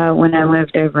it when I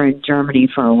lived over in Germany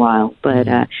for a while, but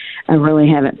I really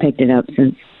haven't picked it up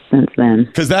since then.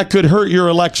 Because that could hurt your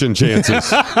election chances.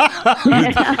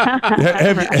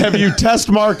 have you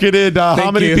test marketed how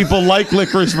many people like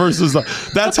licorice versus...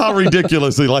 that's how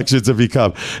ridiculous the elections have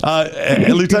become.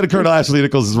 Lieutenant Colonel Ashley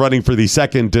Nichloes is running for the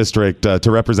 2nd District to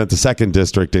represent the 2nd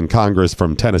District in Congress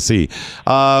from Tennessee.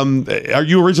 Are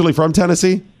you originally from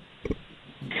Tennessee?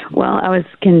 Well, I was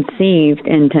conceived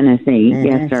in Tennessee,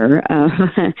 yes, sir.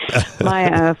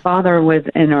 My father was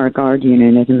in our guard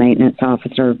unit as a maintenance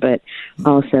officer, but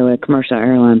also a commercial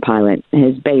airline pilot.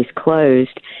 His base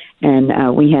closed,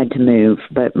 and we had to move.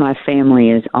 But my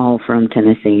family is all from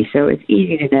Tennessee, so it's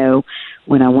easy to know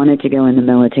when I wanted to go in the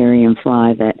military and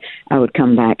fly that I would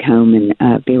come back home and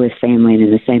be with family and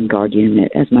in the same guard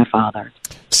unit as my father.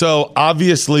 So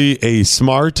obviously a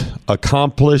smart,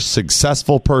 accomplished,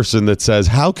 successful person that says,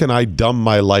 how can I dumb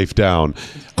my life down?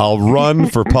 I'll run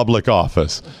for public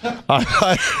office.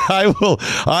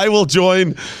 I will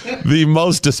join the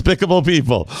most despicable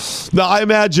people. Now, I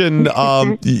imagine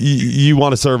you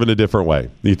want to serve in a different way.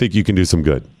 You think you can do some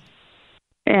good.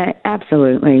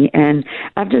 Absolutely. And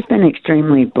I've just been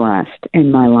extremely blessed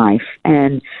in my life.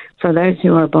 And for those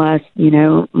who are blessed, you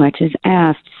know, much is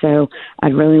asked. So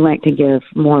I'd really like to give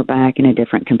more back in a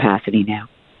different capacity now.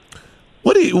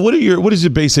 What is the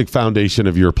basic foundation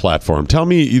of your platform? Tell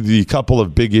me the couple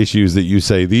of big issues that you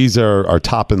say, these are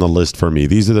top in the list for me.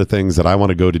 These are the things that I want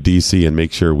to go to D.C. and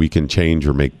make sure we can change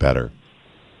or make better.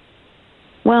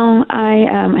 Well, I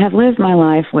have lived my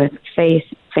life with faith,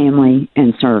 family,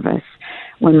 and service.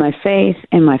 When my faith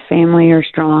and my family are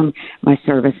strong, my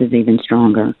service is even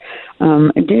stronger.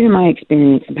 Due to my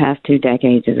experience the past 2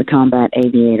 decades as a combat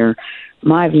aviator,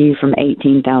 my view from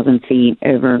 18,000 feet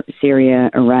over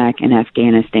Syria, Iraq, and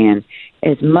Afghanistan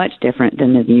is much different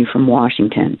than the view from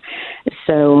Washington.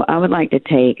 So I would like to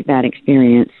take that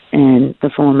experience in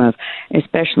the form of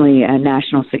especially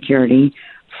national security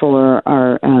for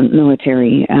our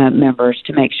military members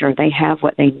to make sure they have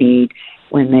what they need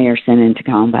when they are sent into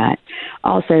combat.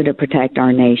 Also to protect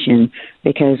our nation,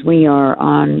 because we are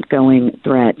ongoing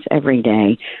threats every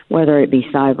day, whether it be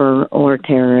cyber or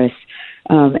terrorists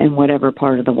in whatever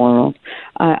part of the world.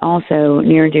 Also,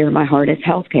 near and dear to my heart is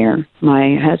healthcare.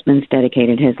 My husband's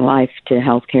dedicated his life to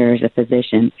healthcare as a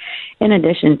physician, in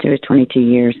addition to his 22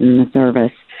 years in the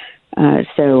service.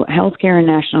 So healthcare and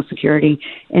national security.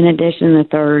 In addition, the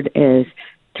third is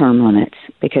term limits,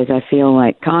 because I feel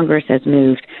like Congress has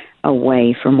moved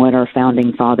away from what our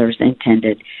founding fathers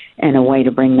intended, and a way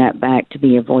to bring that back to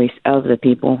be a voice of the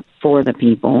people for the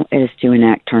people is to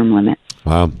enact term limits.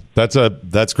 Wow, that's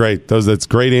great. That's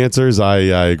great answers. I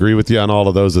agree with you on all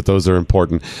of those. That those are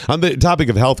important. On the topic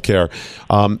of healthcare,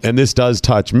 and this does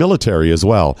touch military as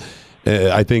well.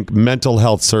 I think mental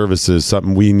health services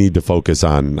something we need to focus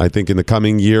on. I think in the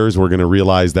coming years we're going to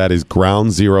realize that is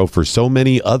ground zero for so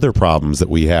many other problems that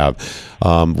we have,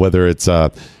 whether it's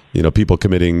people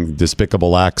committing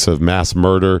despicable acts of mass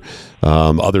murder,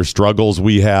 other struggles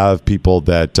we have, people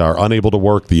that are unable to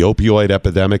work, the opioid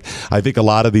epidemic. I think a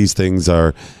lot of these things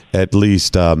are at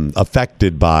least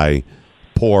affected by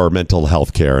poor mental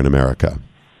health care in America.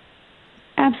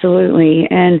 Absolutely.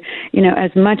 And,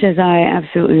 as much as I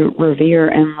absolutely revere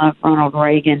and love Ronald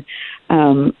Reagan,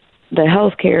 the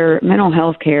mental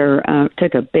health care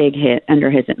took a big hit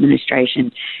under his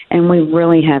administration, and we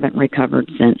really haven't recovered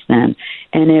since then.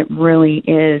 And it really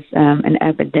is an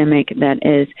epidemic that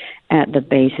is at the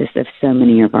basis of so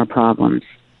many of our problems.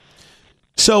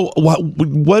 So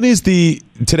what is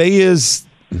is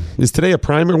today a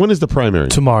primary? When is the primary?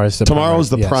 Tomorrow's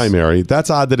the primary. That's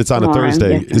odd that it's on Tomorrow, a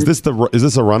Thursday. yes, Is this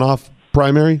a runoff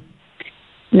primary?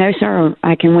 No, sir.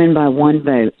 I can win by one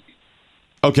vote.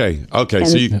 Okay. And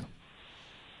So you.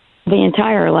 The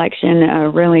entire election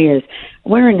really is,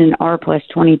 we're in an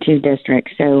R+22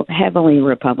 district, so heavily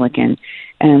Republican.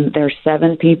 And there's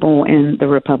 7 people in the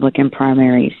Republican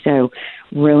primary. So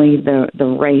really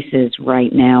the race is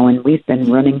right now, and we've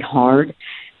been running hard.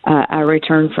 I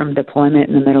returned from deployment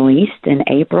in the Middle East in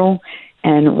April,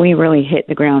 and we really hit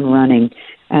the ground running.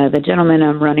 The gentlemen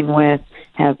I'm running with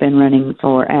have been running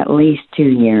for at least 2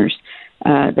 years.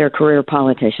 They're career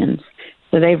politicians.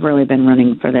 So they've really been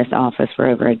running for this office for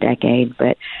over a decade,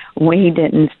 but we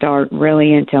didn't start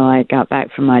really until I got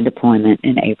back from my deployment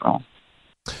in April.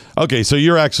 Okay, so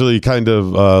you're actually kind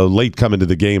of late coming to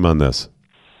the game on this.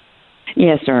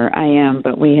 Yes, sir, I am,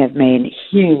 but we have made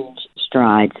huge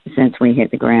strides since we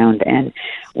hit the ground, and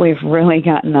we've really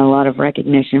gotten a lot of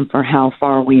recognition for how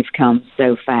far we've come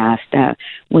so fast.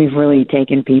 We've really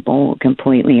taken people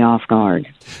completely off guard.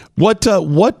 What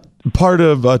part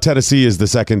of Tennessee is the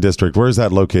 2nd District? Where is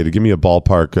that located? Give me a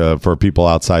ballpark for people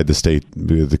outside the state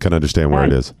that can understand where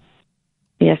it is.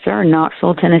 Yes, sir.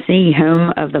 Knoxville, Tennessee,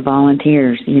 home of the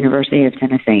Volunteers, University of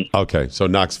Tennessee. Okay, so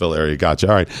Knoxville area. Gotcha.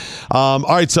 All right. All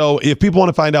right, so if people want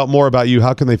to find out more about you,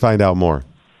 how can they find out more?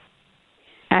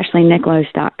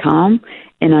 AshleyNichloes.com,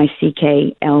 Nickloes,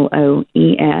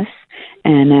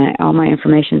 and all my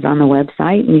information's on the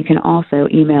website, and you can also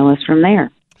email us from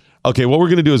there. Okay, what we're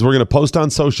going to do is we're going to post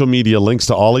on social media links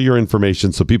to all of your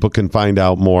information so people can find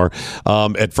out more.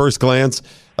 At first glance,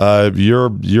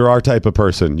 you're our type of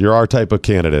person. You're our type of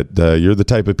candidate. You're the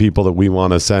type of people that we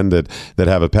want to send that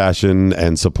have a passion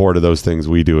and support of those things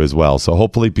we do as well. So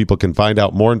hopefully people can find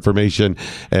out more information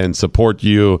and support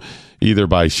you either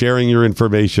by sharing your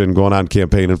information, going on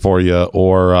campaigning for you,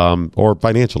 or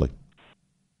financially.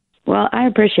 Well, I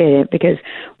appreciate it because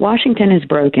Washington is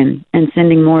broken, and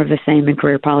sending more of the same in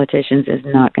career politicians is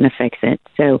not going to fix it.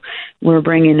 So we're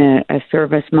bringing a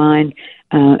service mind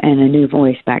and a new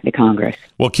voice back to Congress.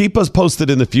 Well, keep us posted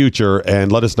in the future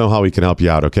and let us know how we can help you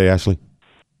out. Okay, Ashley?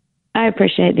 I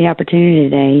appreciate the opportunity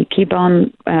today. Keep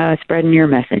on spreading your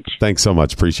message. Thanks so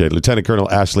much. Appreciate it. Lieutenant Colonel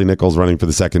Ashley Nichloes running for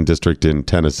the 2nd District in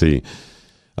Tennessee.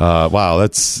 Wow,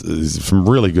 that's some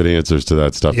really good answers to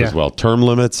that stuff as well. Term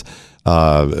limits,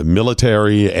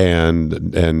 military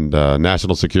and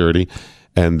national security,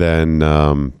 and then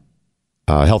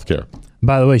healthcare.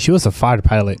 By the way, she was a fighter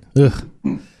pilot. Ugh.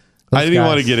 I didn't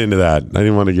want to get into that. I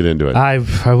didn't want to get into it. I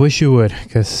wish you would,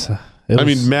 because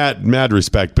mad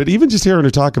respect. But even just hearing her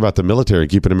talk about the military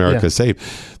and keeping America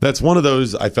safe, that's one of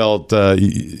those I felt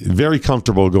very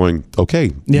comfortable going,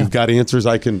 okay, you've got answers.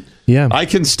 I can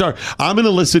start. I'm going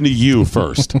to listen to you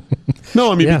first.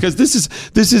 No, I mean, because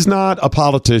this is not a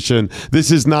politician.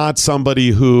 This is not somebody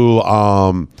who,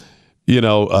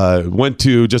 went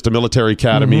to just a military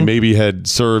academy, maybe had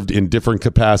served in different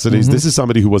capacities. This is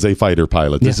somebody who was a fighter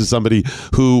pilot. This is somebody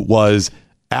who was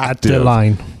active. At the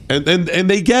line. And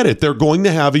they get it. They're going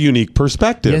to have a unique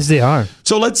perspective. Yes, they are.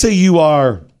 So let's say you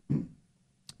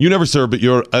never served, but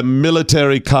you're a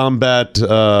military combat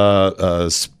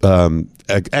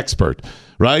expert,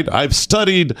 right? I've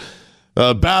studied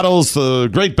battles,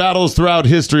 great battles throughout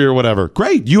history or whatever.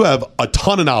 Great. You have a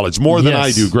ton of knowledge, more than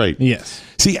I do. Great. Yes.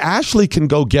 See, Ashley can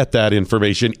go get that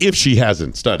information if she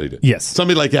hasn't studied it. Yes.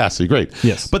 Somebody like Ashley, great.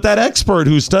 Yes. But that expert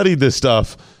who studied this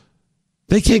stuff,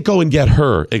 they can't go and get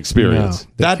her experience.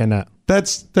 No, they cannot. That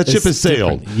ship has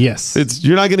sailed. Different. Yes.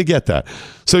 You're not going to get that.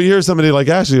 So you hear somebody like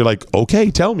Ashley, you're like,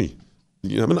 okay, tell me.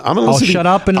 I'm gonna I'll listen. shut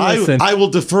up and listen. I will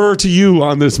defer to you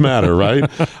on this matter, right?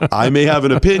 I may have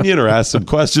an opinion or ask some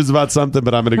questions about something,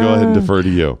 but I'm going to go ahead and defer to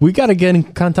you. We got to get in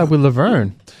contact with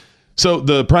Laverne. So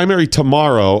the primary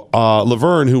tomorrow,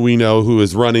 Laverne, who we know who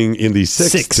is running in the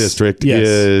 6th district,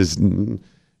 is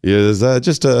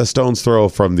just a stone's throw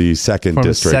from the 2nd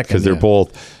district because they're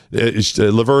both.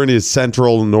 Laverne is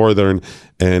central, northern,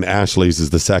 and Ashley's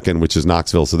is the 2nd, which is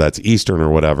Knoxville, so that's eastern or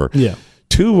whatever. Yeah.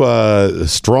 Two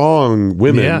strong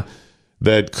women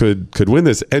that could win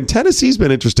this. And Tennessee's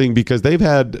been interesting because they've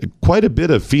had quite a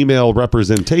bit of female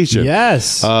representation.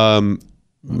 Yes.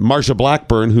 Marsha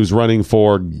Blackburn, who's running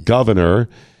for governor,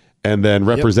 and then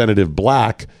Representative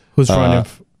Black. Who's running?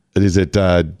 Is it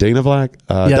Dana Black?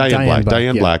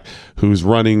 Diane Black, who's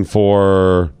running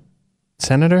for...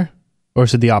 Senator? Or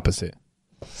is it the opposite?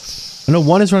 No,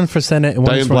 one is running for Senate. And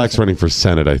Diane Black's running for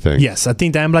Senate, I think. Yes, I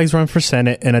think Diane Black's running for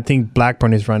Senate, and I think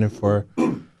Blackburn is running for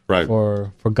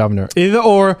governor. Either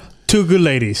or, two good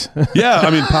ladies. Yeah,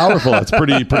 I mean, powerful. That's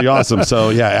pretty awesome.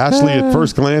 So yeah, Ashley at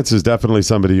first glance is definitely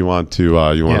somebody you want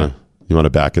to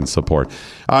back and support.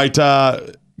 All right,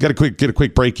 get a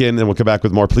quick break in, and we'll come back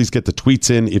with more. Please get the tweets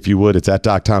in if you would. It's at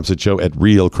Doc Thompson Show at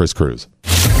Real Chris Cruz.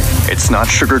 It's not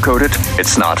sugar-coated.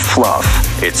 It's not fluff.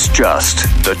 It's just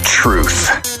the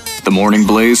truth. The Morning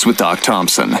Blaze with Doc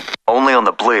Thompson. Only on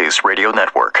the Blaze Radio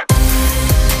Network.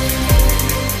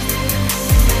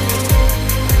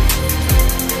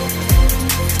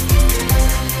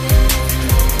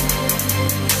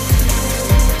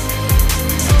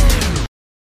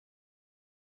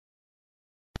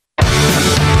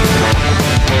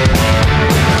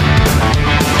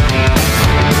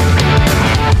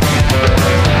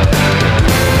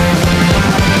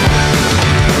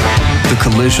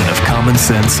 Collision of common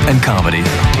sense and comedy.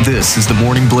 This is The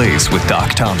Morning Blaze with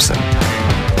Doc Thompson.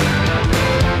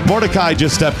 Mordecai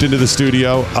just stepped into the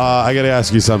studio. I got to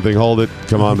ask you something. Hold it.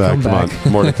 Come on back. Come on,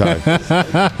 Mordecai.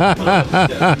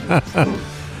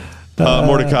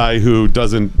 Mordecai, who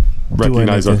doesn't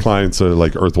recognize our clients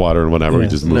like Earth, Water, and whatever. We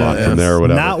just move on from there or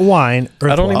whatever. Not wine.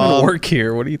 I don't even work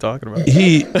here. What are you talking about?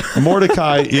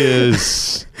 Mordecai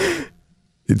is...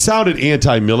 It sounded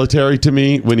anti-military to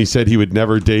me when he said he would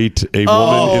never date a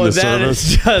woman in the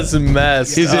service. Is just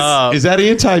messed up. Is that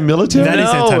anti-military? That is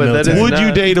anti-military. Would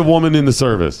you date a woman in the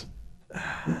service?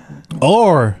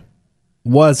 Or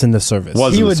was in the service?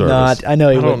 He would not. I know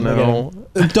he wouldn't. I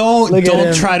don't know.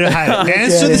 Don't try to hide it.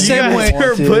 Answer the same way.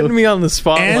 You're putting me on the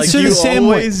spot like you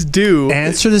always do.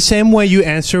 Answer the same way you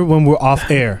answer when we're off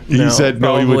air. He said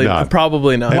no, he would not.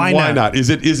 Probably not. And why not? Is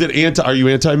it anti? Are you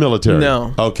anti-military?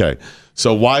 No. Okay.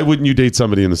 So why wouldn't you date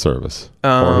somebody in the service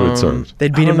or who had served?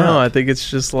 They'd beat him out. I think it's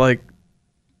just like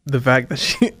the fact that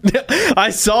she... I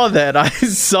saw that. I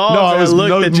was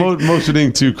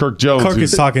motioning to Kirk Jones. Kirk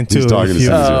is talking too. If you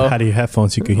had your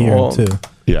headphones, you could hear him too.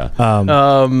 Yeah.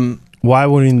 Why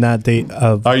wouldn't that date...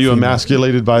 Are you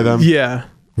emasculated by them? Yeah.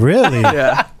 Really?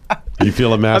 Yeah. You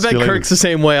feel emasculated? I bet Kirk's the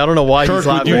same way. I don't know why Kirk, he's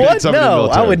laughing. What? No,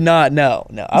 I would not. No.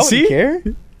 I wouldn't care.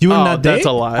 You would not date? That's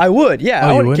a lie. I would. Yeah,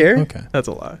 I wouldn't care. Okay. That's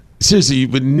a lie. Seriously, you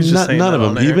would none of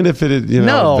them, even if it,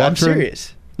 no, veteran. I'm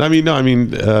serious.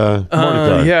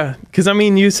 Mordecai. Yeah, because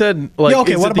you said like,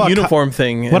 okay, is what it about the uniform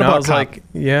thing? What and about I was cop? like,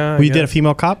 yeah. You did a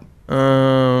female cop?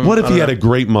 What if he had a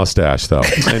great mustache though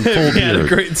and full beard?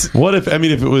 What if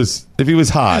if he was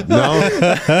hot? No,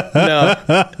 no,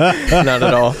 not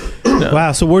at all. No.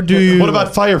 Wow. So where do you? What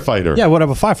about firefighter? Yeah, what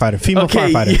about firefighter? Female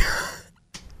firefighter.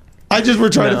 We're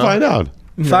trying to find out.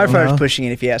 Firefighter's pushing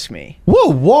it, if you ask me. Whoa!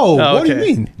 What do you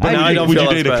mean? Would you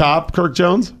date a cop, Kirk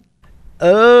Jones?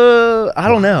 I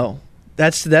don't know.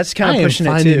 That's kind of pushing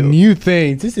it too. New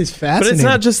things. This is fascinating. But it's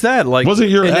not just that. Like, wasn't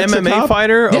your an ex a MMA cop?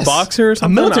 fighter, a boxer, or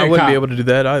something? A military I wouldn't cop. be able to do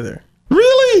that either.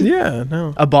 Really? Yeah,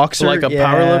 no. A boxer, like a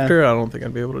powerlifter. I don't think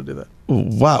I'd be able to do that.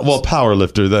 Wow. Well,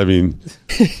 powerlifter. I mean,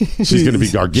 she's going to be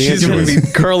gargantuan. She's going to be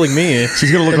curling me.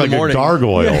 She's going to look like a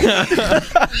gargoyle.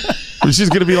 She's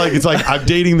going to be like, it's like, I'm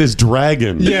dating this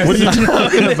dragon. Yes. What are you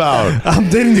talking about? I'm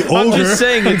dating the ogre. I'm just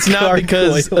saying it's not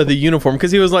because of the uniform.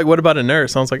 Because he was like, what about a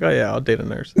nurse? I was like, oh yeah, I'll date a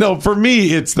nurse. No, for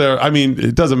me, it's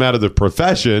it doesn't matter the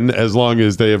profession as long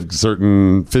as they have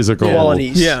certain physical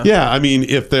qualities. Yeah. Yeah. I mean,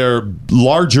 if they're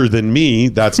larger than me,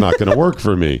 that's not going to work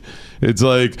for me. It's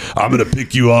like, I'm going to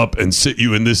pick you up and sit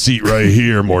you in this seat right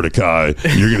here, Mordecai.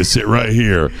 You're going to sit right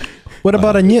here. What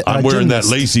about I'm wearing gymnast?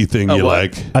 that lacy thing you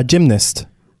like. A gymnast.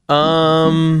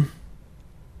 I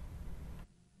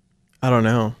don't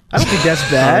know. I don't think that's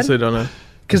bad. Honestly, don't know.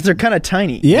 Because they're kind of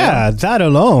tiny. Yeah, that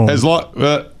alone. As long,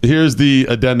 here's the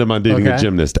addendum on dating a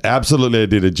gymnast. Absolutely, I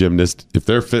date a gymnast if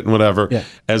they're fit and whatever. Yeah.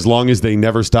 As long as they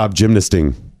never stop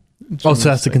gymnasting. Oh, so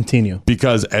that's to continue.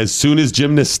 Because as soon as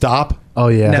gymnasts stop,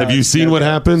 have you seen what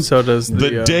happens? So does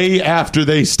the day after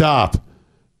they stop.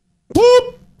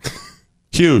 Whoop!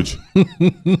 Huge.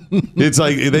 It's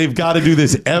like they've got to do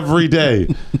this every day.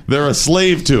 They're a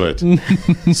slave to it.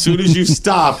 As soon as you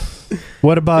stop.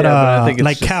 What about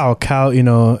like Cal? Cal,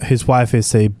 his wife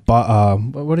is a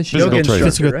what is she?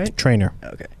 Physical trainer.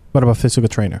 Okay. What about physical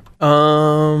trainer?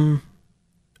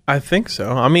 I think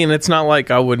so. I mean, it's not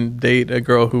like I wouldn't date a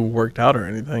girl who worked out or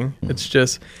anything. It's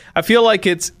just I feel like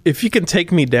it's if you can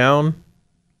take me down,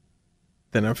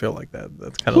 then I feel like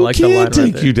that's kind of like the line right there.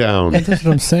 Take you down. That's what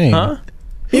I'm saying. Huh?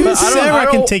 Even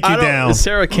Sarah can take you down.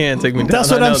 Sarah can take me down.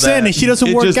 That's what I'm saying. And she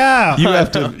doesn't work out. You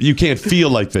have to. You can't feel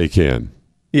like they can.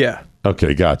 Yeah.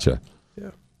 Okay, gotcha.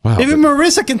 Wow, even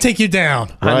Marissa can take you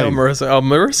down. I know Marissa. Oh,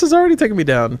 Marissa's already taken me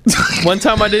down. One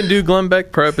time I didn't do Glenn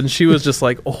Beck prep, and she was just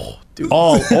like, "Oh, dude,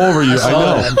 all over you." I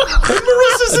know.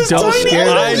 Marissa's is tiny.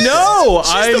 I know.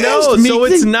 So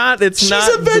it's not. It's she's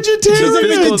not. A vegetarian. She's a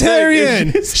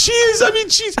vegetarian. She is. I mean,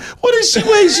 she's. What does she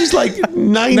weigh? She's like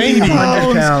 90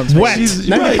 pounds. Wet.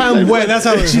 90 pounds wet. That's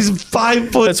how she's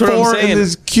 5'4" That's what I'm saying. and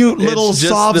this cute little it's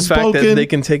just soft the fact spoken. that they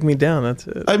can take me down. That's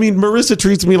it. I mean, Marissa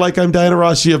treats me like I'm Diana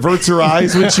Ross. She averts her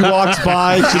eyes when she walks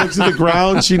by. She looks at the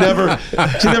ground. She never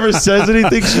says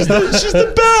anything. She's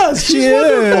the best. She's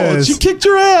wonderful. She kicked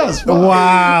your ass.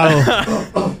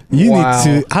 Wow. You need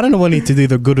to. I don't know what I need to do.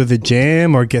 Either go to the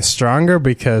gym or get stronger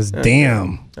because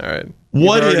damn. All right.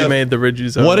 What You've already if made the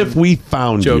Ridges? What if we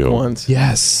found joke you? Once?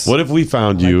 Yes. What if we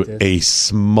found you a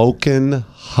smoking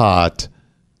hot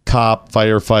cop,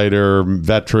 firefighter,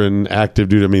 veteran, active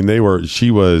dude? I mean,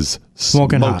 she was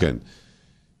smoking hot.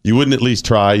 You wouldn't at least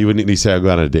try. You wouldn't at least say, "I'll go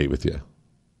on a date with you."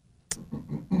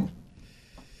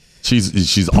 She's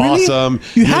really? awesome.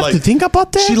 You have to think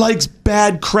about that. She likes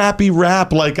bad, crappy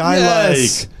rap like I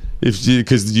like.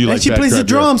 Because you like. And she bad, plays the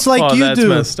drums like you that's do.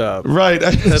 Messed up. Right.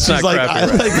 That's She's not like,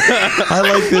 crappy. I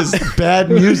like this bad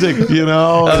music.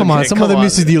 Come on, some of the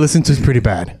music you listen to is pretty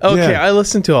bad. Okay, Yeah. I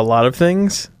listen to a lot of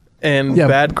things, and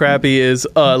bad, crappy is a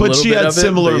But little she bit had of it,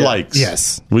 similar but yeah. likes.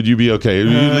 Yes. Would you be okay?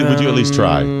 Would you at least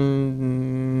try?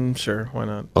 Sure, why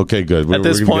not? Okay, good. At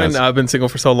this point, I've been single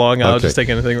for so long, I'll just take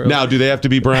anything. Really. Now, do they have to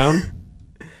be brown?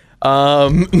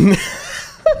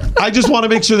 I just want to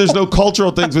make sure there's no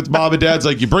cultural things with mom and dad's.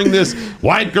 Like you bring this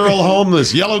white girl home,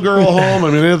 this yellow girl home. I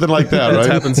mean, anything like that, right? It's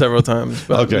happened several times.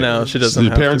 But okay. No, she doesn't.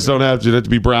 Your parents don't have to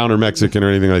be brown or Mexican or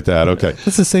anything like that. Okay.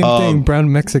 It's the same thing,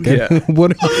 brown Mexican. Yeah.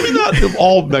 What? I mean, not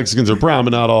all Mexicans are brown,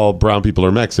 but not all brown people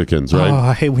are Mexicans, right? Oh,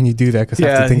 I hate when you do that because I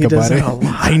have to think about it.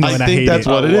 I know, and I think hate that's it.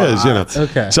 what it is, you know.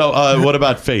 Okay. So, what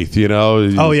about faith?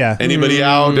 Oh, yeah. Anybody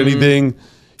out? Anything?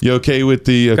 You okay with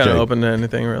the? Okay. Kind of open to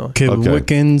anything, really. Okay,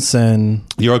 Wiccans and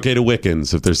you're okay to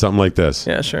Wiccans if there's something like this.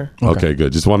 Yeah, sure. Okay,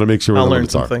 good. Just want to make sure I'll we know learn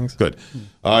what some are. things. Good.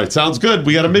 All right, sounds good.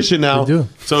 We got a mission now. We do.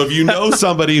 So if you know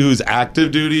somebody who's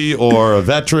active duty or a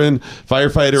veteran,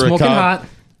 firefighter, Smoking a cop, hot.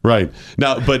 right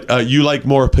now, but you like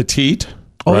more petite,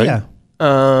 Oh right? yeah.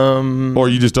 Or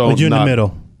you just don't. But you're in the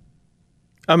middle.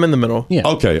 I'm in the middle. Yeah.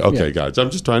 Okay, guys.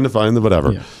 I'm just trying to find the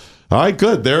whatever. Yeah. All right,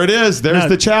 good. There it is. There's Now-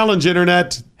 the challenge,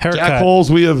 Internet. Haircut. Jackholes,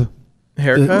 we have.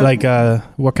 Haircut? Like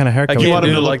what kind of I haircut? can't want him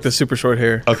do to look- like the super short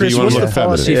hair. Okay, Chris, you want what's to the look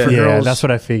policy feminine. for Yeah, girls? that's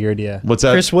what I figured. Yeah. What's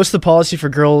that? Chris, what's the policy for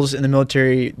girls in the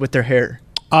military with their hair?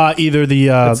 Either the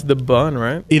It's the bun,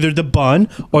 right? either the bun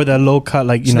or the low cut,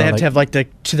 like you So know, they have like, to have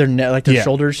like to their neck, like their Yeah.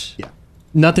 shoulders. Yeah.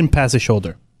 Nothing past the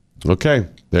shoulder. Okay,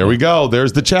 there we go.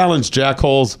 There's the challenge,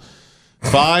 Jackholes.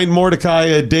 Find Mordecai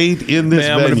a date in this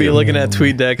Man, I'm going to be looking at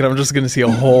TweetDeck, and I'm just going to see a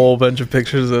whole bunch of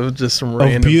pictures of just some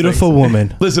random beautiful things.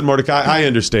 woman. Listen, Mordecai, I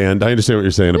understand. I understand what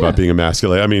you're saying about being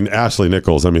emasculated. I mean, Ashley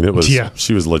Nichols, I mean, it was,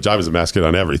 she was legit. I was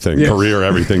emasculated on everything, career,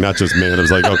 everything, not just man. I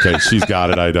was like, okay, she's got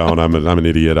it. I don't. I'm an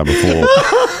idiot. I'm a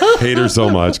fool. Hate her so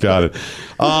much. Got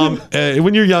it.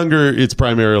 When you're younger, it's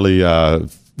primarily,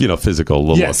 physical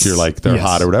look. You're like, they're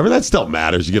hot or whatever. That still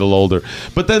matters. You get a little older.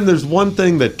 But then there's one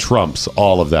thing that trumps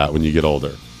all of that when you get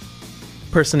older.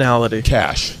 Personality.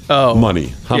 Cash. Oh.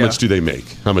 Money. How Yeah. much do they make?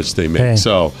 How much they make? Okay.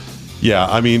 So, yeah,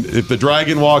 I mean, if the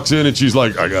dragon walks in and she's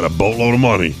like, I got a boatload of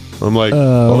money. I'm like,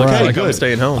 okay, like good. I'm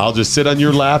staying home. I'll just sit on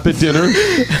your lap at dinner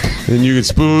and you can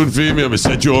spoon feed me. I'm going to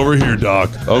set you over here, Doc.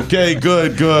 Okay,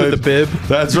 good. With the bib.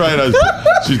 That's right.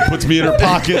 She puts me in her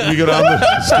pocket and we go down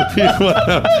the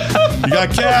street. You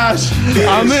got cash.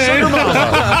 I'm in. Sugar mama.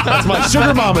 That's my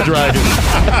sugar mama dragon.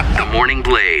 The Morning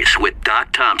Blaze with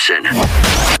Doc Thompson.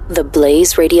 The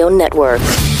Blaze Radio Network.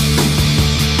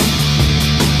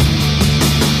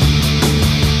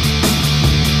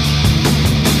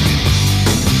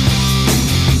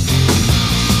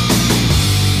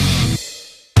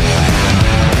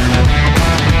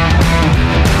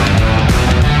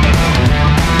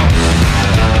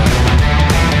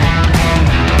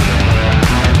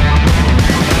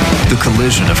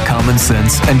 collision of common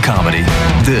sense and comedy.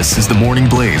 This is The Morning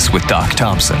Blaze with Doc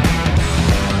Thompson.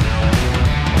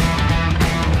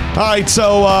 All right,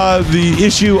 so the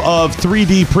issue of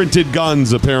 3D printed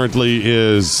guns apparently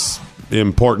is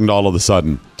important all of a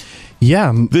sudden.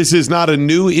 Yeah. This is not a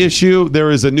new issue.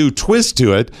 There is a new twist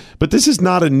to it, but this is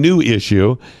not a new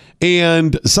issue.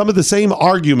 And some of the same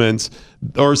arguments,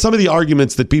 or some of the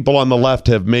arguments that people on the left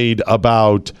have made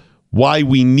about why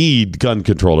we need gun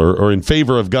control or in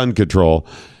favor of gun control,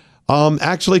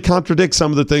 actually contradict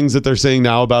some of the things that they're saying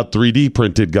now about 3D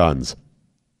printed guns.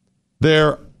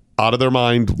 They're out of their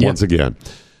mind once again.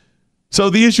 So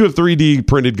the issue of 3D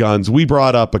printed guns, we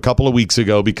brought up a couple of weeks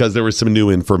ago because there was some new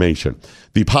information.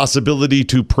 The possibility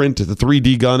to print the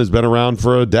 3D gun has been around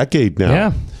for a decade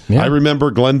now. Yeah. I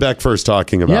remember Glenn Beck first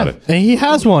talking about it. And he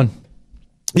has one.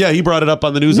 Yeah, he brought it up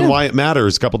on the News and Why It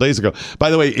Matters a couple days ago. By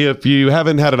the way, if you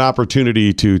haven't had an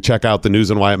opportunity to check out the News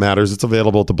and Why It Matters, it's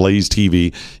available to Blaze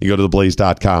TV. You go to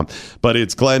theblaze.com. But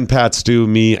it's Glenn, Pat, Stu,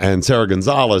 me, and Sarah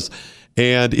Gonzalez.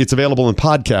 And it's available in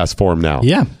podcast form now.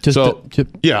 Yeah.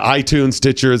 iTunes,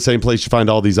 Stitcher, the same place you find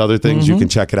all these other things. You can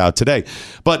check it out today.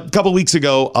 But a couple of weeks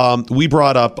ago, we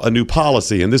brought up a new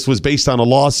policy, and this was based on a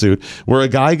lawsuit where a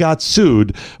guy got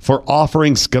sued for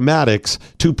offering schematics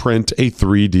to print a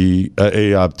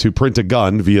 3D, to print a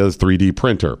gun via a 3D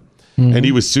printer. And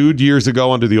he was sued years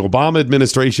ago under the Obama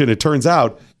administration. It turns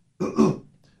out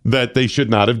that they should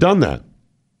not have done that.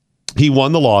 He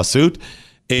won the lawsuit,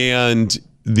 and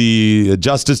the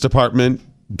Justice Department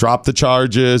dropped the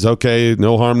charges. Okay,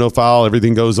 no harm, no foul.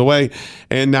 Everything goes away.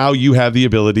 And now you have the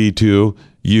ability to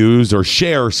use or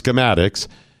share schematics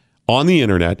on the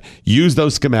internet. Use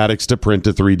those schematics to print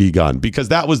a 3D gun. Because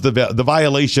that was the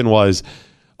violation was,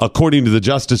 according to the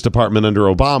Justice Department under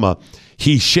Obama,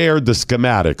 he shared the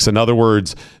schematics. In other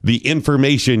words, the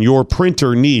information your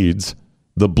printer needs,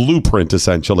 the blueprint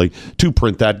essentially, to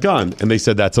print that gun. And they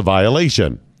said that's a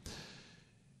violation.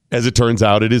 As it turns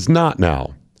out, it is not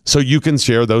now. So you can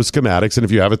share those schematics, and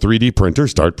if you have a 3D printer,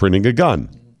 start printing a gun.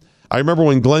 I remember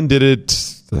when Glenn did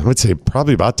it, I would say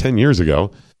probably about 10 years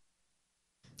ago.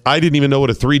 I didn't even know what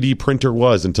a 3D printer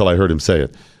was until I heard him say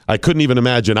it. I couldn't even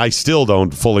imagine. I still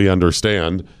don't fully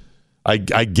understand. I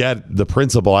get the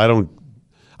principle. I don't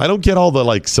get all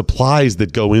the supplies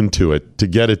that go into it to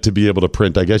get it to be able to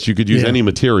print. I guess you could use any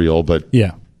material, but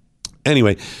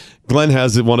anyway, Glenn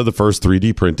has one of the first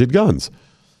 3D printed guns.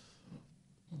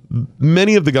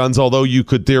 Many of the guns, although you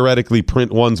could theoretically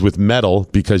print ones with metal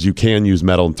because you can use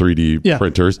metal in 3D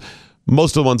printers,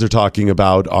 most of the ones they're talking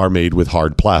about are made with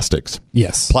hard plastics.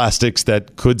 Yes. Plastics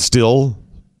that could still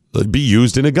be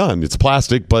used in a gun. It's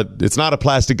plastic, but it's not a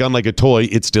plastic gun like a toy.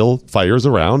 It still fires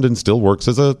around and still works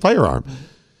as a firearm.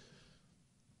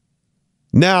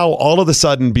 Now, all of a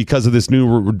sudden, because of this new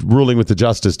ruling with the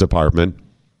Justice Department,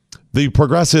 the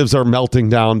progressives are melting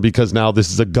down because now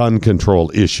this is a gun control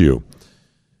issue.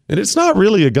 And it's not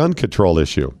really a gun control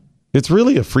issue. It's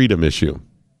really a freedom issue.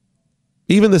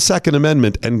 Even the Second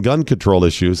Amendment and gun control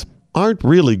issues aren't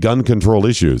really gun control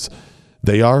issues.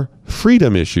 They are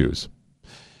freedom issues.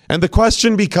 And the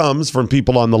question becomes, from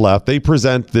people on the left, they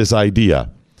present this idea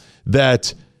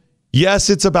that, yes,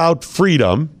 it's about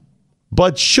freedom,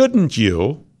 but shouldn't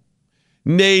you,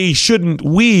 nay, shouldn't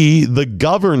we, the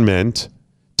government,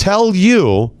 tell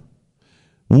you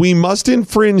we must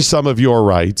infringe some of your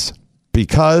rights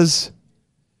because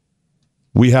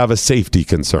we have a safety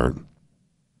concern?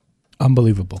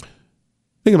 Unbelievable.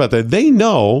 Think about that. They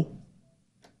know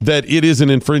that it is an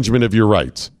infringement of your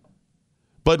rights.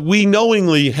 But we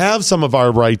knowingly have some of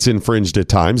our rights infringed at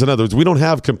times. In other words, we don't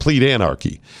have complete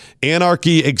anarchy.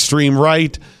 Anarchy, extreme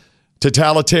right,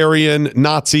 totalitarian,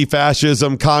 Nazi,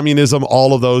 fascism, communism,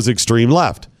 all of those extreme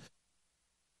left.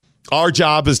 Our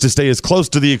job is to stay as close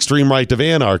to the extreme right of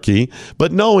anarchy,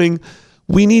 but knowing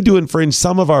we need to infringe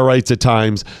some of our rights at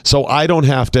times so I don't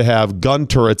have to have gun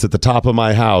turrets at the top of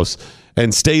my house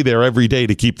and stay there every day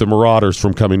to keep the marauders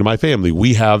from coming to my family.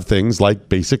 We have things like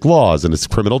basic laws and its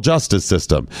criminal justice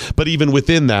system. But even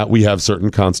within that, we have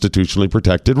certain constitutionally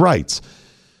protected rights.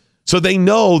 So they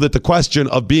know that the question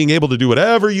of being able to do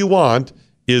whatever you want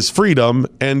is freedom,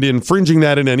 and infringing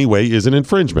that in any way is an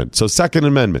infringement. So Second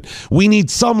Amendment. We need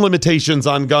some limitations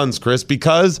on guns, Chris,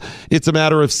 because it's a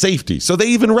matter of safety. So they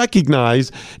even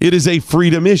recognize it is a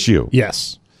freedom issue.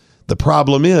 Yes. The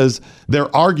problem is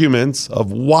their arguments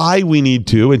of why we need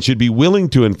to and should be willing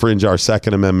to infringe our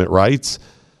Second Amendment rights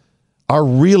are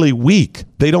really weak.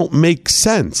 They don't make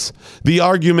sense. The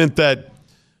argument that,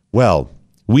 well,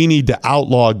 we need to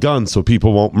outlaw guns so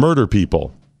people won't murder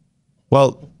people.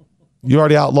 Well, you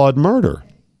already outlawed murder.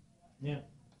 Yeah.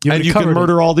 And you can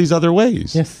murder all these other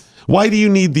ways. Yes. Why do you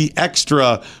need the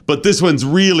extra, but this one's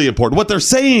really important? What they're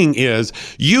saying is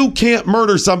you can't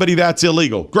murder somebody, that's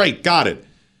illegal. Great, got it.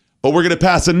 But we're going to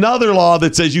pass another law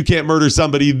that says you can't murder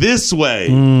somebody this way.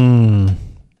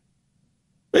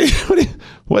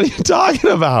 What are you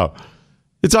talking about?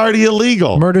 It's already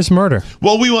illegal. Murder's murder.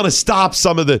 Well, we want to stop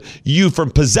some of you from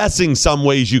possessing some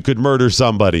ways you could murder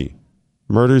somebody.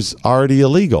 Murder's already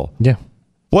illegal. Yeah.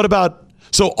 What about,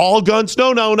 so all guns?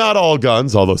 No, not all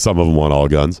guns, although some of them want all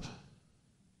guns.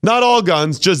 Not all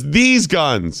guns, just these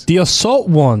guns. The assault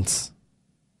ones.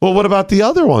 Well, what about the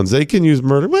other ones? They can use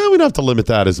murder. Well, we don't have to limit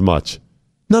that as much.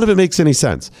 None of it makes any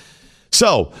sense.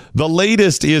 So the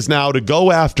latest is now to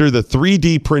go after the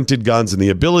 3D printed guns and the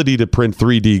ability to print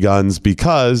 3D guns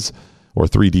or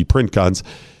 3D print guns,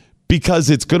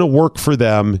 because it's going to work for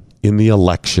them in the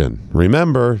election.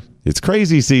 Remember, it's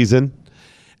crazy season.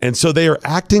 And so they are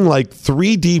acting like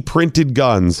 3D printed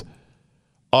guns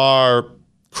are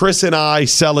Chris and I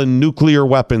selling nuclear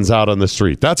weapons out on the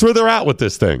street. That's where they're at with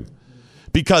this thing.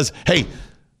 Because, hey,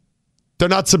 they're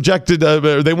not subjected,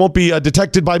 they won't be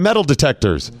detected by metal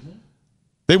detectors.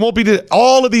 They won't be,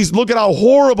 all of these, look at how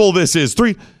horrible this is.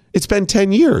 It's been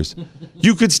 10 years.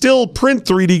 You could still print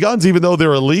 3D guns even though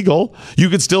they're illegal. You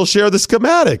could still share the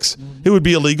schematics. It would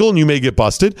be illegal and you may get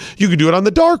busted. You could do it on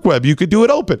the dark web. You could do it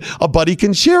open. A buddy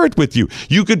can share it with you.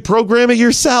 You could program it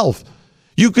yourself.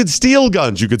 You could steal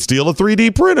guns. You could steal a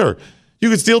 3D printer. You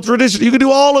could steal tradition. You could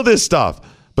do all of this stuff.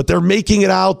 But they're making it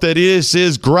out that this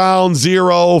is ground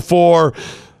zero for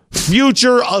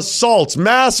future assaults,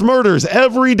 mass murders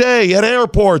every day at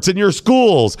airports, in your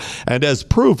schools. And as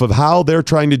proof of how they're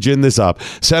trying to gin this up,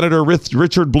 Senator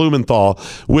Richard Blumenthal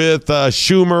with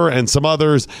Schumer and some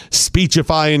others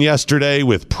speechifying yesterday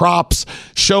with props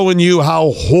showing you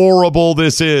how horrible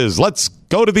this is. Let's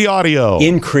go to the audio.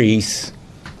 Increase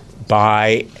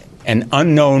by an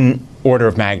unknown order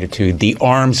of magnitude the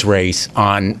arms race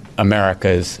on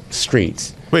America's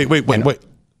streets. Wait.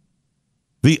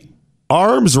 The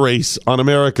arms race on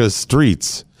America's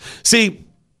streets. See,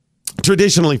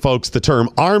 traditionally, folks, the term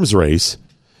arms race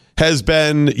has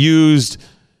been used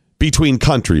between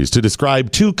countries to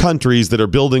describe two countries that are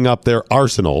building up their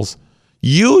arsenals,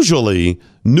 usually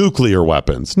nuclear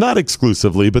weapons. Not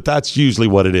exclusively, but that's usually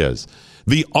what it is.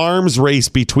 The arms race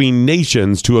between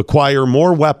nations to acquire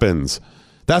more weapons.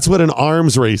 That's what an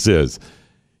arms race is.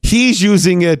 He's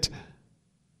using it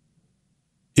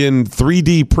in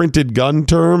 3D printed gun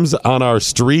terms on our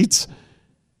streets.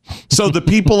 So the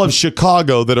people of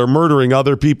Chicago that are murdering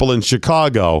other people in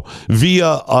Chicago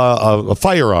via a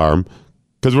firearm,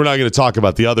 because we're not going to talk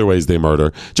about the other ways they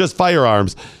murder, just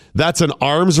firearms, that's an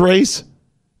arms race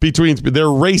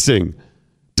they're racing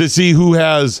to see who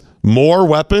has more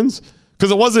weapons,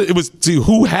 because it was to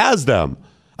who has them.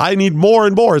 I need more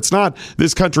and more. It's not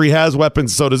this country has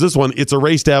weapons, so does this one. It's a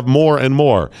race to have more and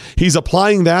more. He's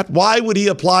applying that. Why would he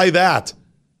apply that?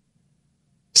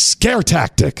 Scare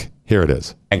tactic. Here it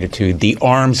is. Magnitude, the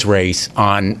arms race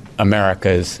on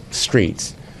America's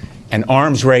streets. An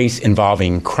arms race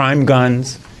involving crime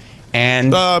guns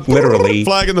and literally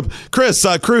flagging the Chris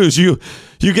Cruz.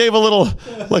 You gave a little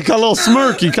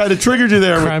smirk. You kind of triggered you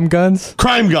there. Crime guns?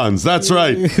 Crime guns, that's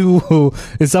right.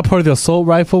 Is that part of the assault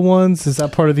rifle ones? Is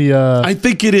that part of the... I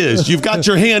think it is. You've got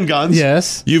your handguns.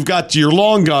 Yes. You've got your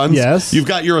long guns. Yes. You've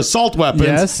got your assault weapons.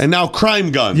 Yes. And now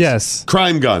crime guns. Yes.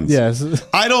 Crime guns. Yes.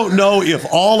 I don't know if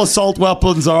all assault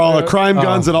weapons are all crime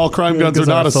guns and all crime guns are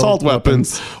not assault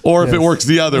weapons, or if it works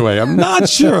the other way. I'm not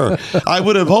sure. I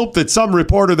would have hoped that some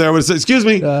reporter there would say, excuse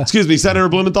me, Senator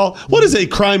Blumenthal, what is a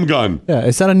crime gun? Yeah.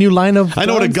 Is that a new line of guns? I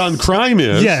know what a gun crime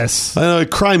is. Yes. I know a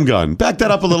crime gun. Back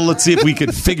that up a little. Let's see if we can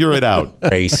figure it out.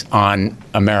 Race on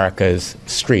America's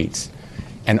streets.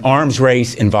 An arms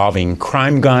race involving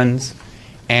crime guns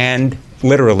and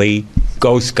literally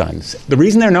ghost guns. The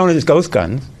reason they're known as ghost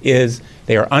guns is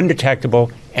they are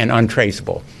undetectable and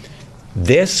untraceable.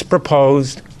 This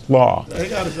proposed law.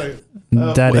 Hang on a second.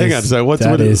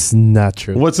 That is not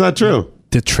true. What's not true?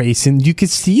 The tracing, you can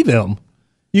see them.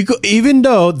 Even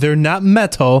though they're not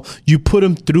metal, you put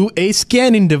them through a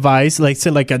scanning device, like say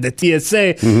like at the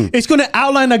TSA, it's going to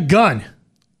outline a gun.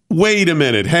 Wait a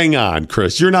minute. Hang on,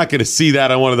 Chris. You're not going to see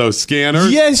that on one of those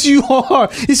scanners? Yes, you are.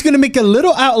 It's going to make a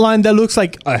little outline that looks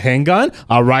like a handgun,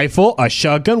 a rifle, a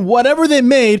shotgun, whatever they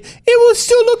made. It will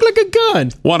still look like a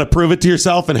gun. Want to prove it to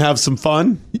yourself and have some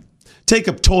fun? Take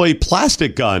a toy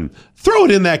plastic gun, throw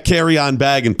it in that carry-on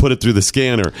bag and put it through the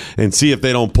scanner and see if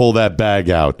they don't pull that bag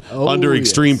out under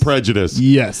extreme prejudice.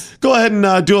 Yes. Go ahead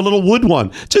and do a little wood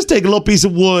one. Just take a little piece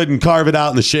of wood and carve it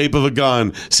out in the shape of a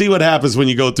gun. See what happens when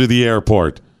you go through the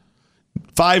airport.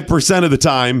 5% of the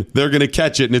time, they're going to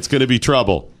catch it and it's going to be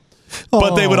trouble.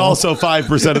 But they would also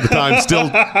 5% of the time still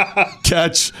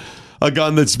catch a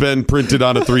gun that's been printed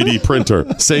on a 3D printer.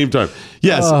 Same time.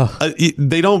 Yes,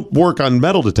 they don't work on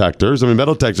metal detectors. I mean,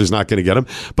 metal detectors not going to get them.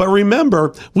 But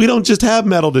remember, we don't just have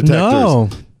metal detectors. No.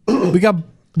 We got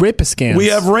Rapid-Scans. We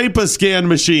have Rapid-Scan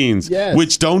machines,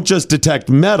 which don't just detect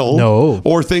metal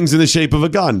or things in the shape of a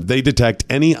gun. They detect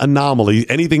any anomaly,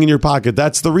 anything in your pocket.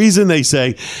 That's the reason they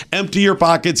say empty your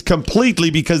pockets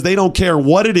completely, because they don't care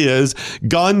what it is.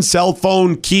 Gun, cell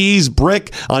phone, keys,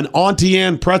 brick, an Auntie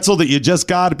Anne pretzel that you just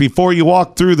got before you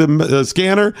walk through the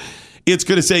scanner. It's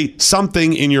going to say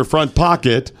something in your front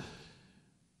pocket.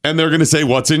 And they're going to say,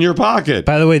 what's in your pocket?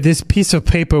 By the way, this piece of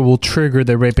paper will trigger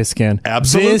the Rapid-Scan.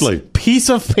 Absolutely. This piece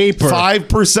of paper.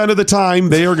 5% of the time,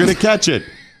 they are going to catch it. A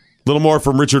little more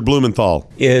from Richard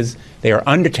Blumenthal. They are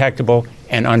undetectable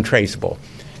and untraceable.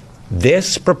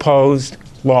 This proposed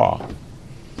law,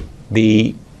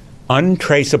 the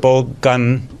untraceable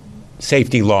gun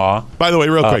safety law. By the way,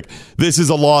 real quick, this is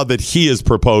a law that he is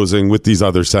proposing with these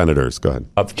other senators. Go ahead.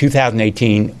 Of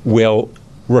 2018 will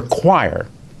require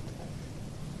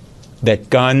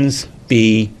that guns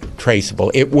be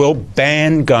traceable. It will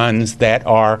ban guns that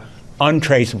are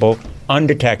untraceable,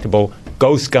 undetectable,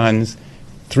 ghost guns,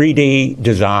 3D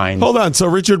designs. Hold on. So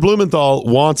Richard Blumenthal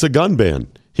wants a gun ban.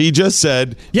 He just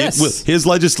said his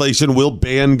legislation will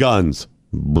ban guns.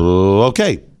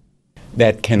 Okay.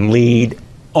 That can lead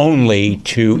only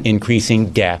to increasing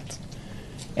death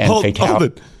and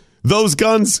fatality. Those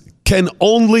guns will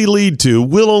only lead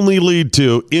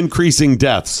to increasing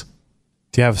deaths.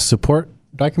 Do you have support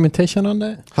documentation on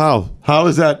that? How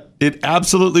is that? It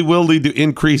absolutely will lead to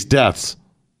increased deaths.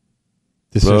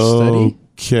 This is a study.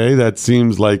 Okay, that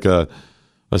seems like a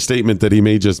statement that he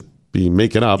may just be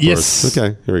making up. Yes.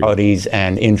 Okay, here we go.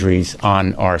 And injuries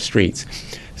on our streets.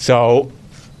 So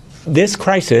this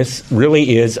crisis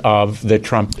really is of the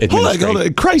Trump administration. Hold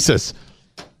on.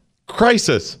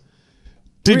 Crisis.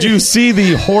 Did you see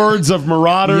the hordes of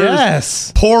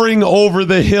marauders pouring over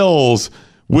the hills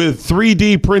with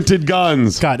 3D printed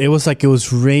guns? God, it was like it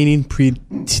was raining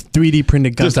 3D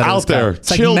printed guns just out there. It's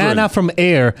like manna from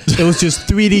air. It was just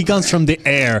 3D guns from the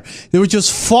air. They were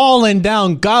just falling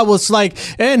down. God was like,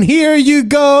 and here you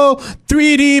go,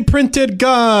 3D printed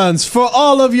guns for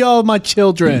all of y'all, my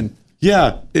children.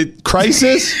 Yeah,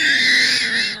 crisis.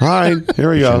 All right,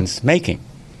 here we go. Making.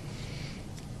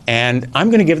 And I'm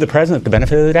going to give the president the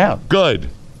benefit of the doubt. Good.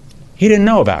 He didn't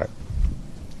know about it.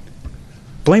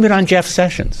 Blame it on Jeff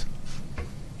Sessions.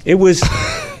 It was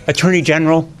Attorney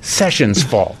General Sessions'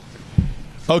 fault.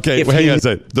 Okay, hang on a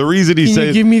second. The reason he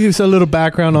said... Give me just a little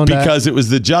background on that. Because it was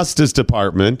the Justice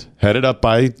Department, headed up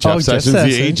by Jeff Sessions,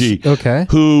 the AG,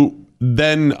 who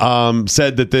then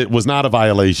said that it was not a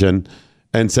violation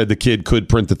and said the kid could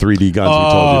print the 3D guns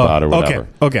we told you about or whatever.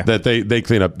 Okay. That they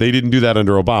clean up. They didn't do that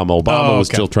under Obama. Obama was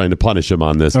still trying to punish him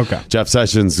on this. Okay. Jeff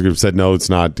Sessions said, no, it's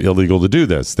not illegal to do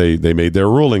this. They made their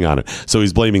ruling on it. So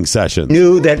he's blaming Sessions.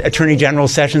 Knew that Attorney General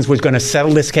Sessions was going to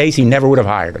settle this case. He never would have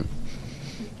hired him.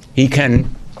 He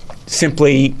can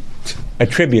simply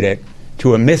attribute it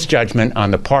to a misjudgment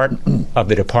on the part of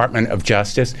the Department of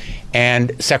Justice,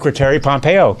 and Secretary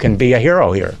Pompeo can be a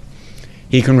hero here.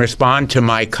 He can respond to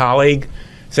my colleague,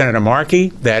 Senator Markey,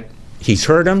 that he's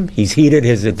heard him, he's heeded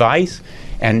his advice,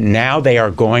 and now they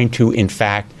are going to, in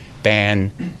fact,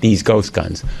 ban these ghost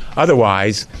guns.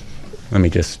 Otherwise, let me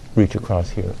just reach across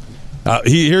here.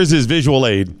 Here's his visual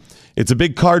aid. It's a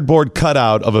big cardboard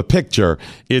cutout of a picture.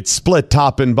 It's split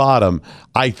top and bottom.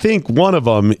 I think one of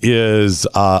them is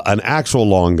an actual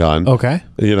long gun. Okay.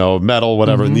 Metal,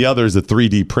 whatever. And the other is a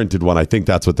 3D printed one. I think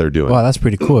that's what they're doing. Wow, that's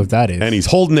pretty cool if that is. And he's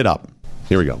holding it up.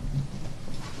 Here we go.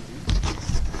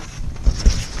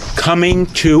 Coming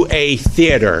to a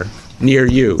theater near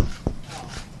you.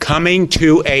 Coming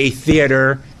to a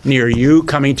theater near you.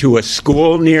 Coming to a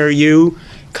school near you.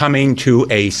 Coming to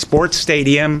a sports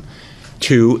stadium.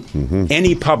 To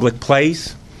any public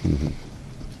place.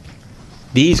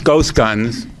 These ghost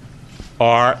guns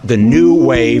are the new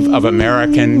wave of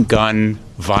American gun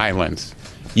violence.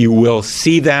 You will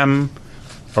see them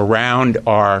around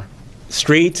our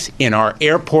streets, in our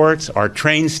airports, our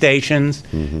train stations.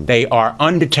 They are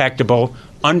undetectable,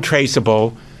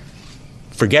 untraceable.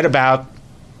 Forget about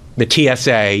the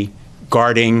TSA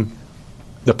guarding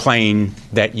the plane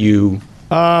that you...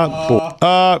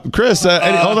 Chris,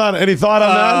 hold on. Any thought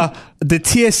on that? The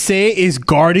TSA is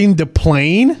guarding the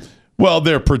plane? Well,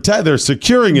 they're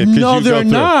securing it. No, they're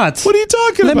not. What are you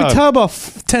talking about? Let me tell you about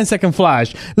 10-second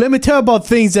flash. Let me tell you about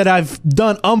things that I've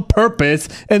done on purpose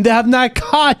and they have not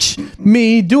caught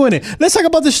me doing it. Let's talk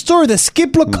about the story that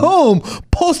Skip Lacombe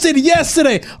posted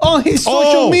yesterday on his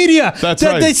social media. That's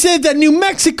right. They said that New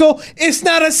Mexico is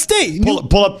not a state. Pull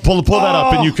that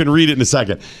up and you can read it in a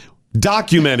second.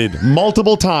 Documented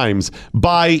multiple times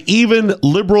by even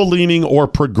liberal-leaning or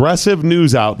progressive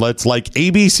news outlets like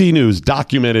ABC News,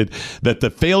 documented that the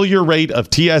failure rate of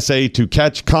TSA to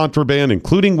catch contraband,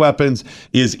 including weapons,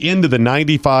 is into the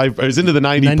 90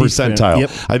 percentile. Yep.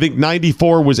 I think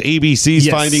 94 was ABC's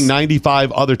finding,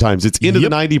 95 other times. It's into the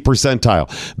 90 percentile.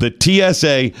 The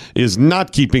TSA is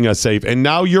not keeping us safe. And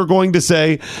now you're going to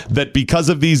say that because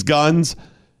of these guns,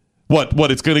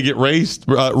 What it's going to get worse?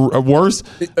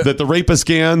 That the rapist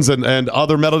scans and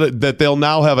other metal, that they'll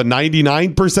now have a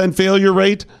 99% failure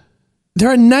rate?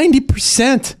 They're at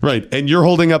 90%. Right, and you're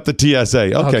holding up the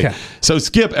TSA. Okay. So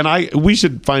Skip and we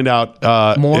should find out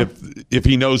more if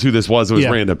he knows who this was. It was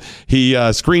random. He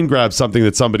screen grabbed something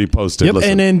that somebody posted. Yep,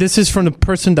 and then this is from the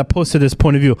person that posted this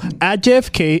point of view. At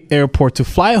JFK Airport to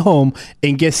fly home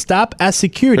and get stopped at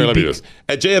security. Here, let me do this.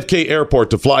 At JFK Airport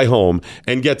to fly home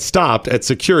and get stopped at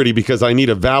security because I need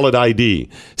a valid ID.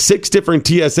 6 different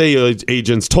TSA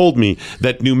agents told me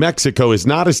that New Mexico is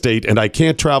not a state and I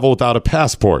can't travel without a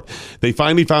passport. They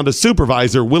finally found a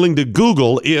supervisor willing to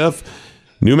Google if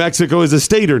New Mexico is a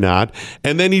state or not,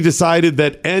 and then he decided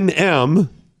that NM,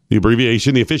 the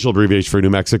official abbreviation for New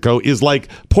Mexico, is like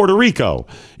Puerto Rico.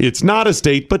 It's not a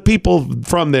state, but people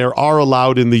from there are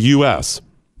allowed in the U.S.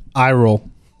 Eye roll.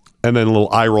 And then a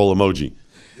little eye roll emoji.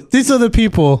 These are the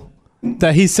people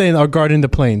that he's saying are guarding the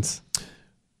planes.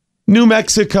 New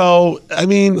Mexico, I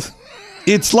mean,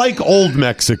 it's like old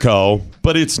Mexico,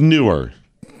 but it's newer.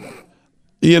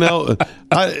 You know,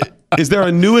 is there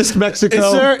a newest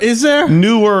Mexico? Is there?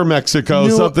 Newer Mexico,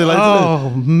 something like that.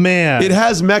 Oh, man. It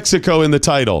has Mexico in the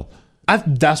title.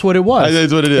 That's what it was.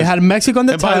 That's what it is. It had Mexico in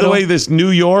the title. By the way, this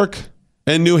New York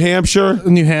and New Hampshire.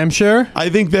 I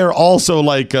think they're also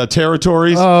like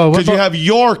territories. Because you have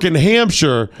York and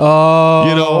Hampshire,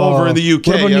 over in the UK.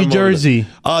 What about New Jersey?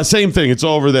 Same thing. It's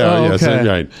over there. Oh, yes, okay.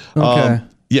 right. Okay.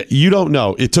 Yeah, you don't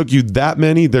know. It took you that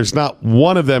many. There's not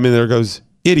one of them in there goes,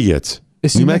 idiots.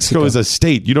 New Mexico is a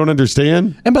state. You don't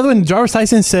understand? And by the way, the driver's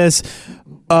license says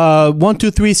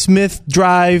 123 Smith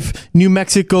Drive, New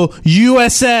Mexico,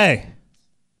 USA.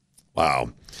 Wow.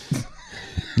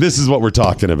 This is what we're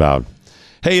talking about.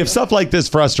 Hey, if stuff like this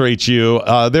frustrates you,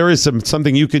 there is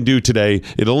something you can do today.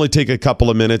 It'll only take a couple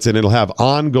of minutes, and it'll have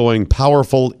ongoing,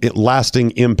 powerful,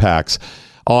 lasting impacts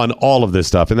on all of this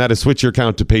stuff, and that is switch your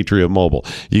account to Patriot Mobile.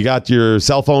 You got your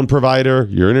cell phone provider,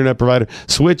 your internet provider,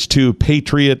 switch to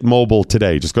Patriot Mobile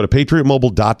today. Just go to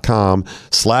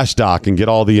patriotmobile.com/doc and get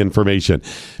all the information.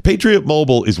 Patriot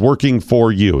Mobile is working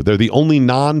for you. They're the only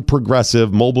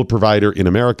non-progressive mobile provider in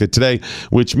America today,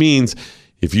 which means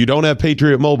if you don't have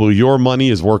Patriot Mobile, your money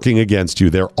is working against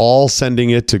you. They're all sending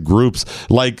it to groups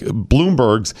like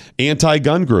Bloomberg's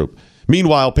anti-gun group.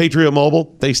 Meanwhile, Patriot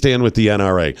Mobile, they stand with the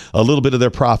NRA. A little bit of their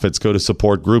profits go to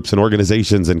support groups and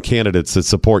organizations and candidates that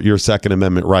support your Second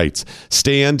Amendment rights.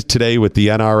 Stand today with the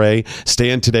NRA.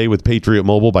 Stand today with Patriot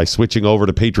Mobile by switching over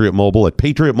to Patriot Mobile at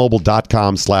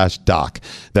patriotmobile.com/doc.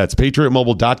 That's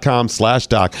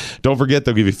patriotmobile.com/doc. Don't forget,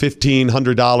 they'll give you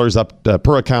 $1,500 up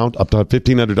per account, up to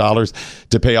 $1,500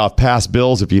 to pay off past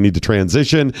bills if you need to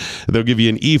transition. They'll give you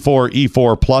an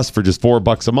E4 Plus for just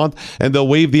 $4 a month, and they'll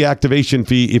waive the activation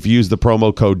fee if you use the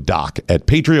promo code DOC at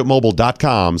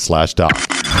patriotmobile.com/doc.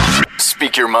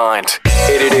 Speak your mind.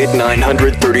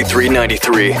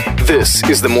 888-900-3393. This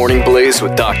is the Morning Blaze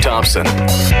with Doc Thompson.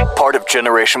 Part of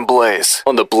Generation Blaze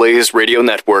on the Blaze Radio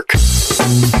Network.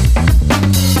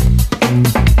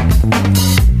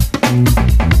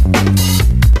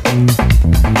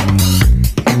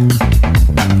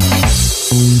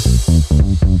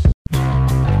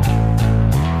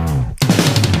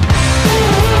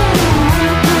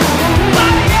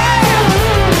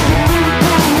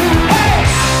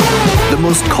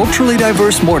 Most culturally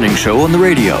diverse morning show on the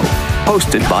radio,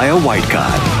 hosted by a white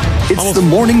guy. It's the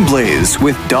Morning Blaze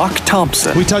with Doc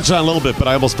Thompson. We touched on it a little bit, but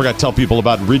I almost forgot to tell people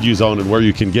about Riduzone and where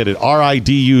you can get it.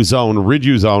 Riduzone,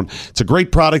 Riduzone. It's a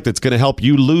great product that's going to help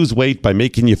you lose weight by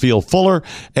making you feel fuller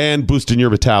and boosting your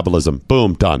metabolism.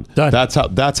 Boom, done.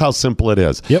 That's how simple it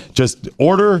is. Yep. Just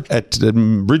order at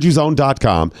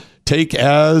riduzone.com, take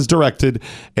as directed,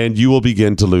 and you will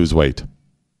begin to lose weight.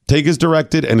 Take as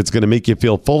directed, and it's going to make you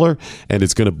feel fuller, and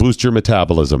it's going to boost your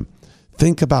metabolism.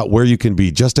 Think about where you can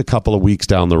be just a couple of weeks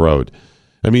down the road.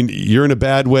 I mean, you're in a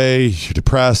bad way, you're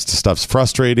depressed, stuff's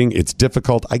frustrating, it's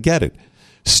difficult. I get it.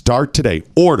 Start today.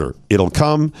 Order. It'll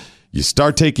come. You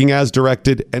start taking as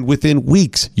directed, and within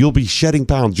weeks, you'll be shedding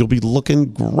pounds. You'll be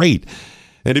looking great.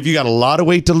 And if you got a lot of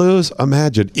weight to lose,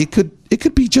 imagine it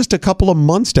could be just a couple of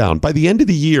months down. By the end of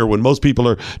the year, when most people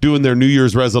are doing their New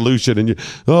Year's resolution and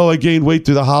I gained weight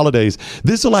through the holidays,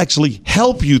 this will actually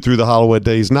help you through the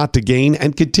holidays not to gain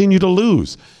and continue to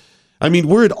lose. I mean,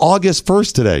 we're at August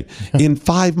 1st today. In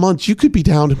 5 months, you could be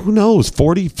down, who knows,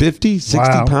 40, 50,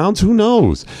 60 pounds? Who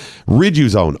knows?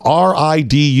 Riduzone,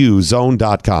 RIDU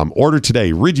zone.com. Order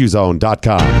today,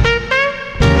 riduzone.com.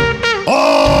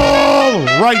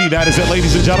 Alrighty, that is it,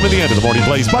 ladies and gentlemen, the end of the Morning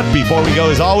Blaze. But before we go,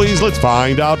 as always, let's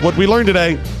find out what we learned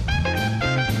today.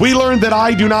 We learned that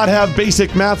I do not have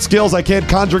basic math skills. I can't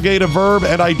conjugate a verb,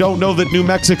 and I don't know that New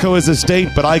Mexico is a state,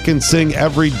 but I can sing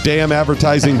every damn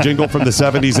advertising jingle from the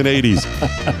 70s and 80s.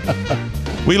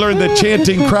 We learned that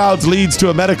chanting crowds leads to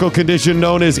a medical condition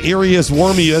known as Irius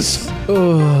Wormius.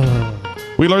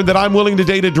 We learned that I'm willing to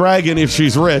date a dragon if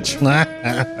she's rich.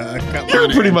 You're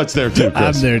pretty much there too,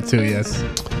 Chris. I'm there too, yes.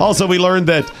 Also, we learned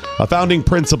that a founding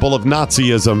principle of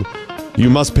Nazism, you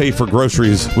must pay for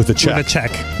groceries with a check. With a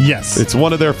check, yes. It's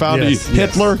one of their founding. Yes,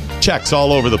 Hitler, checks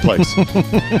all over the place.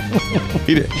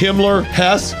 Himmler,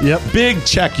 Hess, big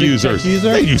check users.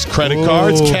 They use credit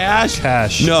cards,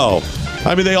 cash. No.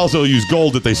 I mean, they also use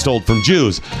gold that they stole from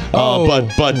Jews.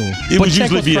 But it would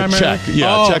usually be primary? A check.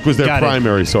 Yeah, a check was their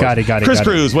primary source. Got it. Chris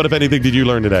Cruz, what, if anything, did you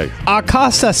learn today?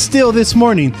 Acosta still this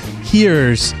morning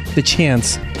hears the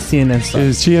chants, CNN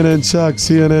sucks.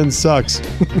 CNN sucks.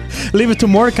 Leave it to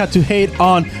Mordeci to hate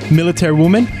on military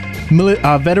women,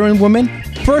 veteran women,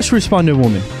 first responder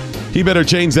women. He better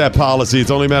change that policy.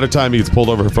 It's only a matter of time he gets pulled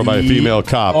over by a female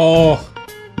cop.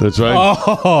 That's right.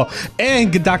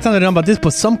 And Doc Thompson, I don't know about this,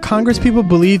 but some Congress people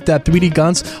believe that 3D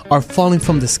guns are falling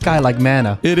from the sky like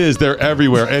manna. It is. They're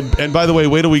everywhere. And by the way,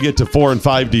 wait till we get to 4 and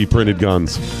 5D printed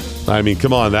guns. I mean,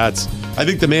 come on. I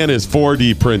think the man is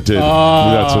 4D printed.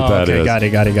 That's what that is. Got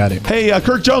it. Hey,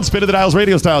 Kirk Jones, Spin of the Dials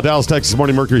radio style, Dallas, Texas,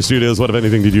 Morning Mercury Studios. What, if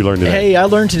anything, did you learn today? Hey, I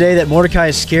learned today that Mordeci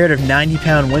is scared of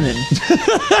 90-pound women.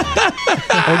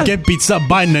 Or get beat up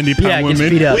by 90-pound women.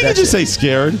 Beat up, we can just say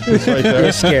scared. It's right there.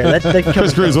 You're scared.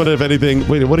 Chris Cruz, what, if anything?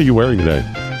 Wait, what are you wearing today?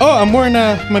 Oh, I'm wearing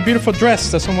my beautiful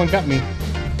dress that someone got me.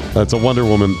 That's a Wonder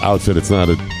Woman outfit. It's not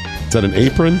is that an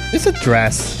apron? It's a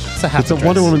dress. It's a half It's a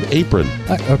Wonder Woman apron.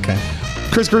 Okay.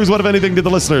 Chris Cruz, what, if anything, did the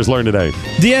listeners learn today?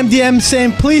 DM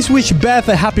saying, please wish Beth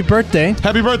a happy birthday.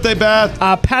 Happy birthday, Beth.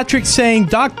 Patrick saying,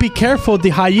 Doc, be careful. The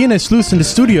hyena is loose in the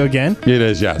studio again. It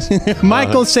is, yes.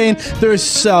 Michael saying,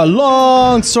 there's a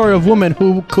long story of women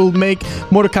who could make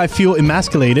Mordeci feel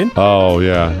emasculated. Oh,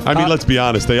 yeah. I mean, let's be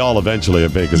honest. They all eventually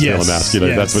make us feel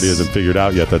emasculated. That's what he hasn't figured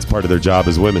out yet. That's part of their job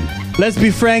as women. Let's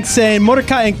be frank saying,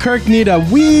 Mordeci and Kirk need a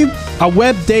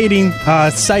web dating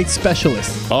site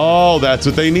specialist. Oh, that's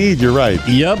what they need. You're right.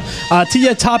 Yep.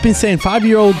 Tia Topping saying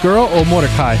 5-year-old girl or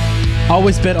Mordeci?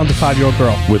 Always bet on the 5-year-old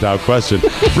girl. Without question.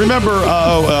 Remember,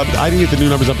 I didn't get the new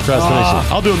numbers on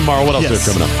procrastination. I'll do it tomorrow. What else is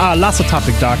coming up? Lots of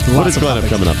topic, Doc. What is Glenn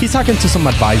coming up? He's talking to some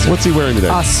advisor. What's he wearing today?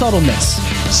 Subtleness.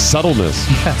 Subtleness?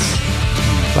 Yes.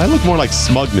 I look more like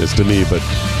smugness to me, but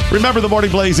remember, the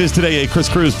Morning Blaze is today a Chris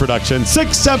Cruz production.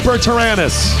 Sic Semper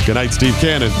Tyrannis. Good night, Steve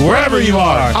Cannon. Wherever you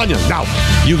are. Anya, now,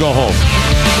 you go home.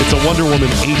 It's a Wonder Woman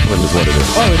apron is what it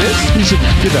is. Oh, it is? You should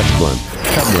give that to Glenn.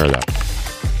 Have him wear that.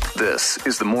 This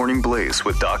is the Morning Blaze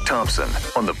with Doc Thompson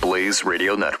on the Blaze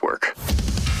Radio Network.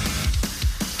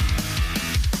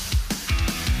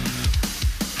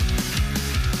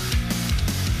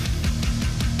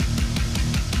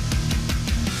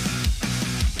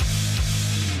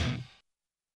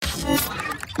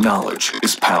 Knowledge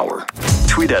is power.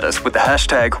 Tweet at us with the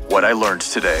hashtag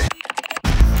 #WhatILearnedToday.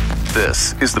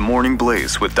 This is the Morning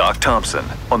Blaze with Doc Thompson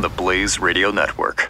on the Blaze Radio Network.